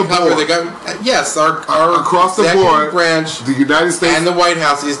across the board. Yes, our across the board branch, the United States and the White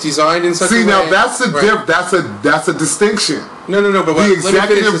House is designed in such a way. See, now that's a distinction. No. But the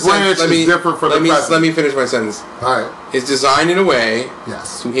executive branch is different from the president. Let me finish my sentence. All right. It's designed in a way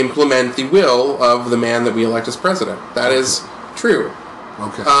to implement the will of the man that we elect as president. That is true.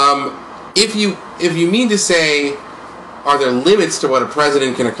 Okay. If you mean to say, are there limits to what a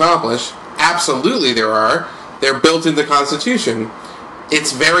president can accomplish? Absolutely, there are. They're built into the Constitution.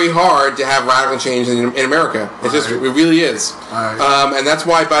 It's very hard to have radical change in America. It really is. And that's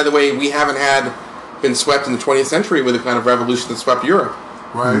why, by the way, we haven't been swept in the 20th century with the kind of revolution that swept Europe.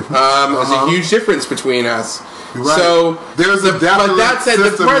 Right. There's a huge difference between us. Right. So, but that said,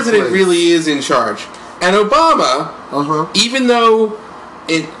 the president really is in charge. And Obama, even though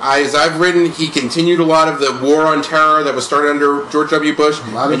as I've written, he continued a lot of the war on terror that was started under George W. Bush.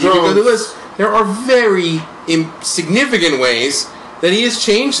 And you can go through the list. There are very significant ways that he has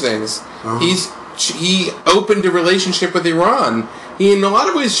changed things. He opened a relationship with Iran. He, in a lot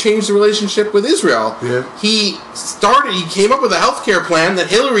of ways, changed the relationship with Israel. Yeah. He came up with a healthcare plan that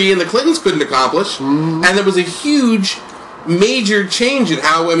Hillary and the Clintons couldn't accomplish, and there was a huge, major change in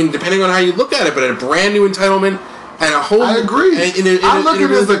how, depending on how you look at it, but a brand new entitlement and a whole... I agree. I look at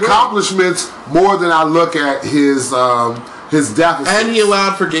his accomplishments more than I look at his deficits. And he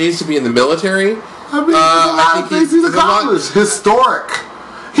allowed for gays to be in the military. There's a lot of things he's accomplished. Historic.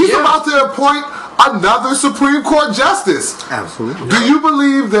 He's about to appoint another Supreme Court justice. Absolutely. Do you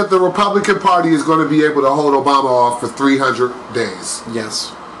believe that the Republican Party is going to be able to hold Obama off for 300 days?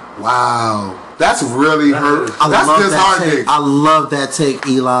 Yes. Wow. That's really hurt. That's disheartening. I love that take,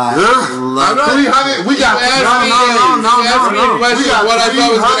 Eli. Yeah. 300. We got no. What I thought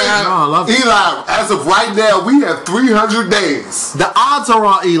was going to happen. Eli, as of right now, we have 300 days. The odds are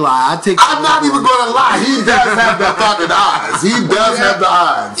on Eli. I'm not even going to lie. He does have the fucking odds. He does have the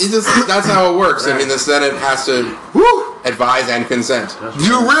odds. That's how it works. I mean, the Senate has to advise and consent.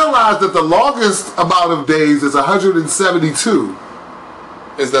 You realize that the longest amount of days is 172.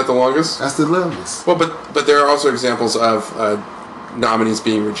 Is that the longest? That's the longest. Well, but there are also examples of nominees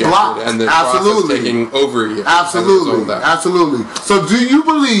being rejected blocked. And the process taking over a year. Absolutely. So do you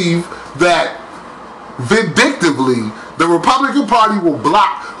believe that vindictively the Republican Party will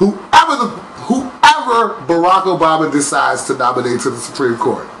block whoever Barack Obama decides to nominate to the Supreme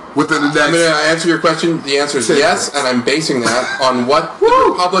Court within the next... I'm going to answer your question. The answer is yes, and I'm basing that on what the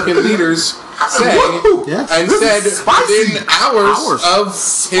Republican leaders say and said within hours of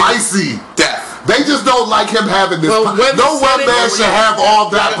spicy death. They just don't like him having this power. No one man should have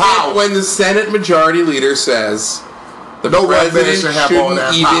all that power. When the Senate Majority Leader says the president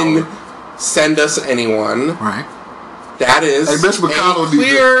shouldn't even send us anyone, right? That is a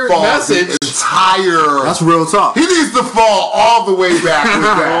clear message. That's real talk. He needs to fall all the way back with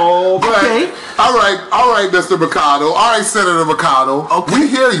that. Okay. All right, Mr. McConnell. All right, Senator McConnell. Okay. We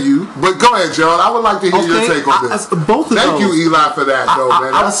hear you, but go ahead, Gerald. I would like to hear your take on this. Both of Thank you, Eli, for that, though,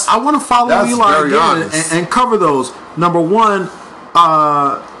 man. I want to follow Eli again and cover those. Number one,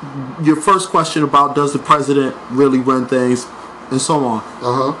 your first question about does the president really run things and so on.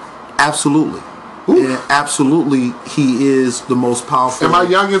 Absolutely. And absolutely, he is the most powerful. Am I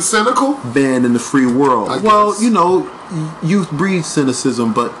young and cynical? Man in the free world. Well, you know, youth breeds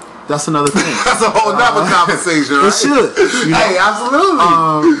cynicism, but that's another thing. That's a whole nother conversation, right? It should. You know? Hey,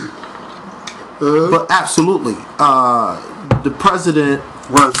 absolutely. But absolutely, the president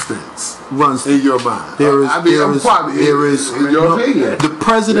runs things. In your mind. There is in your opinion. The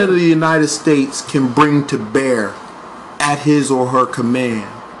president of the United States can bring to bear at his or her command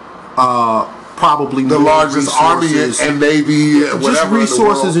probably the largest army and navy, just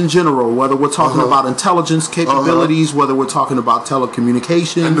resources in general, whether we're talking about intelligence capabilities, whether we're talking about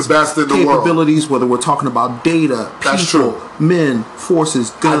telecommunications and the best in the capabilities, whether we're talking about data, people, men,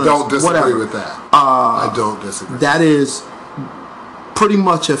 forces, guns. I don't disagree with that. I don't disagree. That is pretty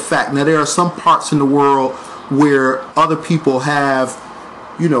much a fact. Now, there are some parts in the world where other people have,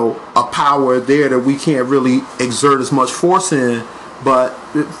 you know, a power there that we can't really exert as much force in. But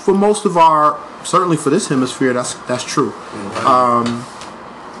for most of certainly for this hemisphere, that's true.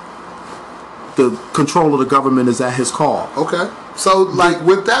 The control of the government is at his call. Okay. So, like,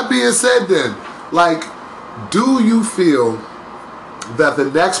 with that being said, then, like, do you feel that the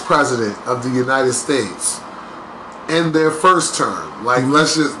next president of the United States, in their first term, like,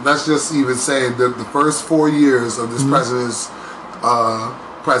 let's just even say that the first 4 years of this president's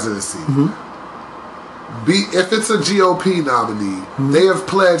presidency, if it's a GOP nominee, they have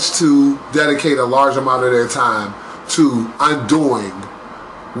pledged to dedicate a large amount of their time to undoing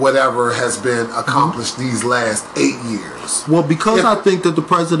whatever has been accomplished these last 8 years. Well, because I think that the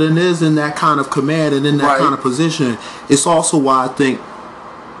president is in that kind of command and in that kind of position, it's also why I think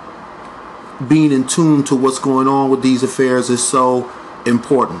being in tune to what's going on with these affairs is so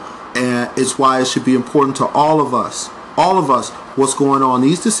important. And it's why it should be important to all of us, what's going on.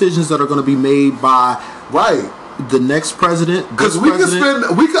 These decisions that are going to be made by the next president, because we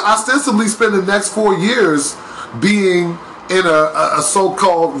could ostensibly spend the next 4 years being in a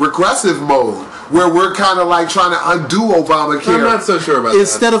so-called regressive mode where we're kind of like trying to undo Obamacare. I'm not so sure about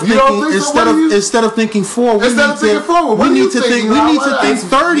instead that. Of thinking, instead of thinking forward, we need to think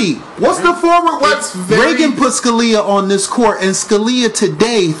 30. What's the forward? Reagan put Scalia on this court, and Scalia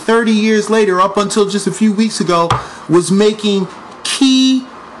today, 30 years later, up until just a few weeks ago, was making key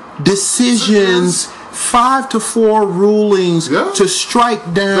decisions, 5-4 rulings to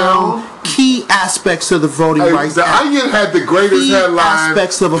strike down key aspects of the voting rights. The Onion had the greatest headline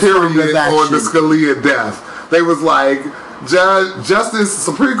period on the Scalia death. They was like,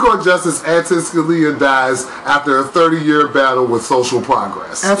 Supreme Court Justice Antonin Scalia dies after a 30-year battle with social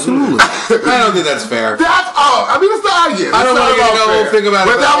progress. Absolutely. I don't think that's fair. It's the Onion. I don't want to get into a whole thing about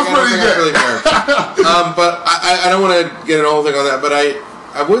it. But that was pretty good. Really fair. But I don't want to get into a whole thing on that. But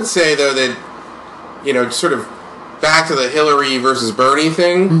I would say, though, that, you know, sort of back to the Hillary versus Bernie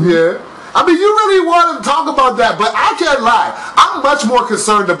thing. Yeah. I mean, you really want to talk about that, but I can't lie. I'm much more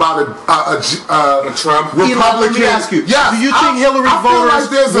concerned about a Trump Republican. Let me ask you. Yes, do you think Hillary voters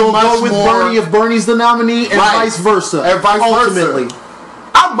will go with Bernie if Bernie's the nominee, and vice versa? And vice versa.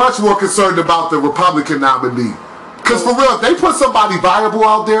 I'm much more concerned about the Republican nominee. Because for real, if they put somebody viable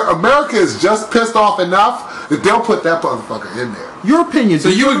out there, America is just pissed off enough that they'll put that motherfucker in there. Your opinion. So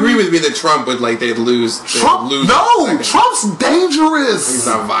you agree with me that Trump would they'd lose? Trump? No, Trump's dangerous. He's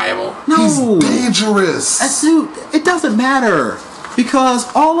not viable. No, he's dangerous. Dude, it doesn't matter because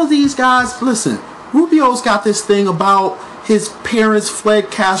all of these guys. Listen, Rubio's got this thing about his parents fled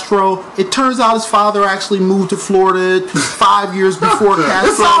Castro. It turns out his father actually moved to Florida 5 years before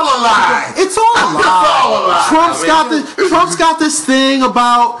Castro. It's all a lie. It's all a lie. Trump's got this thing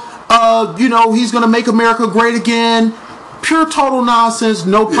about he's going to make America great again. Pure total nonsense,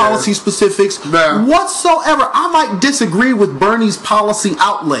 no policy specifics whatsoever. I might disagree with Bernie's policy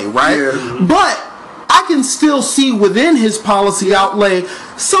outlay, right? Yeah. But I can still see within his policy outlay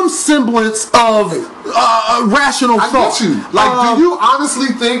some semblance of rational thought. I get you. Do you honestly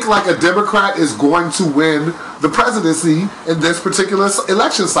think a Democrat is going to win the presidency in this particular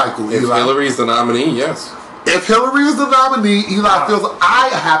election cycle? If Hillary's the nominee, yes. If Hillary is the nominee, Eli feels I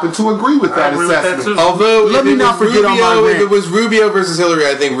happen to agree with that assessment. Although, if it was Rubio versus Hillary,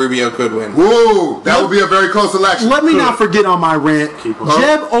 I think Rubio could win. Whoa, that would be a very close election. Let me not forget on my rant.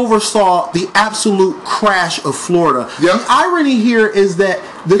 Jeb oversaw the absolute crash of Florida. Yep. The irony here is that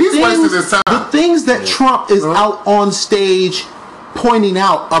the things that Trump is out on stage pointing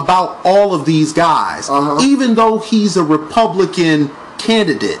out about all of these guys, even though he's a Republican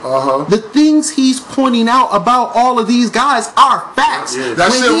candidate, the things he's pointing out about all of these guys are facts. Yeah.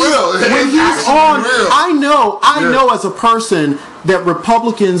 That shit real. When he's on, real. I know as a person that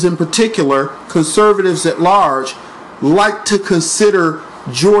Republicans in particular, conservatives at large, like to consider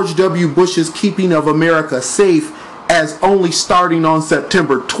George W. Bush's keeping of America safe as only starting on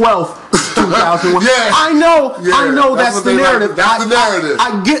September 12th, 2001. I know that's the narrative. That's the narrative.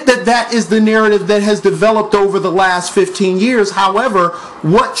 I get that is the narrative that has developed over the last 15 years. However,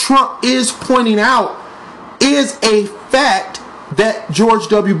 what Trump is pointing out is a fact that George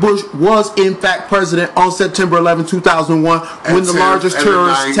W. Bush was in fact president on September 11, 2001, when the largest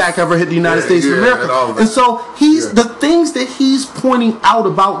terrorist attack ever hit the United States of America. And so the things that he's pointing out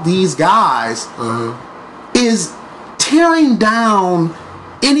about these guys is tearing down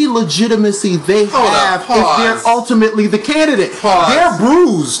any legitimacy they have if they're ultimately the candidate. They're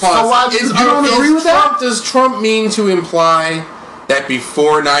bruised. So you don't agree with that? Does Trump mean to imply that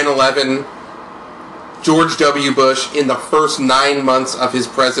before 9/11, George W. Bush, in the first 9 months of his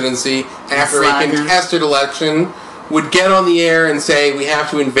presidency, after a contested election, would get on the air and say, we have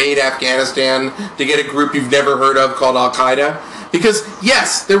to invade Afghanistan to get a group you've never heard of called Al-Qaeda? Because,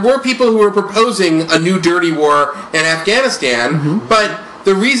 yes, there were people who were proposing a new dirty war in Afghanistan, but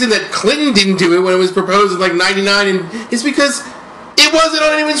the reason that Clinton didn't do it when it was proposed in 99 is because it wasn't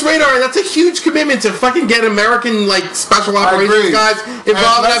on anyone's radar. That's a huge commitment to fucking get American special operations guys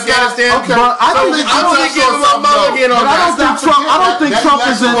involved in Afghanistan. But I don't think Trump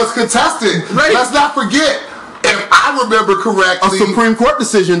is was contested. Right. Let's not forget. If I remember correctly, a Supreme Court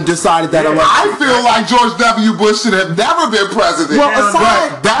decision decided that election. I feel like George W. Bush should have never been president. Well,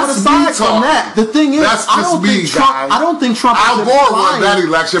 aside from that, the thing is, I don't think Trump. Al Gore won that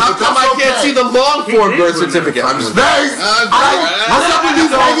election, but I can't see the long form birth certificate. I'm just what's up with these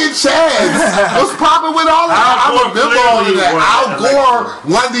hanging chads? What's popping with all of that? I remember all of that. Al Gore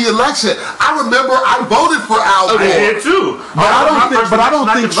won the election. I remember I voted for Al Gore. I did too. But I don't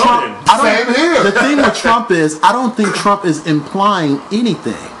think Trump. Same here. The thing with Trump is, I don't think Trump is implying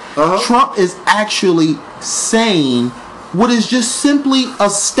anything. Trump is actually saying what is just simply a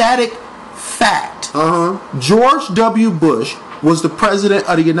static fact. George W. Bush was the president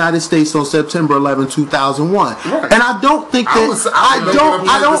of the United States on September 11, 2001. Right. And I don't think that he was the president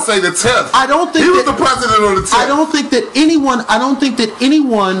on the 10th. I don't think that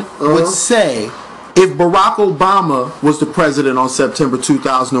anyone would say if Barack Obama was the president on September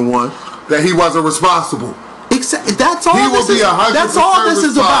 2001 that he wasn't responsible. That's all this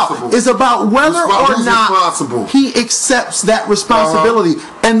is about. It's about whether or not he accepts that responsibility.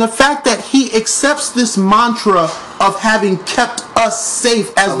 And the fact that he accepts this mantra of having kept us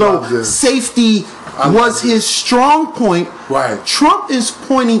safe as though safety was his strong point. Right. Trump is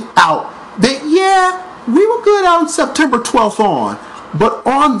pointing out that, we were good on September 12th on. But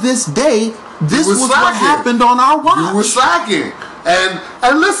on this day, this was what happened on our watch. You were slacking. And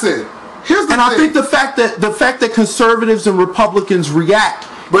listen, here's the thing. I think the fact that conservatives and Republicans react,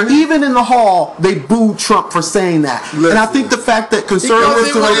 but even in the hall, they booed Trump for saying that. Listen, and I think the fact that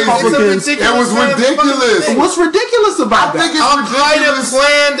conservatives and Republicans, it was ridiculous. What's ridiculous about that? Al-Qaeda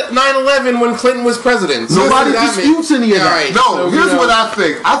planned 9/11 when Clinton was president. Nobody disputes any of that. No, here's what I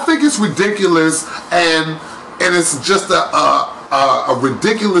think. I think it's ridiculous, and it's just a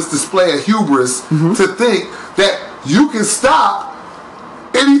ridiculous display of hubris to think that you can stop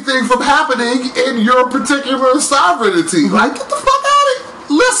anything from happening in your particular sovereignty. Like, get the fuck out of here.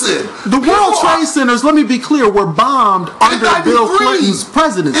 Listen, the World Trade Centers, let me be clear, were bombed under Bill Clinton's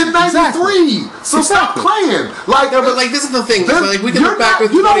presidency. In 93. Exactly. So stop playing. Like, no, but like this is the thing. So, like we can look back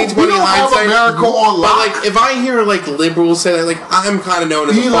with 2020 hindsight. America on lock. But like if I hear like liberals say that, like I'm kind of known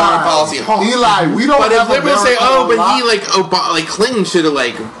as a foreign policy hawk. Eli, we don't. But have if liberals say, oh, but he like Clinton should have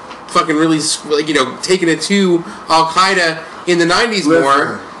like fucking really like taken it to Al Qaeda in the 90s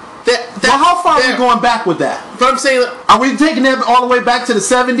more. Well, how far are we going back with that? But I'm saying, are we taking that all the way back to the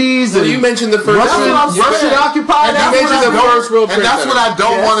 70s? Well, you mentioned the first. Russia occupied. You mentioned the first World Trade Center. And that's what I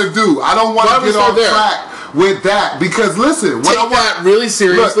don't want to do. I don't want to get off track with that because listen, take that really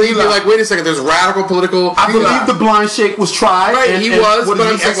seriously. You're like, wait a second. There's radical political. I believe the blind sheikh was tried. Right, he was. But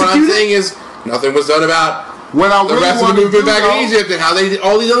what I'm saying is, nothing was done about. When I the rest of the movement back in Egypt and how they did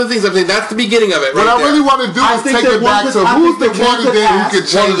all these other things. I'm saying that's the beginning of it. What I really want to do is take it back to who's the candidate who can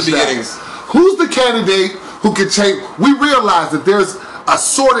change that. Who's the candidate who can change? We realize that there's a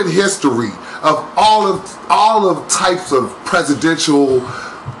sordid history of all of types of presidential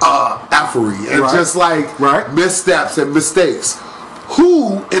effery and just like missteps and mistakes.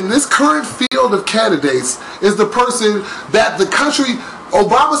 Who in this current field of candidates is the person that the country?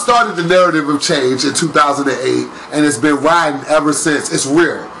 Obama started the narrative of change in 2008, and it's been riding ever since. It's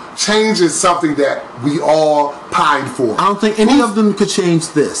real. Change is something that we all pine for. I don't think any of them could change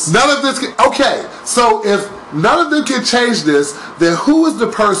this. None of this can. Okay, so if none of them can change this, then who is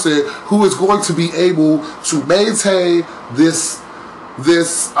the person who is going to be able to maintain this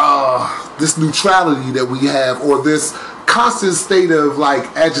neutrality that we have, or this constant state of like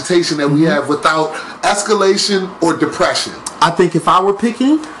agitation that we have without escalation or depression? I think if I were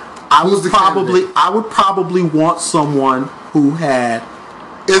picking, I would probably want someone who had.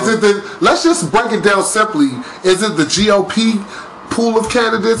 Let's just break it down simply. Is it the GOP pool of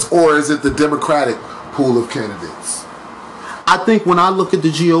candidates or is it the Democratic pool of candidates? I think when I look at the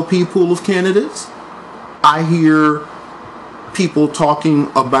GOP pool of candidates, I hear people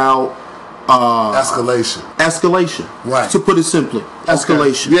talking about escalation. Right. To put it simply,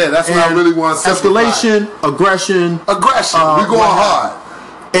 escalation. Okay. Yeah, that's what I really want to say. Escalation, aggression. We're going hard.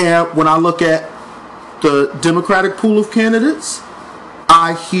 And when I look at the Democratic pool of candidates,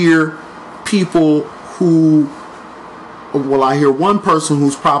 I hear people who, well, I hear one person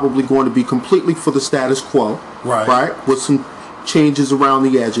who's probably going to be completely for the status quo. Right. With some changes around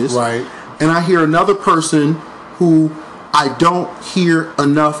the edges. Right. And I hear another person who I don't hear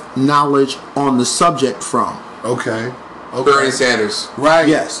enough knowledge on the subject from. Okay. Bernie Sanders. Right.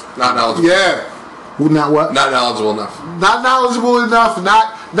 Yes. Not knowledgeable. Yeah. Well, not what? Not knowledgeable enough. Not knowledgeable enough.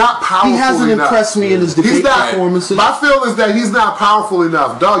 Not powerful enough. He hasn't impressed me in his debate performances. My feel is that he's not powerful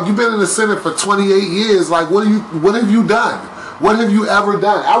enough. Dog, you've been in the Senate for 28 years. Like, what have you done? What have you ever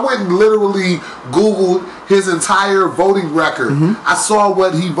done? I went and literally Googled his entire voting record. I saw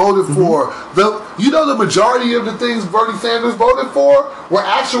what he voted for. The majority of the things Bernie Sanders voted for were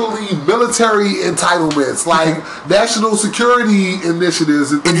actually military entitlements, like national security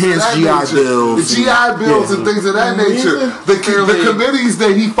initiatives and things enhanced of that GI bills. The GI bills and things of that nature. The committees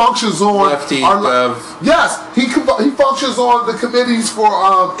that he functions on yes, he functions on the committees for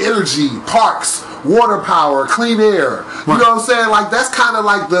energy, parks, water power, clean air. You know what I'm saying? Like, that's kind of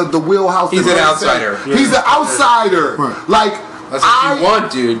like the wheelhouse. He's an outsider. Yeah. He's an outsider. Right. Like, that's what you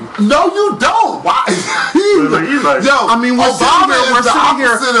want, dude. No, you don't. Why? I mean, we're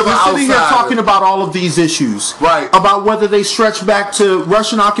sitting here talking about all of these issues. Right. About whether they stretch back to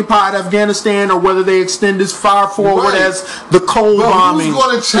Russian-occupied Afghanistan or whether they extend as far forward as the coal bombing. Who's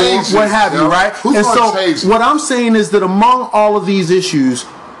going to change what have you, right? Who's going to change what I'm saying is that among all of these issues,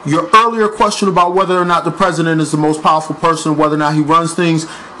 your earlier question about whether or not the president is the most powerful person, whether or not he runs things,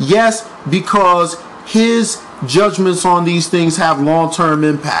 yes, because his judgments on these things have long-term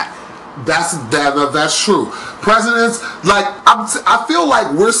impact. That's true. Presidents, like, I feel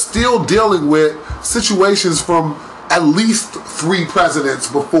like we're still dealing with situations from at least 3 presidents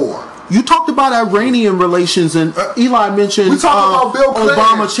before. You talked about Iranian relations, and Eli mentioned we talked about Bill Clinton.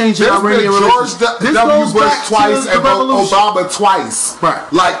 Obama changing Iranian relations. George W. Bush twice and Obama twice.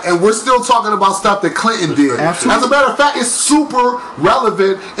 Right. Like, and we're still talking about stuff that Clinton did. Absolutely. As a matter of fact, it's super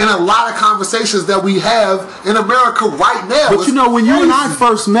relevant in a lot of conversations that we have in America right now. But when you and I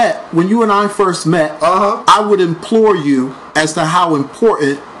first met, I would implore you as to how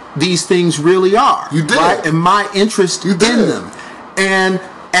important these things really are. You did. Right? And my interest in them. And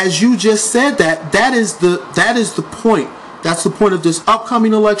as you just said, that is the point That's the point of this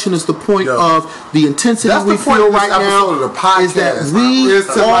upcoming election. Is the point of the intensity we feel right now. Is that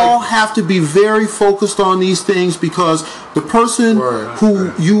we all have to be very focused on these things, because the person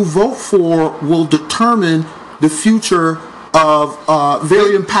who you vote for will determine the future of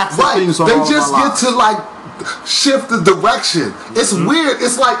very impactful things on all of our lives. They just get to like shift the direction. It's weird.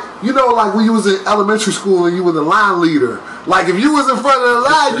 It's like, you know, like when you was in elementary school and you were the line leader. Like if you was in front of the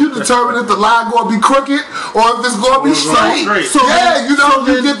line, you determine if the line going to be crooked or if it's going to be straight. So yeah, you know,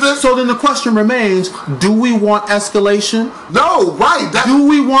 you get this. So then the question remains: do we want escalation? No, right? Do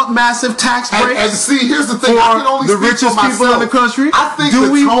we want massive tax breaks? And see, here's the thing: I can only the richest people in the country. I think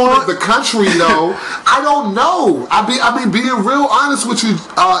the tone of the country, though, I don't know. I mean, being real honest with you,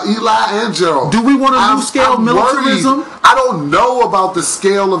 Eli and Gerald. Do we want a new scale militarism? I don't know about the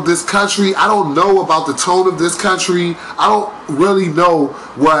scale of this country. I don't know about the tone of this country. I don't really know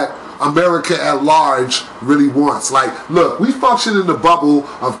what America at large really wants. Like, look, we function in the bubble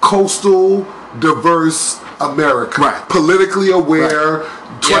of coastal, diverse America. Right. Politically aware,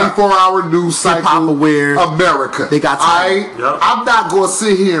 24-hour news cycle. Hip-hop aware. America. They got time. I'm not going to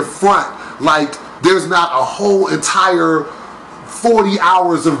sit here in front like there's not a whole entire 40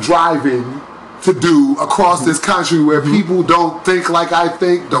 hours of driving to do across this country where people don't think like I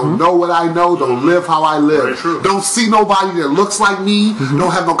think, don't know what I know, don't live how I live, don't see nobody that looks like me,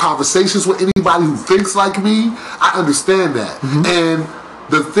 don't have no conversations with anybody who thinks like me. I understand that. And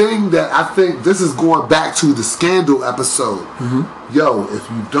the thing that I think, this is going back to the scandal episode. Yo, if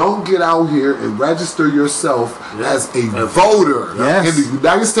you don't get out here and register yourself as a voter in the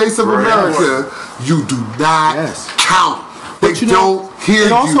United States of America, you do not count. They don't hear you.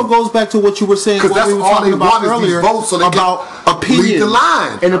 It also goes back to what you were saying, because that's we were all talking they about want earlier, is these votes so they about can opinions lead the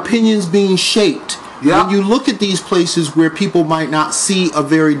line. And opinions being shaped. When you look at these places where people might not see a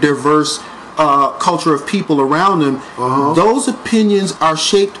very diverse culture of people around them, those opinions are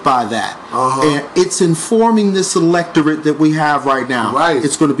shaped by that. And it's informing this electorate that we have right now.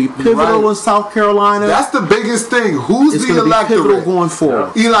 It's going to be pivotal in South Carolina. That's the biggest thing. Who's the electorate? Be pivotal going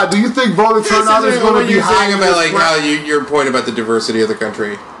forward. Eli, do you think voter turnout is going to be high? Saying about like how your point about the diversity of the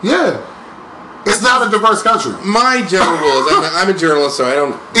country. Yeah. It's not a diverse country. My general rule is I'm a journalist, so I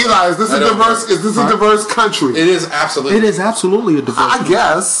don't. Eli, is this a diverse? Is this a diverse country? It is absolutely. It is absolutely a diverse. I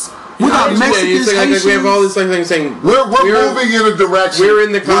guess. Without Mexicans, like we have all these things saying we're moving in a direction. We're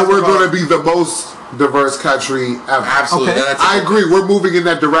in the where we're going to be the most diverse country ever. Absolutely, I agree. We're moving in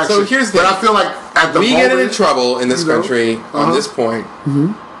that direction. So here's the. But I feel like at the we moment, get into trouble in this country on this point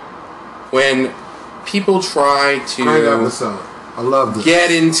when people try to. I love this. Get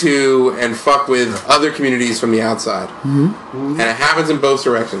into and fuck with other communities from the outside. And it happens in both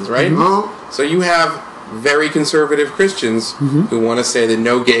directions, right? So you have very conservative Christians who want to say that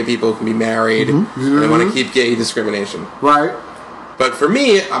no gay people can be married and they want to keep gay discrimination. Right. But for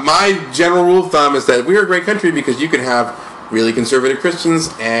me, my general rule of thumb is that we're a great country because you can have really conservative Christians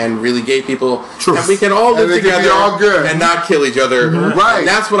and really gay people, and we can all live together and not kill each other. Right. And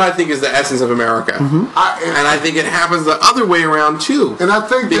that's what I think is the essence of America. And I think it happens the other way around too. And I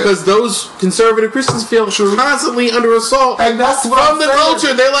think because those conservative Christians feel constantly under assault, and that's what from the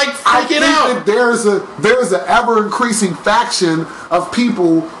culture. They're like freaking out. That there's an ever increasing faction of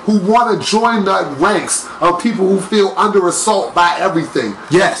people who want to join the ranks of people who feel under assault by everything.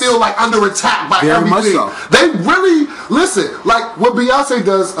 Yes. They feel like under attack by Very everything. much so. They really listen. Like when Beyonce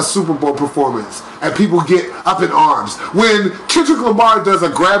does a Super Bowl performance and people get up in arms. When Kendrick Lamar does a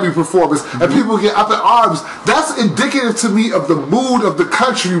Grammy performance and people get up in arms, that's indicative to me of the mood of the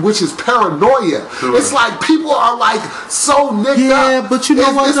country, which is paranoia. It's like people are like so nicked up. But you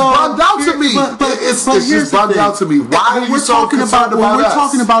know what? It's bugged out to me. It's just bugged out to me. Why are you so concerned about us? When we're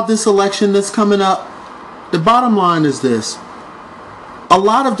talking about this election that's coming up, the bottom line is this. A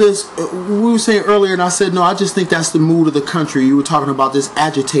lot of this, we were saying earlier, and I said, no, I just think that's the mood of the country. You were talking about this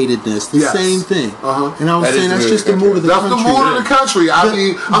agitatedness, the same thing. And I was saying that's just the mood of the country. That's the mood of the country. I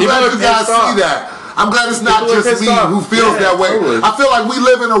mean, I'm glad you guys see that. I'm glad it's not just me who feels that way. I feel like we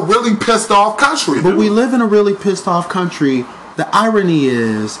live in a really pissed off country. But we live in a really pissed off country. The irony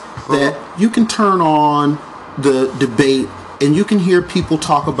is that you can turn on the debate and you can hear people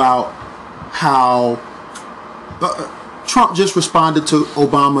talk about how Trump just responded to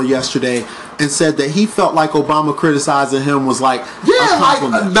Obama yesterday and said that he felt like Obama criticizing him was like like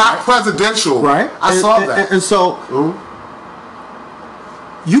not presidential. Right? I saw that. And so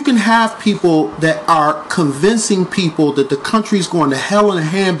you can have people that are convincing people that the country's going to hell in a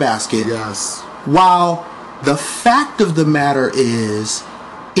handbasket. Yes. While the fact of the matter is,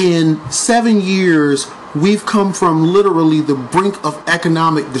 in 7 years, we've come from literally the brink of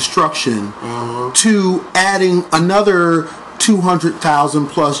economic destruction to adding another 200,000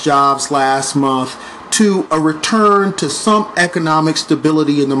 plus jobs last month, to a return to some economic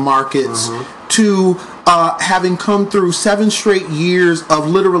stability in the markets, to having come through 7 straight years of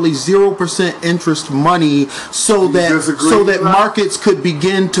literally 0% interest money, so that markets could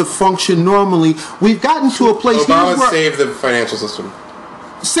begin to function normally. We've gotten to a place. Obama saved the financial system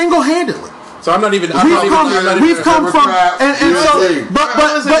single-handedly. So I'm not even. We've come from, and so, but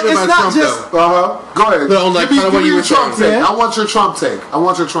it's not just. Go ahead. But on, like, give me what you were Trump saying. take. I want your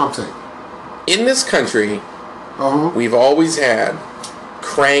Trump take. In this country, we've always had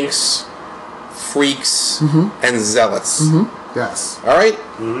cranks, freaks, and zealots. Yes. All right.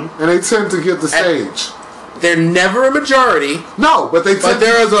 And they tend to get the stage. They're never a majority. No, but they. But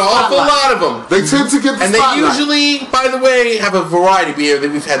there is an awful lot of them. They tend to get the and spotlight. They usually, by the way, have a variety.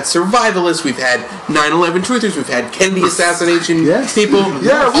 We've had survivalists, we've had 9/11 truthers, we've had Kennedy assassination people.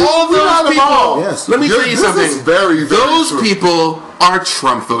 Yeah, all those people. Yes. Let me tell you something. Those people are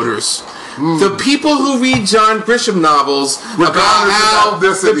Trump voters. The people who read John Grisham novels about how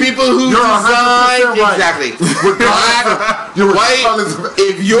the people who design exactly black, white.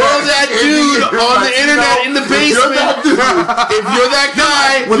 If you're that dude on the internet in the basement, if you're that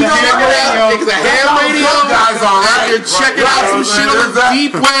guy with a ham radio, and you're checking out some shit on the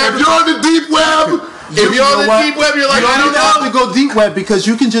deep web. If you're on the deep web. If you're on the deep web, you're like, I don't know. You go deep web because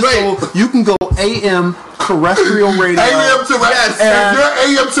you can just go. You can go AM terrestrial radio. AM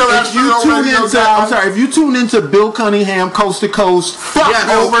terrestrial. If you tune into Bill Cunningham Coast to Coast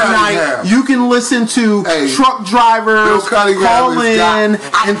overnight, you can listen to truck drivers call in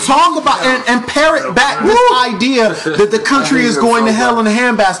and talk about and parrot back this idea that the country is going to hell in a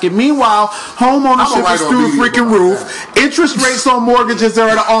handbasket. Meanwhile, home ownership is through the freaking roof. Interest rates on mortgages are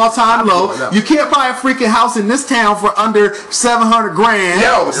at an all-time low. You can't buy a freaking house in this town for under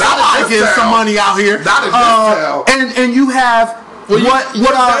 $700,000. Somebody get some money out here. And you have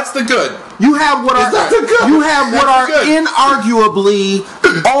that's the good. You have what are inarguably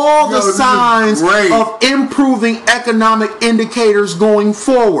all the signs of improving economic indicators going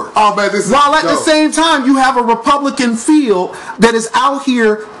forward. While at the same time you have a Republican field that is out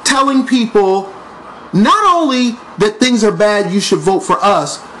here telling people not only that things are bad, you should vote for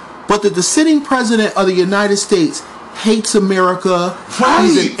us, but that the sitting president of the United States hates America.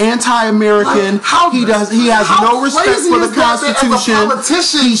 He's an anti-American. He has no respect for the Constitution.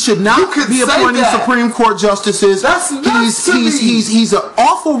 He should not be appointing Supreme Court justices. He's an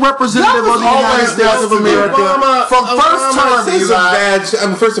awful representative of the United States of America. From first term,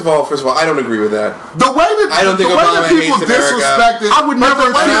 first of all, I don't agree with that. The way that I don't think Obama people hates America. disrespected. I would never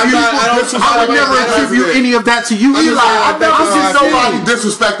attribute any of that to you. I've never seen nobody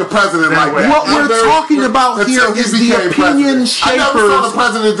disrespect the president like that. What we're talking about here is the opinion shapers. I never saw the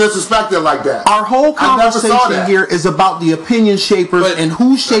president disrespected like that. Our whole conversation here is about the opinion shapers and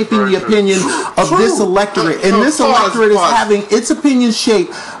who's shaping the opinion of this electorate. And this electorate is having its opinion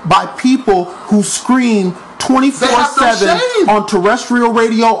shaped by people who scream 24/7 on terrestrial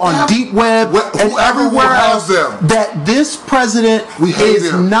radio, on deep web, and everywhere else that this president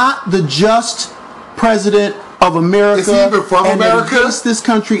is not the just president of America. Is he even from America? That he hates this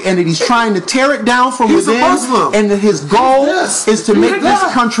country, and that he's trying to tear it down from within. He's a Muslim. And that his goal is to make this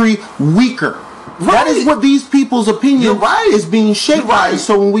country weaker. That is what these people's opinion is being shaped by.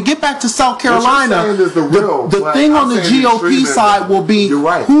 So when we get back to South Carolina, the thing on the GOP side will be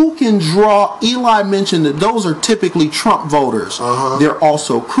who can draw. Eli mentioned that those are typically Trump voters. They're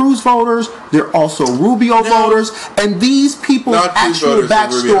also Cruz voters. They're also Rubio voters. And these people's actual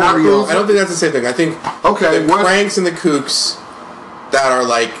backstory. I don't think that's the same thing. I think the cranks and the kooks that are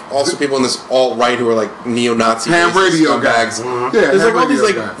like also people in this alt-right who are like neo-Nazi ham radio guys. There's like all these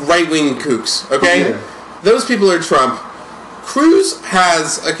like right-wing kooks, okay? Those people are Trump. Cruz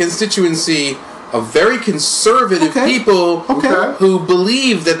has a constituency of very conservative people who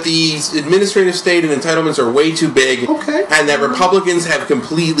believe that these administrative state and entitlements are way too big and that Republicans have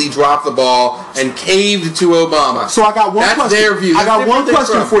completely dropped the ball and caved to Obama. So I got one question. That's their view. I got one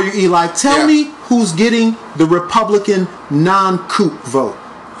question for you, Eli. Tell me who's getting the Republican non-coup vote.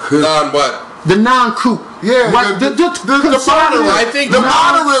 On what? The non-coup. Yeah, right? the moderate. I think the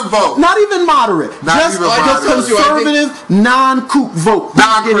moderate vote. Not even moderate. Just the conservative non-coup vote.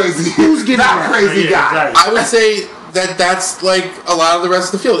 Not crazy. Who's getting that? Crazy guy. I would say that's like a lot of the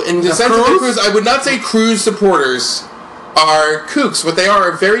rest of the field. In the sense of Cruz, I would not say Cruz supporters are kooks. What they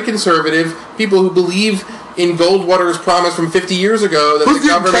are very conservative people who believe in Goldwater's promise from 50 years ago that the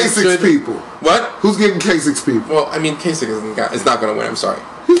government should... people? What? Who's getting Kasich's people? Well, I mean, Kasich is not going to win. I'm sorry.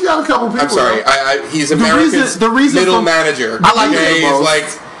 He's got a couple people. I'm sorry. He's America's middle manager. I like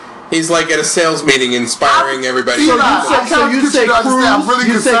him. He's like at a sales meeting inspiring everybody. So you say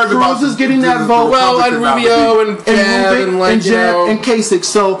Cruz is getting that vote. Well, and Rubio and Kasich.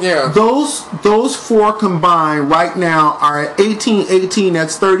 So those four combined right now are at 18.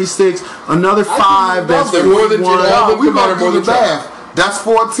 That's 36. Another 5. That's more than we about to do the math. That's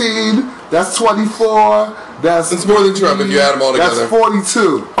 14. That's 24. It's more than Trump if you add them all together. That's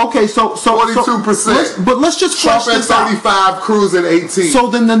 42. Okay, so 42%. But let's just Trump at 35, Cruz at 18.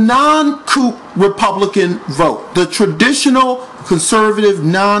 So then the non-coup Republican vote, the traditional conservative,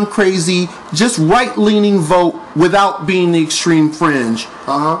 non-crazy, just right-leaning vote without being the extreme fringe,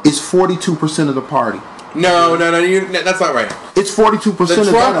 is 42% of the party. No, that's not right. It's 42%.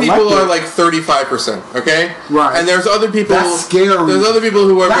 The Trump people are like 35%. Okay, right. And there's other people. That's scary. There's other people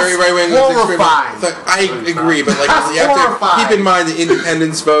who are very right wing. Horrifying. I agree, but like you have to keep in mind the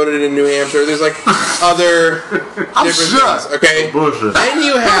independents voted in New Hampshire. There's like other different things. Okay, then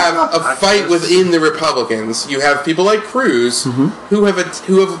you have a fight within the Republicans. You have people like Cruz who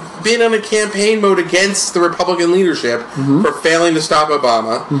have been on a campaign mode against the Republican leadership for failing to stop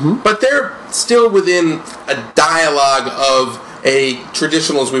Obama, but they're still within a dialogue of a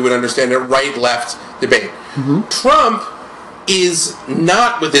traditional, as we would understand it, right-left debate. Trump is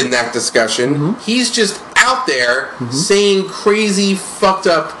not within that discussion. He's just out there saying crazy, fucked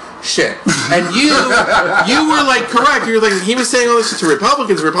up shit. And you were like correct. You were like, he was saying all this shit to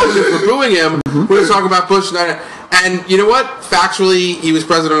Republicans. Republicans were booing him. We were talking about Bush. And you know what? Factually, he was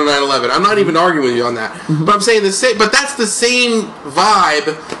president on 9/11. I'm not even arguing with you on that. But I'm saying the same. But that's the same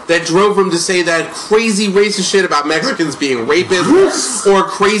vibe that drove him to say that crazy racist shit about Mexicans being rapists, or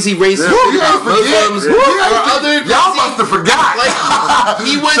crazy racist shit about Muslims, or other. Y'all must have forgot. Like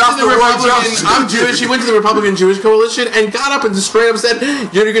he went to the Republican. I'm Jewish. He went to the Republican Jewish Coalition and got up and just straight up said,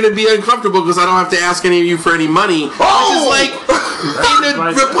 "You're going to be uncomfortable because I don't have to ask any of you for any money." Which is like in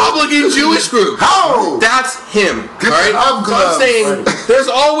a Republican Jewish group. That's him. Alright? So I'm saying there's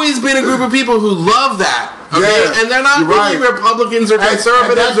always been a group of people who love that. Okay? And they're not really Republicans or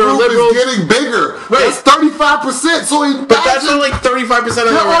conservatives or liberals. It's getting bigger. Right. It's 35%. So but that's only like 35%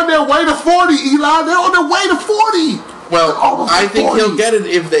 of They're on their way to 40, Eli. They're on their way to 40. Well, I think he'll get it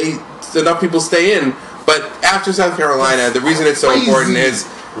if enough people stay in. But after South Carolina, the reason it's so important is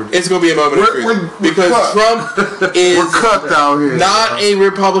it's going to be a moment of truth. Because Trump is not a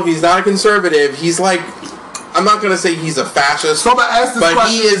Republican. He's not a conservative. He's like, I'm not going to say he's a fascist, so ask this but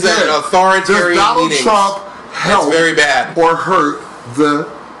he is an authoritarian. Does Donald Trump help very bad or hurt the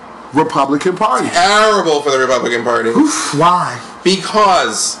Republican Party? Terrible for the Republican Party. Why?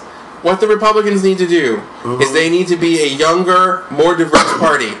 Because what the Republicans need to do is they need to be a younger, more diverse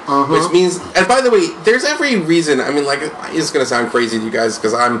party. Which means, and by the way, there's every reason, I mean, like, it's going to sound crazy to you guys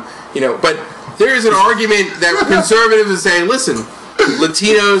because I'm, but there is an argument that conservatives are saying, listen,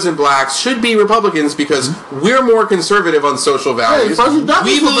 Latinos and blacks should be Republicans because we're more conservative on social values.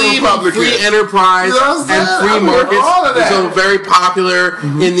 We believe in free enterprise and free markets. So very popular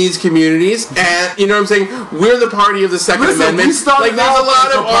in these communities, and you know what I'm saying. We're the party of the Second Amendment. Like there's a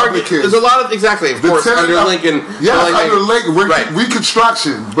lot of arguments. There's a lot of of course under Lincoln. Under Lincoln,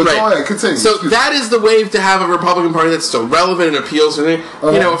 Reconstruction. But go ahead, continue. So that is the wave to have a Republican Party that's still relevant and appeals to me.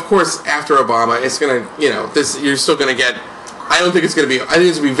 Of course, after Obama, it's gonna you're still gonna get. I don't think it's going to be. I think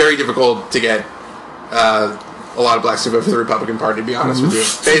it's going to be very difficult to get a lot of blacks to vote for the Republican Party. To be honest with you,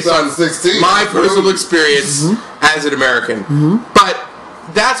 based on my personal experience as an American. But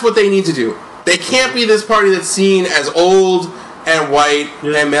that's what they need to do. They can't be this party that's seen as old and white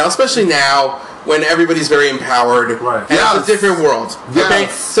and male, especially now when everybody's very empowered. And it's a different world. Okay,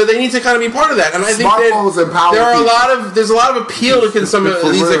 so they need to kind of be part of that. And I think that there's a lot of appeal to some of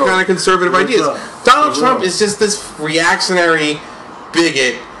these kind of conservative ideas. Donald Trump is just this reactionary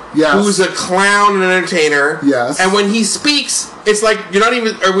bigot who's a clown and an entertainer. And when he speaks, it's like you're not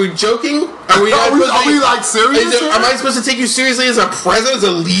even. Are we joking? Are we like serious? Am I supposed to take you seriously as a president, as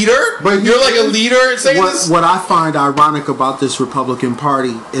a leader? But you're like a leader saying this. What I find ironic about this Republican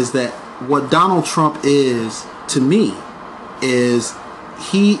Party is that what Donald Trump is to me is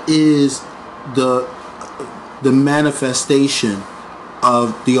he is the manifestation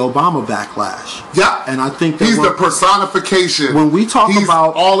of the Obama backlash. And I think that he's the personification. When we talk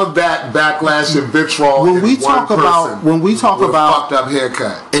about all of that backlash and vitriol, when we talk about fucked up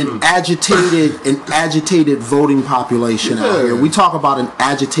haircut, an agitated voting population out here, we talk about an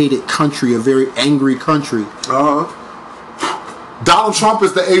agitated country, a very angry country. Donald Trump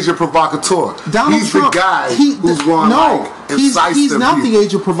is the agent provocateur. He's the guy who's going he's not the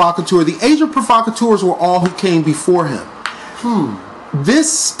agent provocateur. The agent provocateurs were all who came before him.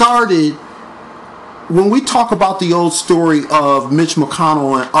 this started when we talk about the old story of Mitch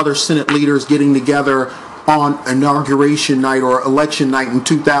McConnell and other Senate leaders getting together on inauguration night or election night in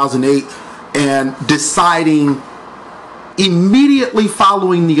 2008 and deciding immediately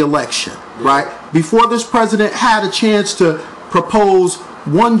following the election, right? Before this president had a chance to propose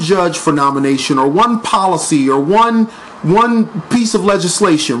one judge for nomination or one policy or one piece of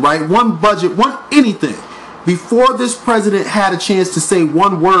legislation, right? One budget, one anything. Before this president had a chance to say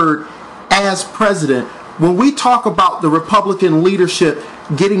one word as president, when we talk about the Republican leadership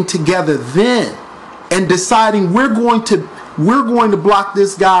getting together then and deciding we're going to block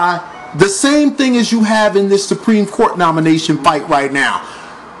this guy, the same thing as you have in this Supreme Court nomination fight right now.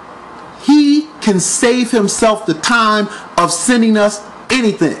 He can save himself the time of sending us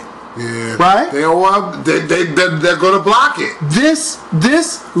anything. Yeah. Right? They're going to block it. This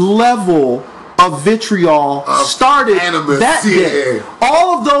level of vitriol started that day.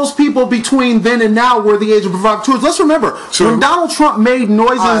 All of those people between then and now were the age of provocateurs. Let's remember, when Donald Trump made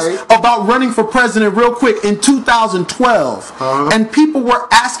noises about running for president real quick in 2012, and people were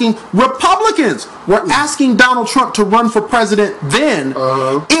asking, Republicans were asking Donald Trump to run for president then,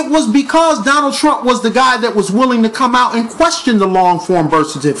 it was because Donald Trump was the guy that was willing to come out and question the long-form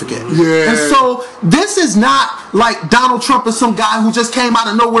birth certificate. Yeah. And so this is not like Donald Trump is some guy who just came out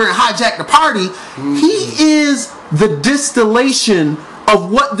of nowhere and hijacked the party. He is the distillation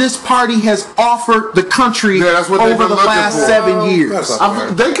of what this party has offered the country over the last 7 years.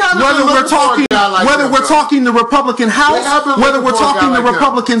 Whether we're talking the Republican House, whether we're talking the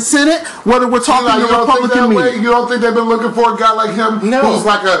Republican Senate, whether we're talking the Republican media. You don't think they've been looking for a guy like him? No. Who's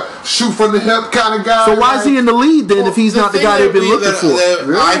like a shoot from the hip kind of guy? So why is he in the lead then if he's not the guy they've been looking for?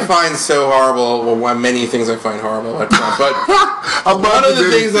 I find so horrible, well, many things I find horrible at Trump, but one of the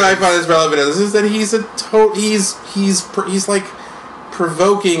things that I find is relevant is that he's like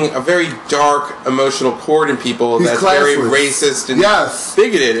provoking a very dark emotional chord in people that's very racist and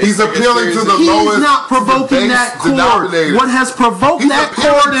bigoted. He's appealing to the lowest. He's not provoking that chord. What has provoked that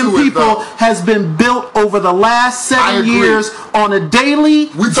chord in people has been built over the last 7 years on a daily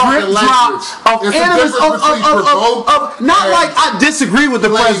drip drop of animus. Not like I disagree with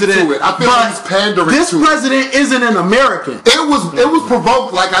the president, but this president isn't an American. It was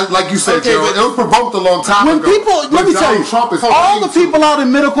provoked, like you said, Gerald. It was provoked a long time ago. When people, let me tell you, all the people out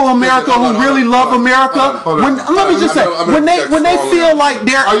in middle America who really love America, let me just say, when they feel like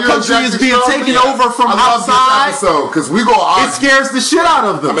their country is being taken over from outside, because we go, it scares the shit out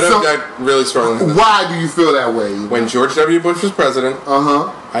of them. I'm going to really strongly. Why do you feel that way? When George W. Bush was president,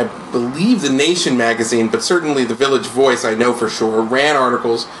 I believe The Nation magazine, but certainly The Village Voice, I know for sure, ran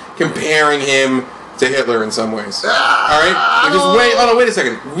articles comparing him to Hitler in some ways. All right? Wait a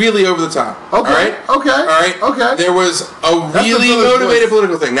second. Really over the top. Okay. All right? There was a really motivated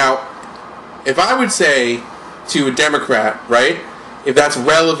political thing. Now, if I would say to a Democrat, right, if that's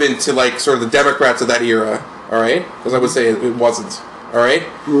relevant to like sort of the Democrats of that era, all right, because I would say it wasn't, all right,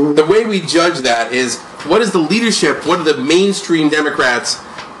 the way we judge that is what is the leadership, what are the mainstream Democrats,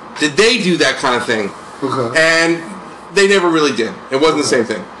 did they do that kind of thing? And they never really did. It wasn't the same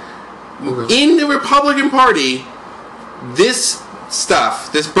thing. In the Republican Party, this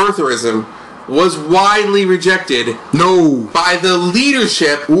stuff, this birtherism, was widely rejected by the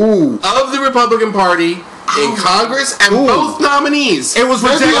leadership of the Republican Party in Congress and both nominees. It was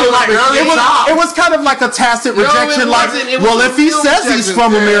rejected it was kind of like a tacit rejection, if he says he's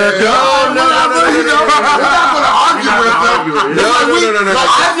from America. We're not going to argue with him.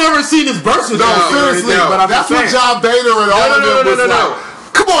 I've never seen his birth certificate. Seriously, but that's what John Boehner and all of them was like.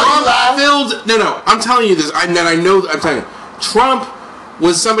 Come on, Eli. I'm telling you this. I'm telling you. Trump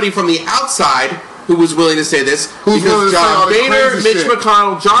was somebody from the outside who was willing to say this because John Boehner, Mitch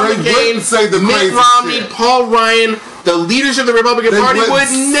McConnell, John McCain, Mitt Romney, Paul Ryan, the leaders of the Republican Party would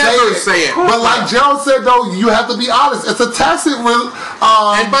never say it. But like Gerald said, though, you have to be honest. It's a tacit. And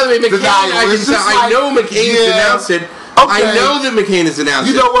by the way, McCain, I know McCain has denounced it. I know that McCain has denounced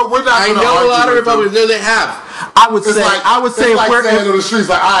it. You know what? We're not. I know a lot of Republicans. No, they have. I would say if we're on the streets,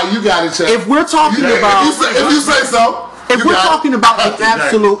 like, all right, you got it, Chad. If we're talking about, if you say so. If we're talking about the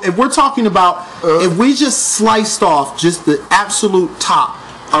absolute, if we just sliced off just the absolute top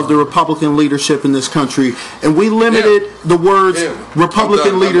of the Republican leadership in this country, and we limited the words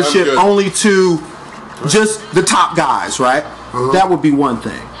Republican leadership only to just the top guys, right? That would be one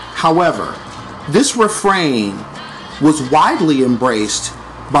thing. However, this refrain was widely embraced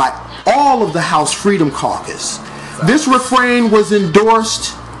by all of the House Freedom Caucus. This refrain was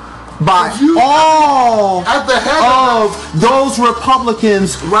endorsed by all at the head of those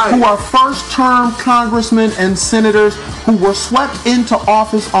Republicans who are first-term congressmen and senators who were swept into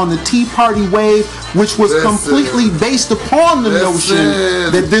office on the Tea Party wave, which was completely based upon the notion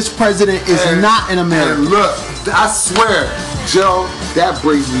that this president is not an American. And look, I swear, Joe, that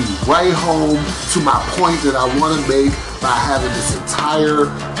brings me right home to my point that I want to make by having this entire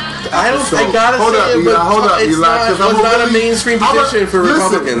I gotta say it, but it's not a mainstream position for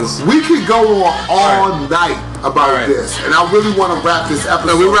Republicans. We could go on all night about this, and I really want to wrap this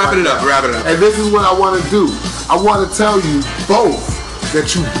episode. No, we're wrapping it up. And this is what I want to do. I want to tell you both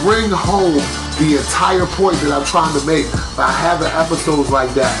that you bring home the entire point that I'm trying to make by having episodes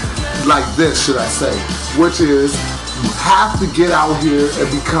like that, like this, should I say, which is you have to get out here and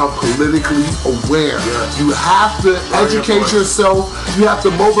become politically aware. You have to educate yourself. You have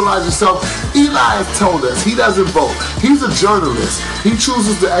to mobilize yourself. Eli has told us he doesn't vote. He's a journalist. He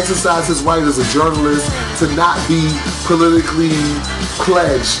chooses to exercise his right as a journalist to not be politically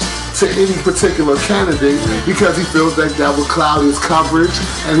pledged to any particular candidate because he feels that that would cloud his coverage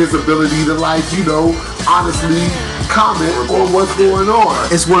and his ability to, like, you know, honestly comment on what's going on.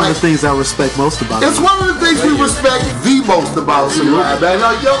 It's one of the things I respect most about him. It's one of the things we respect the most about Eli, man.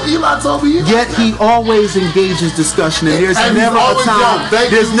 Like, yo, Eli told me. Yet he always engages discussion, and there's never a time.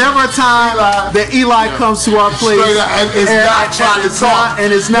 There's never a time that Eli comes to our place and is not trying to talk,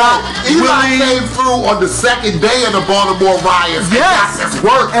 and is not. Eli came through on the second day of the Baltimore riots. Yes, and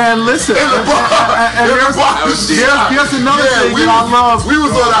work. And listen, there's another thing that I love. We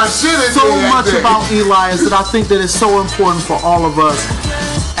was on our shit so much about Eli is that I think that it's so important for all of us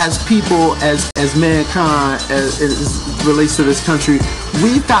as people, as mankind, as it relates to this country.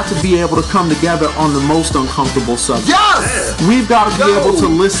 We've got to be able to come together on the most uncomfortable subjects. Yes! We've got to be able to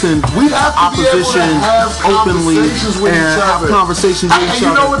listen we have to opposition be able to have openly with and have conversations with each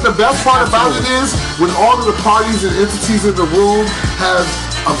other. And you know what the best part about it is? When all of the parties and entities in the room have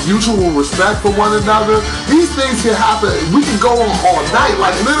a mutual respect for one another, these things can happen. We can go on all night,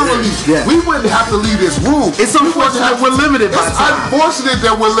 like literally. We wouldn't have to leave this room. It's unfortunate we're limited by time. It's unfortunate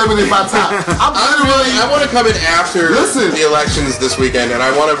that we're limited by time. I want to come in after the elections this weekend, and I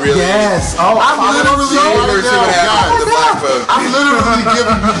want to really. Yes. I'm literally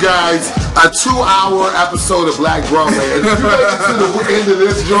giving you guys a 2-hour episode of Black Broadway. And if you make it to the end of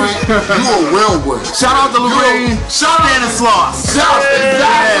this joint, you a real one. Shout out to Lorraine Stanislaus.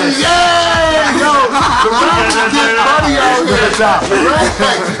 Yeah! Yo! The rappers get funny out here.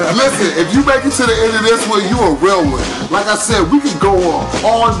 Listen, if you make it to the end of this one, you a real one. Like I said, we can go on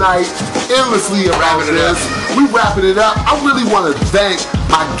all night, endlessly about this. We wrapping it up. I really want to thank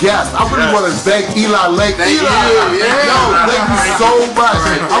my guest. I really want to thank Eli Lake. Yo, thank you so much.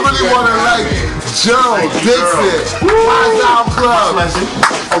 I really want to thank Joe Dixon, Wise Out Club,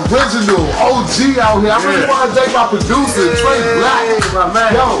 original OG out here. I really want to thank my producer, Trey Black.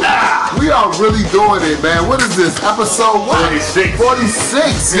 Yo, we are really doing it, man. What is this? Episode what?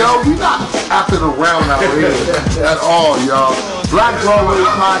 46. Yo, we not acting around out here at all, y'all. Black Broadway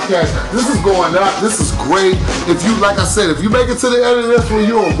Podcast. This is going up. This is great. If you, like I said, if you make it to the end of this one,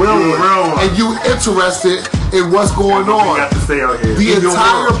 you're a real one. And you interested in what's going on. We got to stay out here. The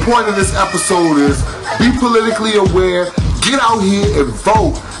entire point of this episode is be politically aware, get out here and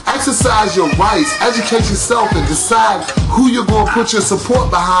vote. Exercise your rights, educate yourself, and decide who you're going to put your support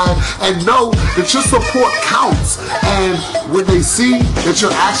behind, and know that your support counts. And when they see that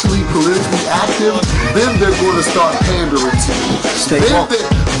you're actually politically active, then they're going to start pandering to you.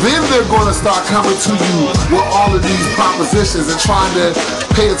 Then they're going to start coming to you with all of these propositions and trying to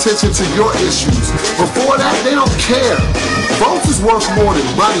pay attention to your issues. Before that, they don't care. Votes is worth more than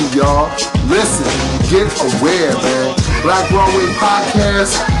money, y'all. Listen, get aware, man. Black Broadway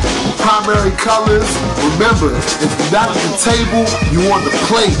Podcast, primary colors. Remember, if you're not at the table, you on the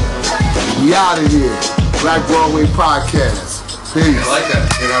plate. We out of here. Black Broadway Podcast. Peace. I like that.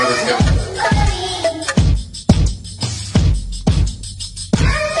 You know,